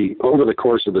over the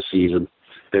course of the season,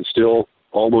 and still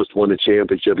almost won the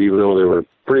championship, even though they were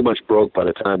pretty much broke by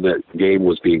the time that game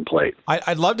was being played.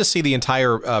 I'd love to see the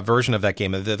entire version of that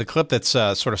game. The clip that's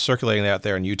sort of circulating out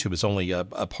there on YouTube is only a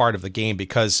part of the game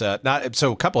because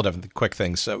so a couple of different quick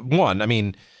things. One, I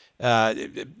mean,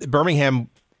 Birmingham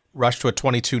rushed to a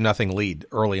 22-0 lead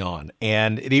early on,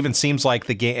 and it even seems like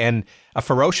the game and a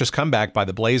ferocious comeback by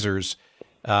the Blazers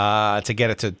to get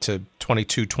it to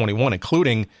 22-21,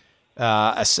 including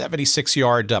a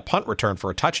 76-yard punt return for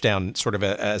a touchdown, sort of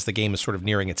as the game is sort of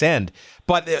nearing its end,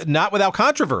 but not without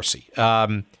controversy.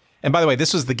 And by the way,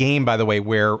 this was the game, by the way,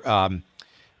 where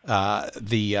that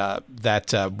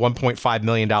 $1.5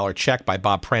 million check by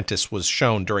Bob Prentice was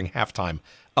shown during halftime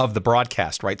of the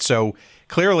broadcast, right? So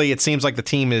clearly it seems like the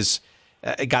team is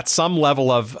got some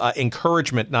level of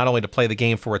encouragement, not only to play the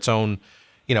game for its own,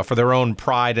 for their own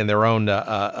pride and their own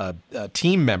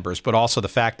team members, but also the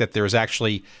fact that there's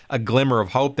actually a glimmer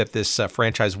of hope that this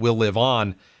franchise will live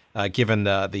on, given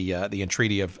the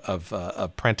entreaty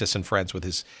of Prentice and friends with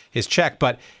his check.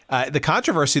 But the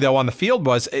controversy, though, on the field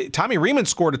was Tommy Riemann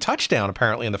scored a touchdown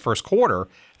apparently in the first quarter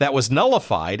that was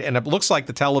nullified, and it looks like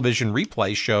the television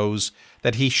replay shows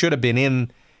that he should have been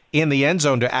in the end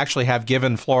zone to actually have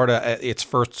given Florida its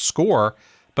first score,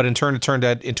 but in turn it turned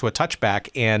into a touchback.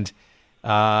 And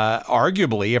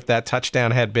arguably, if that touchdown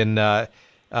had been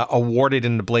awarded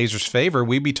in the Blazers' favor,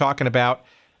 we'd be talking about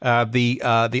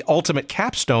the ultimate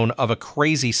capstone of a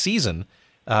crazy season,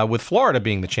 with Florida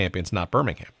being the champions, not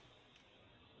Birmingham.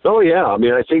 Oh yeah, I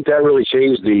mean, I think that really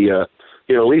changed the,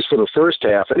 at least for the first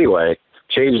half anyway,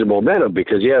 changed the momentum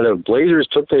because the Blazers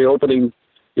took the opening.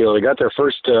 They got their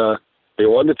first They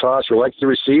won the toss, were elected to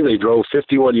receive. They drove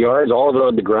 51 yards, all of it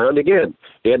on the ground. Again,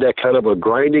 they had that kind of a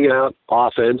grinding out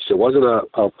offense. It wasn't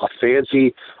a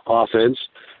fancy offense.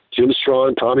 Jim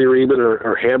Strong, Tommy Riemann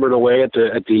are hammering away at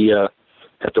the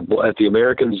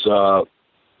Americans'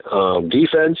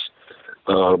 defense.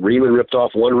 Riemann ripped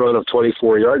off one run of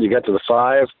 24 yards. You got to the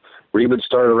 5. Riemann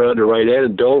started around the right end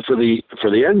and dove for the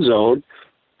end zone.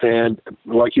 And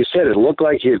like you said, it looked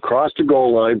like he had crossed the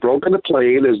goal line, broken the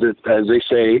plane, as they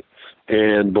say,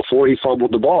 and before he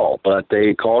fumbled the ball. But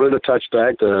they called it a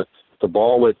touchback. The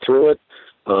ball went through it.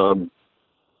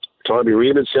 Tommy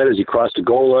Riemann said as he crossed the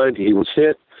goal line, he was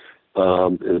hit.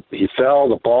 He fell,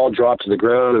 the ball dropped to the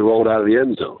ground and rolled out of the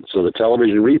end zone. So the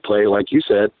television replay, like you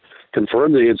said,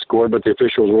 confirmed that he had scored, but the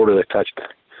officials ordered a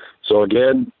touchback. So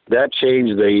again, that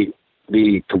changed the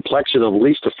complexion of at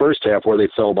least the first half where they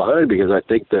fell behind, because I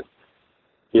think that,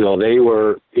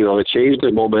 it changed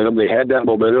the momentum. They had that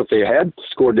momentum. If they had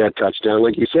scored that touchdown,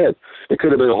 like you said, it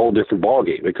could have been a whole different ball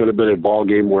game. It could have been a ball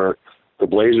game where the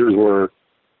Blazers were,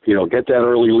 get that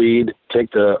early lead, take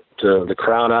the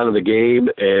crowd out of the game,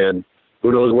 and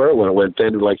who knows where it went.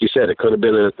 Then, like you said, it could have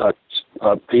been a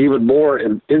even more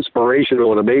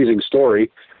inspirational and amazing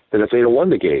story than if they'd have won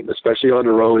the game, especially on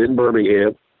the road in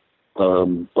Birmingham.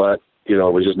 But, it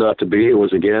was just not to be. It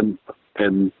was against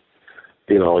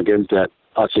that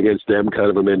us against them kind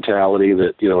of a mentality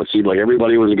that, it seemed like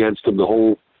everybody was against them. The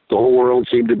whole world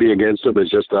seemed to be against them.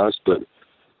 It's just us. But,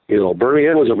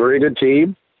 Birmingham was a very good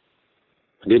team.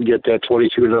 Did get that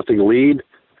 22-0 lead.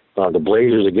 The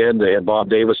Blazers, again, they had Bob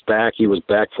Davis back. He was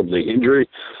back from the injury.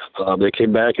 They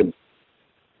came back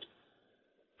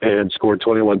and scored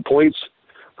 21 points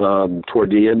toward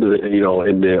the end of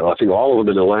I think all of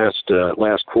them in the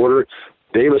last quarter.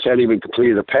 Davis hadn't even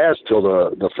completed a pass until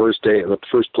the first play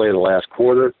of the last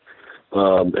quarter.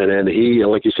 And then he,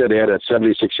 like you said, they had that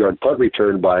 76-yard punt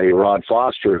return by Rod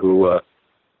Foster, who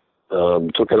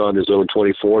took it on his own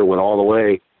 24 and went all the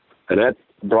way. And that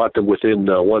brought them within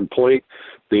 1 point.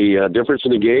 The difference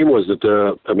in the game was that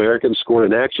the Americans scored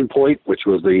an action point, which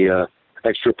was the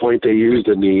extra point they used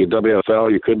in the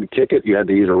WFL. You couldn't kick it. You had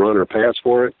to either run or pass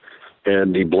for it.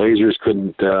 And the Blazers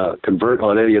couldn't convert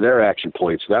on any of their action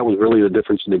points. That was really the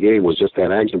difference in the game, was just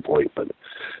that action point. But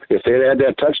if they had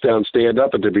that touchdown stand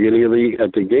up at the beginning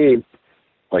of the game,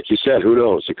 like you said, who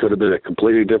knows? It could have been a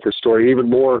completely different story, even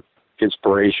more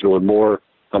inspirational and more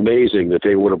amazing that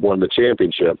they would have won the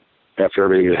championship after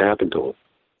everything that happened to them.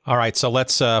 All right, so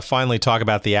let's finally talk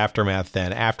about the aftermath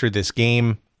then. After this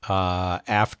game, in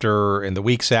the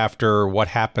weeks after, what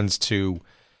happens to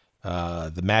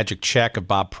the magic check of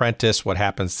Bob Prentice? What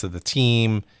happens to the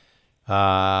team?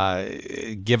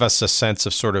 Give us a sense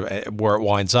of sort of where it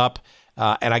winds up.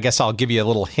 And I guess I'll give you a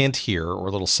little hint here, or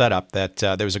a little setup, that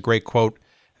there was a great quote,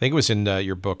 I think it was in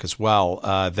your book as well,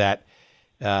 that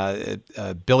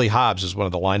Billy Hobbs is one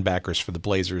of the linebackers for the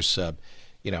Blazers.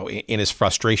 In his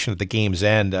frustration at the game's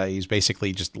end, he's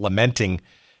basically just lamenting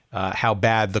how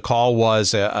bad the call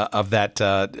was of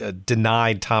that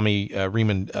denied Tommy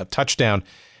Riemann touchdown.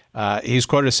 He's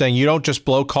quoted as saying, "You don't just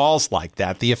blow calls like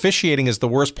that. The officiating is the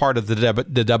worst part of the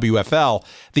WFL.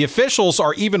 The officials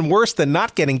are even worse than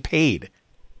not getting paid."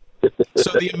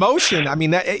 So the emotion,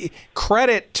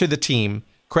 credit to the team,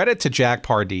 credit to Jack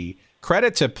Pardee,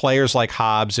 credit to players like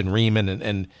Hobbs and Riemann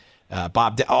and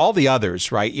Bob, all the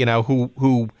others, right?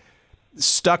 Who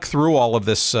stuck through all of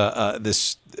this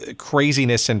this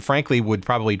craziness, and frankly would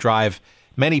probably drive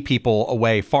many people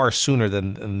away far sooner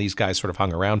than these guys sort of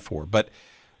hung around for. But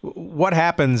what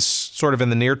happens sort of in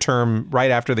the near term, right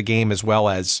after the game, as well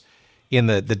as in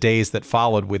the days that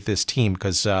followed with this team?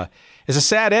 Because it's a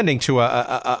sad ending to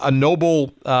a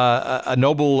noble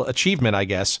achievement, I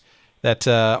guess, that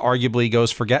arguably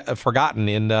goes forgotten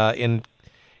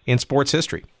in sports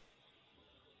history.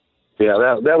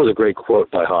 Yeah, that was a great quote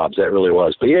by Hobbs. That really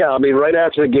was. But yeah, right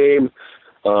after the game,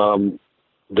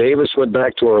 Davis went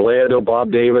back to Orlando.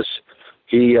 Bob Davis,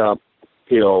 he,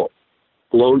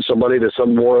 loaned some money to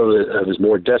some more of his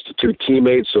more destitute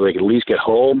teammates so they could at least get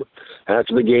home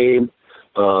after the game.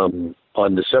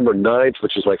 On December 9th,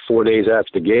 which is like 4 days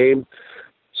after the game,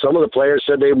 some of the players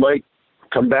said they might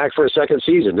come back for a second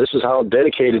season. This is how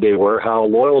dedicated they were, how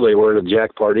loyal they were to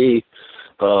Jack Pardee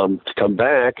to come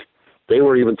back. They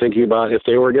were even thinking about if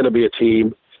they were going to be a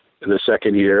team in the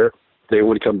second year, they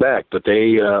would come back. But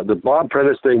the Bob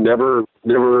Prentice thing never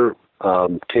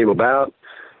came about.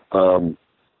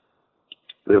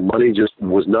 The money just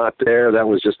was not there. That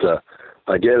was just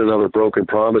again another broken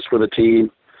promise for the team.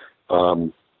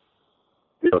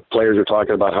 Players are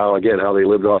talking about how they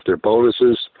lived off their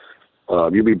bonuses.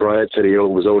 UB Bryant said he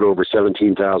was owed over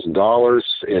 $17,000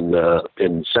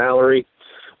 in salary.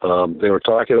 They were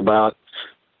talking about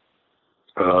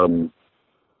the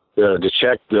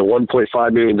check, the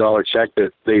 $1.5 million check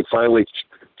that they finally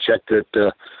checked it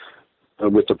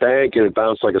with the bank, and it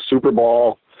bounced like a Super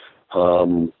Ball.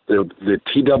 The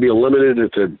TW Limited,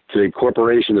 the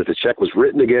corporation that the check was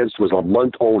written against, was a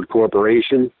month-old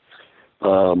corporation.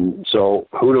 So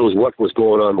who knows what was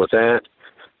going on with that.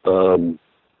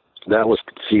 That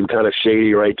seemed kind of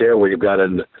shady right there, where you've got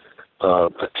a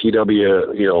TW,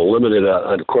 Limited,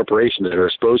 a corporation that are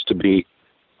supposed to be,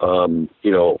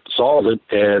 solvent,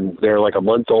 and they're like a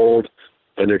month old,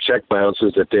 and their check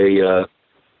bounces that they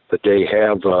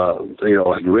have,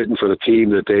 had written for the team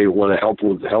that they want to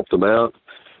help them out.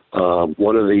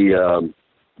 One of the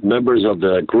members of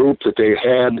the group that they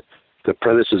had, the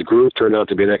Prentice's group, turned out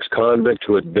to be an ex-convict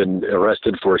who had been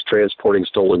arrested for transporting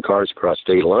stolen cars across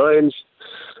state lines.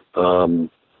 On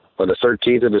the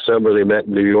 13th of December, they met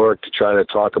in New York to try to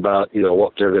talk about,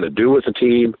 what they're going to do with the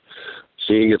team,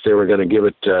 seeing if they were going to give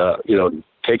it,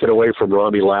 take it away from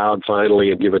Robbie Loud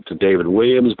finally and give it to David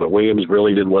Williams, but Williams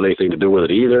really didn't want anything to do with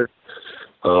it either.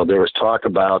 There was talk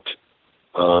about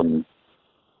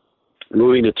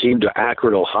moving the team to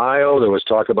Akron, Ohio. There was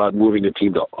talk about moving the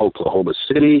team to Oklahoma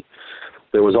City.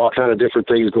 There was all kind of different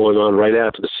things going on right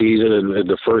after the season, and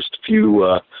the first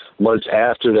few months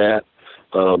after that,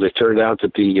 it turned out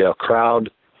that the crowd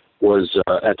was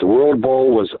at the World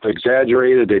Bowl was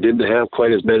exaggerated. They didn't have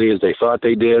quite as many as they thought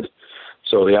they did.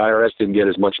 So the IRS didn't get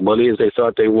as much money as they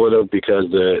thought they would have, because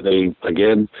they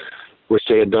again, which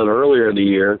they had done earlier in the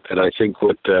year. And I think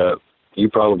what you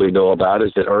probably know about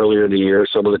is that earlier in the year,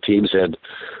 some of the teams had,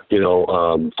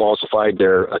 falsified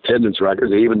their attendance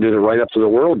records. They even did it right up to the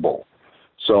World Bowl.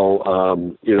 So,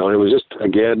 it was just,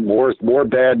 again, more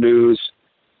bad news.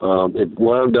 It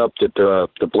wound up that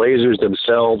the Blazers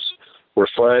themselves were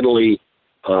finally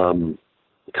kind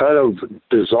of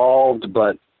dissolved,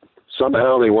 but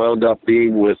somehow they wound up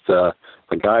being with a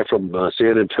guy from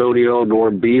San Antonio,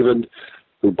 Norm Bevan,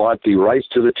 who bought the rights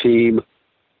to the team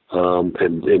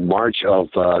in March of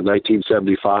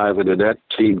 1975, and then that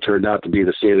team turned out to be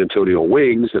the San Antonio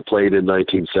Wings that played in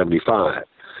 1975.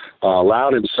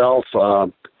 Loud himself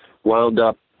wound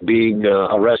up being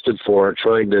arrested for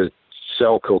trying to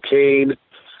sell cocaine.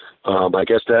 I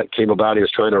guess that came about. He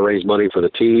was trying to raise money for the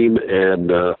team,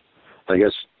 and I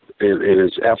guess in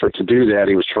his effort to do that,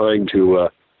 he was trying to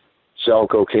sell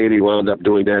cocaine. He wound up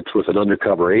doing that with an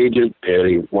undercover agent, and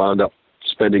he wound up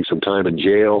spending some time in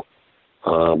jail.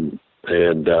 So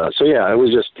yeah, it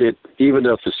was just even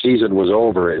if the season was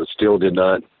over, it still did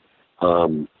not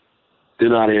end.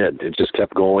 It just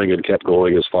kept going and kept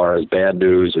going, as far as bad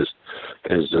news,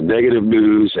 as the negative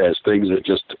news, as things that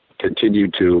just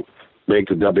continued to make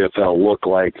the WFL look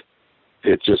like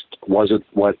it just wasn't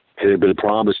what had been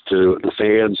promised to the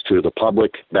fans, to the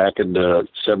public back in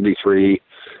 73,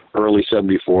 early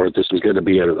 74. This was going to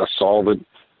be a solvent,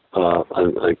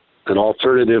 an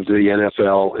alternative to the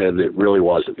NFL, and it really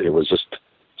wasn't. It was just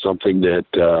something that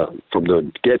from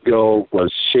the get-go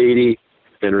was shady,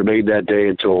 and remained that day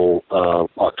until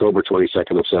October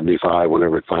 22nd of 75,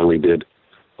 whenever it finally did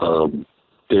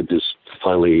this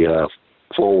finally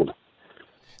fold.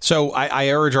 So I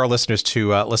urge our listeners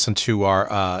to listen to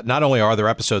our not only our other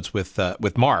episodes with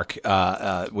Mark,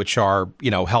 which are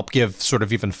help give sort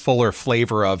of even fuller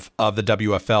flavor of the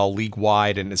WFL league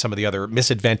wide and some of the other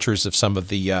misadventures of some of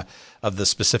the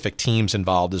specific teams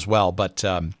involved as well. But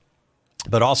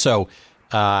also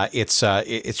it's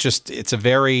a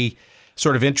very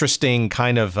sort of interesting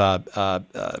kind of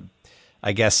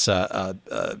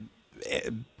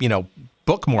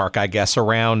bookmark, I guess,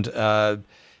 around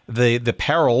the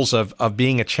perils of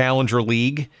being a challenger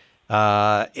league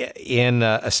in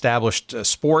established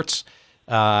sports,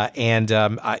 and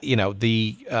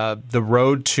the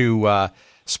road to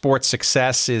sports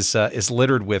success is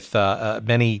littered with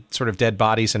many sort of dead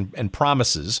bodies and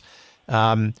promises.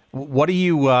 What do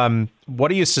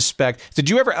you suspect? Did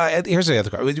you ever? Here's the other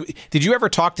question. Did you ever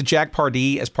talk to Jack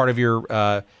Pardee as part of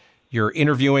your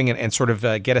interviewing and sort of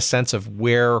get a sense of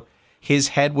where his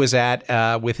head was at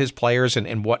with his players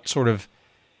and what sort of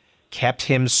kept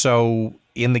him so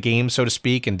in the game, so to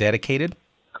speak, and dedicated?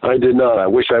 I did not. I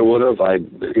wish I would have. I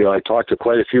talked to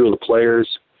quite a few of the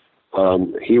players.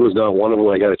 He was not one of them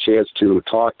I got a chance to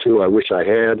talk to. I wish I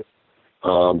had.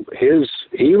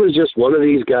 He was just one of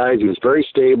these guys. He was very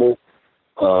stable.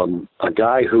 A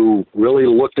guy who really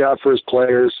looked out for his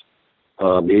players.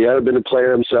 He had been a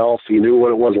player himself. He knew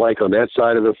what it was like on that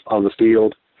side of the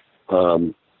field.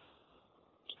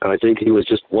 I think he was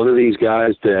just one of these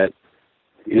guys that,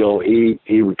 he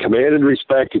commanded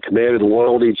respect. He commanded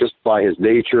loyalty just by his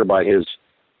nature, by his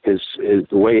the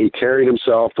way he carried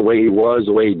himself, the way he was,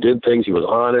 the way he did things. He was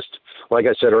honest. Like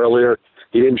I said earlier,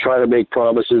 he didn't try to make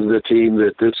promises to the team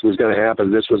that this was going to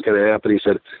happen, this was going to happen. He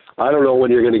said, I don't know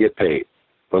when you're going to get paid,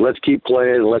 but let's keep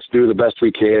playing and let's do the best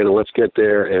we can and let's get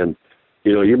there. And,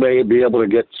 you may be able to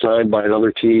get signed by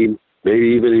another team, maybe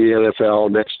even in the NFL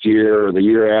next year or the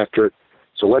year after.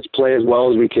 So let's play as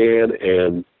well as we can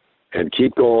and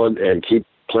keep going and keep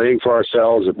playing for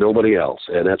ourselves if nobody else.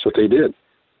 And that's what they did.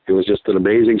 It was just an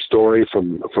amazing story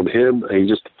from him. He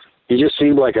just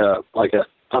seemed like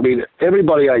I mean,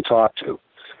 everybody I talked to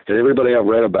and everybody I've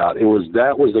read about,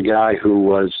 that was the guy who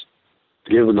was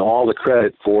given all the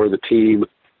credit for the team,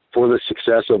 for the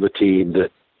success of the team, that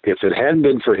if it hadn't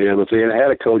been for him, if they had had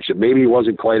a coach that maybe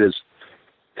wasn't quite as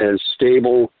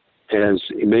stable, as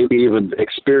maybe even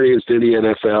experienced in the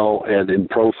NFL and in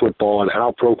pro football and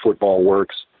how pro football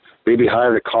works, maybe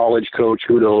hired a college coach,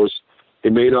 who knows,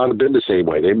 it may not have been the same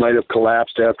way. They might have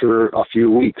collapsed after a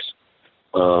few weeks.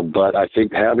 But I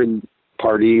think having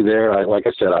Pardee there, like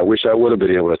I said, I wish I would have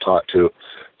been able to talk to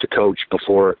Coach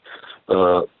before,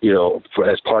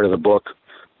 as part of the book.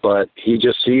 But he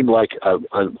just seemed like a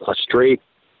straight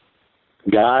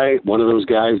guy, one of those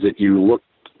guys that you look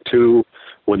to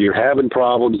when you're having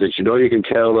problems, that you can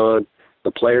count on. The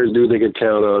players knew they could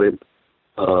count on him,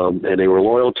 and they were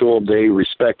loyal to him. They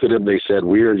respected him. They said,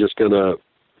 we are just going to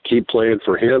keep playing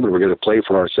for him, and we're going to play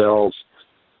for ourselves.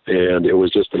 And it was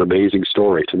just an amazing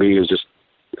story. To me, it was just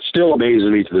still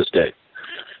amazing me to this day.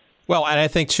 Well, and I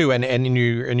think too, and in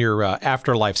your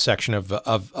afterlife section of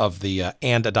the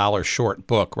And a Dollar Short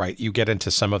book, right, you get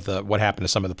into some of what happened to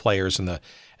some of the players and the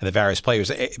various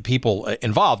players, people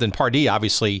involved. And Pardee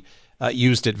obviously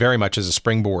used it very much as a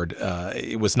springboard.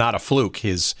 It was not a fluke.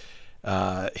 His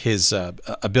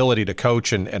ability to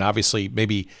coach and obviously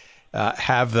maybe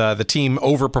have the team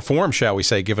overperform, shall we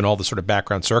say, given all the sort of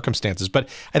background circumstances. But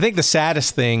I think the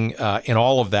saddest thing in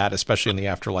all of that, especially in the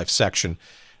afterlife section,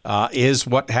 is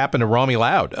what happened to Romy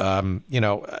Loud.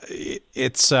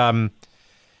 It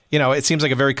seems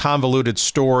like a very convoluted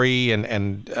story,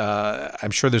 and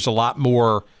I'm sure there's a lot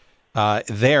more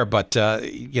there. But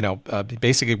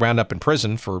basically wound up in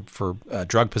prison for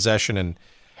drug possession and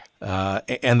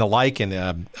the like, and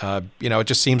it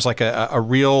just seems like a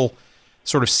real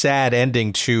sort of sad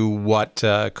ending to what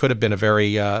could have been a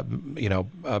very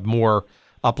more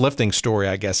uplifting story,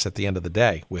 I guess, at the end of the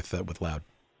day with Loud.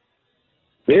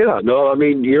 Yeah, no, I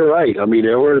mean, you're right. I mean,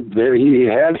 he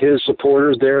had his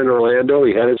supporters there in Orlando.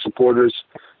 He had his supporters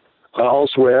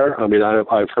elsewhere. I mean,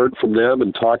 I've heard from them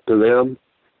and talked to them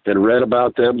and read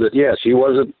about them that, yes, he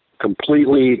wasn't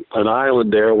completely an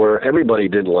island there where everybody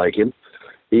didn't like him.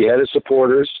 He had his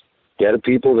supporters. He had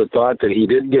people that thought that he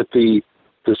didn't get the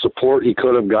support he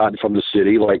could have gotten from the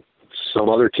city, like some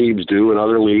other teams do in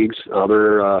other leagues,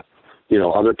 other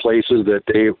places that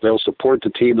they'll support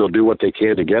the team. They'll do what they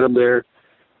can to get him there.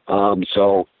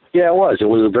 So yeah, it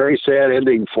was a very sad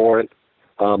ending for it.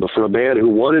 But for a man who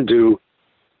wanted to,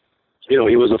 he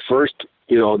was the first,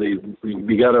 you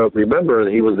got to remember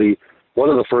that he was one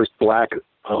of the first black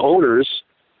owners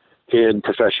in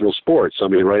professional sports. I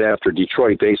mean, right after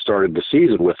Detroit, they started the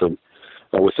season with him,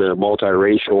 with a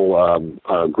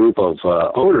multiracial group of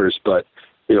owners. But,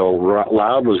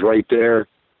 Loud was right there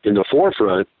in the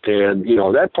forefront. And,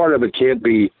 that part of it can't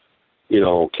be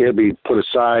put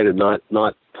aside and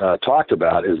not talked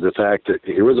about, is the fact that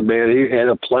he was a man, he had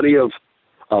plenty of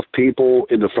people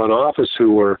in the front office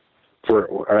who are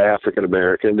African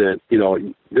American. That,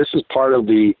 this is part of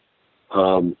the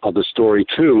story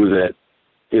too, that,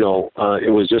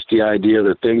 it was just the idea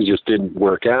that things just didn't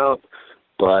work out.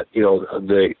 But,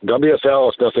 the WFL,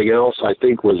 if nothing else, I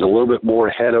think was a little bit more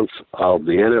ahead of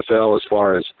the NFL as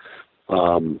far as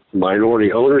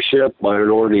minority ownership,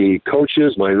 minority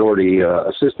coaches, minority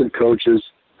assistant coaches.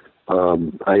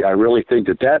 I really think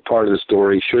that part of the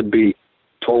story should be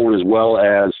told as well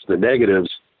as the negatives.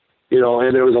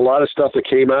 And there was a lot of stuff that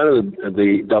came out of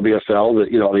the WFL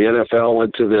that, the NFL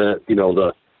went to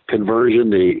the conversion,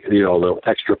 the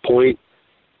extra point.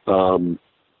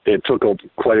 It took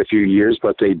quite a few years,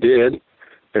 but they did.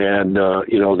 And,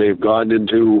 they've gone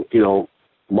into,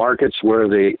 markets where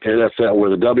the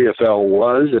WFL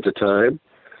was at the time,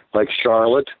 like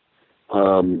Charlotte.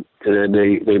 And then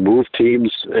they moved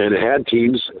teams and had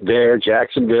teams there,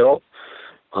 Jacksonville.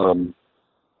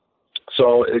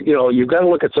 So, you've got to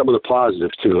look at some of the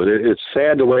positives too. And it's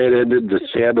sad the way it ended.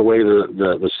 It's sad the way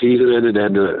the season ended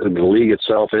and the league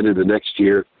itself ended the next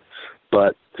year.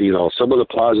 But, some of the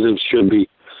positives should be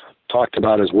talked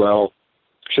about as well,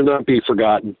 should not be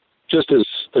forgotten, just as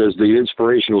the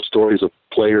inspirational stories of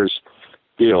players,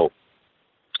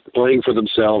 playing for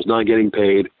themselves, not getting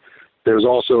paid, there's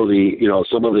also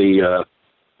some of the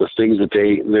things that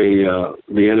the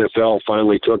NFL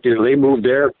finally took. They moved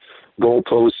their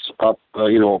goalposts up,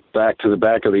 back to the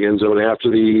back of the end zone after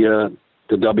the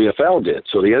WFL did.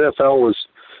 So the NFL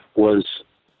was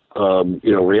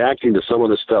reacting to some of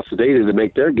the stuff that they did to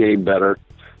make their game better,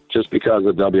 just because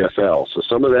of WFL. So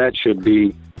some of that should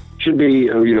be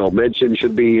mentioned,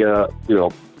 should be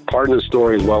part of the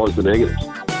story as well as the negatives.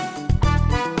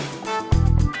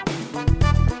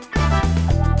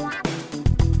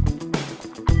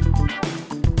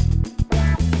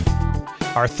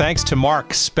 Our thanks to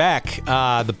Mark Speck.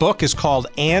 The book is called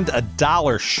And a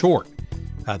Dollar Short.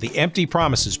 The Empty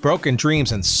Promises, Broken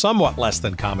Dreams, and Somewhat Less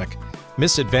Than Comic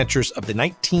Misadventures of the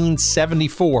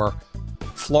 1974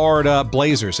 Florida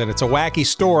Blazers. And it's a wacky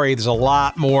story. There's a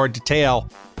lot more detail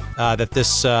that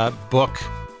this book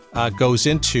goes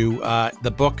into.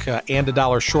 The book, And a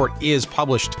Dollar Short, is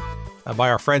published by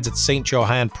our friends at St.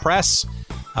 Johann Press.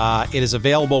 It is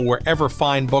available wherever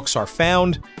fine books are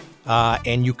found.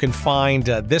 And you can find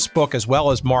this book as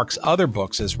well as Mark's other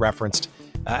books as referenced,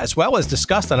 as well as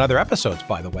discussed on other episodes,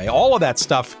 by the way. All of that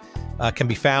stuff can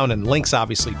be found, and links,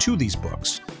 obviously, to these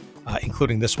books,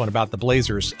 including this one about the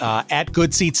Blazers, at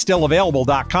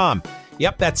goodseatsstillavailable.com.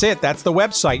 Yep, that's it. That's the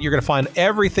website. You're going to find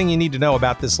everything you need to know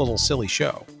about this little silly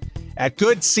show. At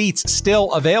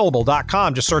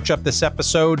goodseatsstillavailable.com, just search up this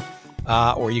episode,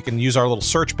 or you can use our little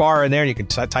search bar in there, and you can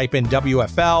type in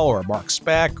WFL or Mark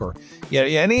Speck or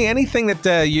anything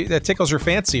that tickles your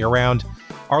fancy around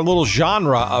our little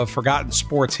genre of forgotten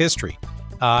sports history.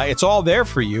 It's all there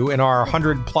for you in our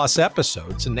 100-plus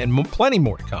episodes, and plenty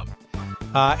more to come.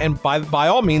 And by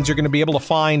all means, you're going to be able to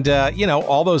find,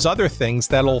 all those other things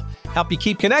that'll help you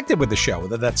keep connected with the show.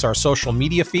 Whether that's our social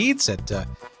media feeds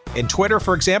in Twitter,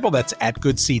 for example, that's at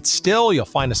Good Seats Still. You'll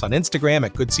find us on Instagram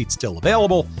at Good Seats Still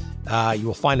Available. You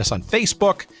will find us on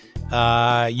Facebook.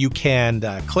 You can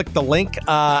click the link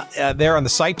there on the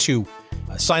site to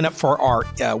sign up for our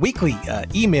weekly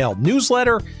email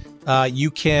newsletter.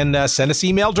 You can send us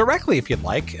email directly if you'd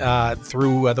like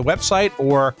through the website,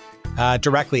 or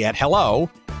directly at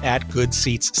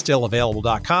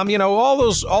hello@goodseatsstillavailable.com.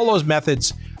 All those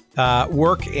methods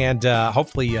work, and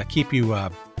hopefully keep you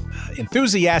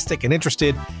enthusiastic and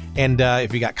interested. And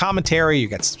if you got commentary, you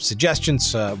got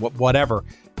suggestions, whatever,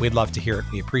 we'd love to hear it.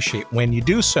 We appreciate when you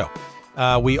do so.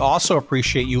 We also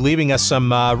appreciate you leaving us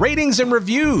some ratings and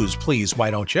reviews, please. Why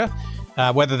don't you?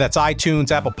 Whether that's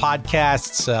iTunes, Apple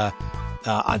Podcasts,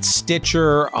 on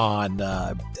Stitcher, on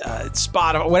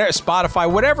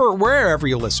Spotify, wherever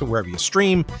you listen, wherever you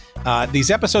stream.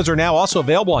 These episodes are now also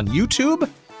available on YouTube.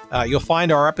 You'll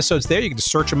find our episodes there. You can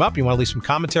just search them up. You want to leave some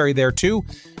commentary there too.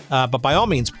 But by all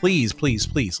means, please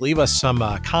leave us some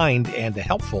kind and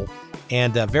helpful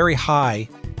and very high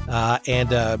and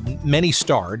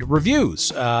many-starred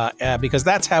reviews, because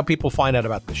that's how people find out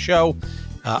about the show.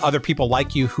 Other people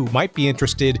like you who might be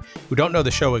interested, who don't know the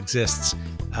show exists,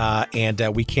 and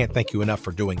we can't thank you enough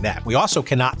for doing that. We also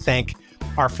cannot thank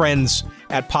our friends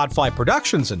at Podfly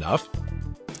Productions enough,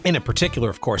 and in particular,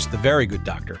 of course, the very good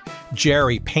Dr.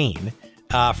 Jerry Payne,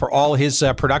 for all his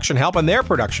production help and their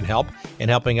production help in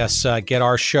helping us get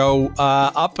our show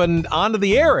up and onto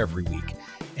the air every week.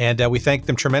 And we thank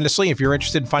them tremendously. If you're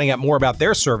interested in finding out more about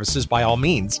their services, by all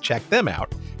means, check them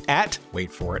out at,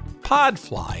 wait for it,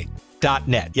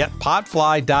 podfly.net. Yep,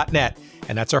 podfly.net.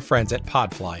 And that's our friends at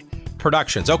Podfly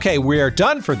Productions. Okay, we are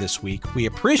done for this week. We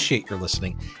appreciate your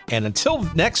listening. And until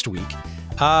next week,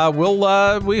 we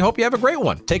hope you have a great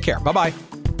one. Take care. Bye-bye.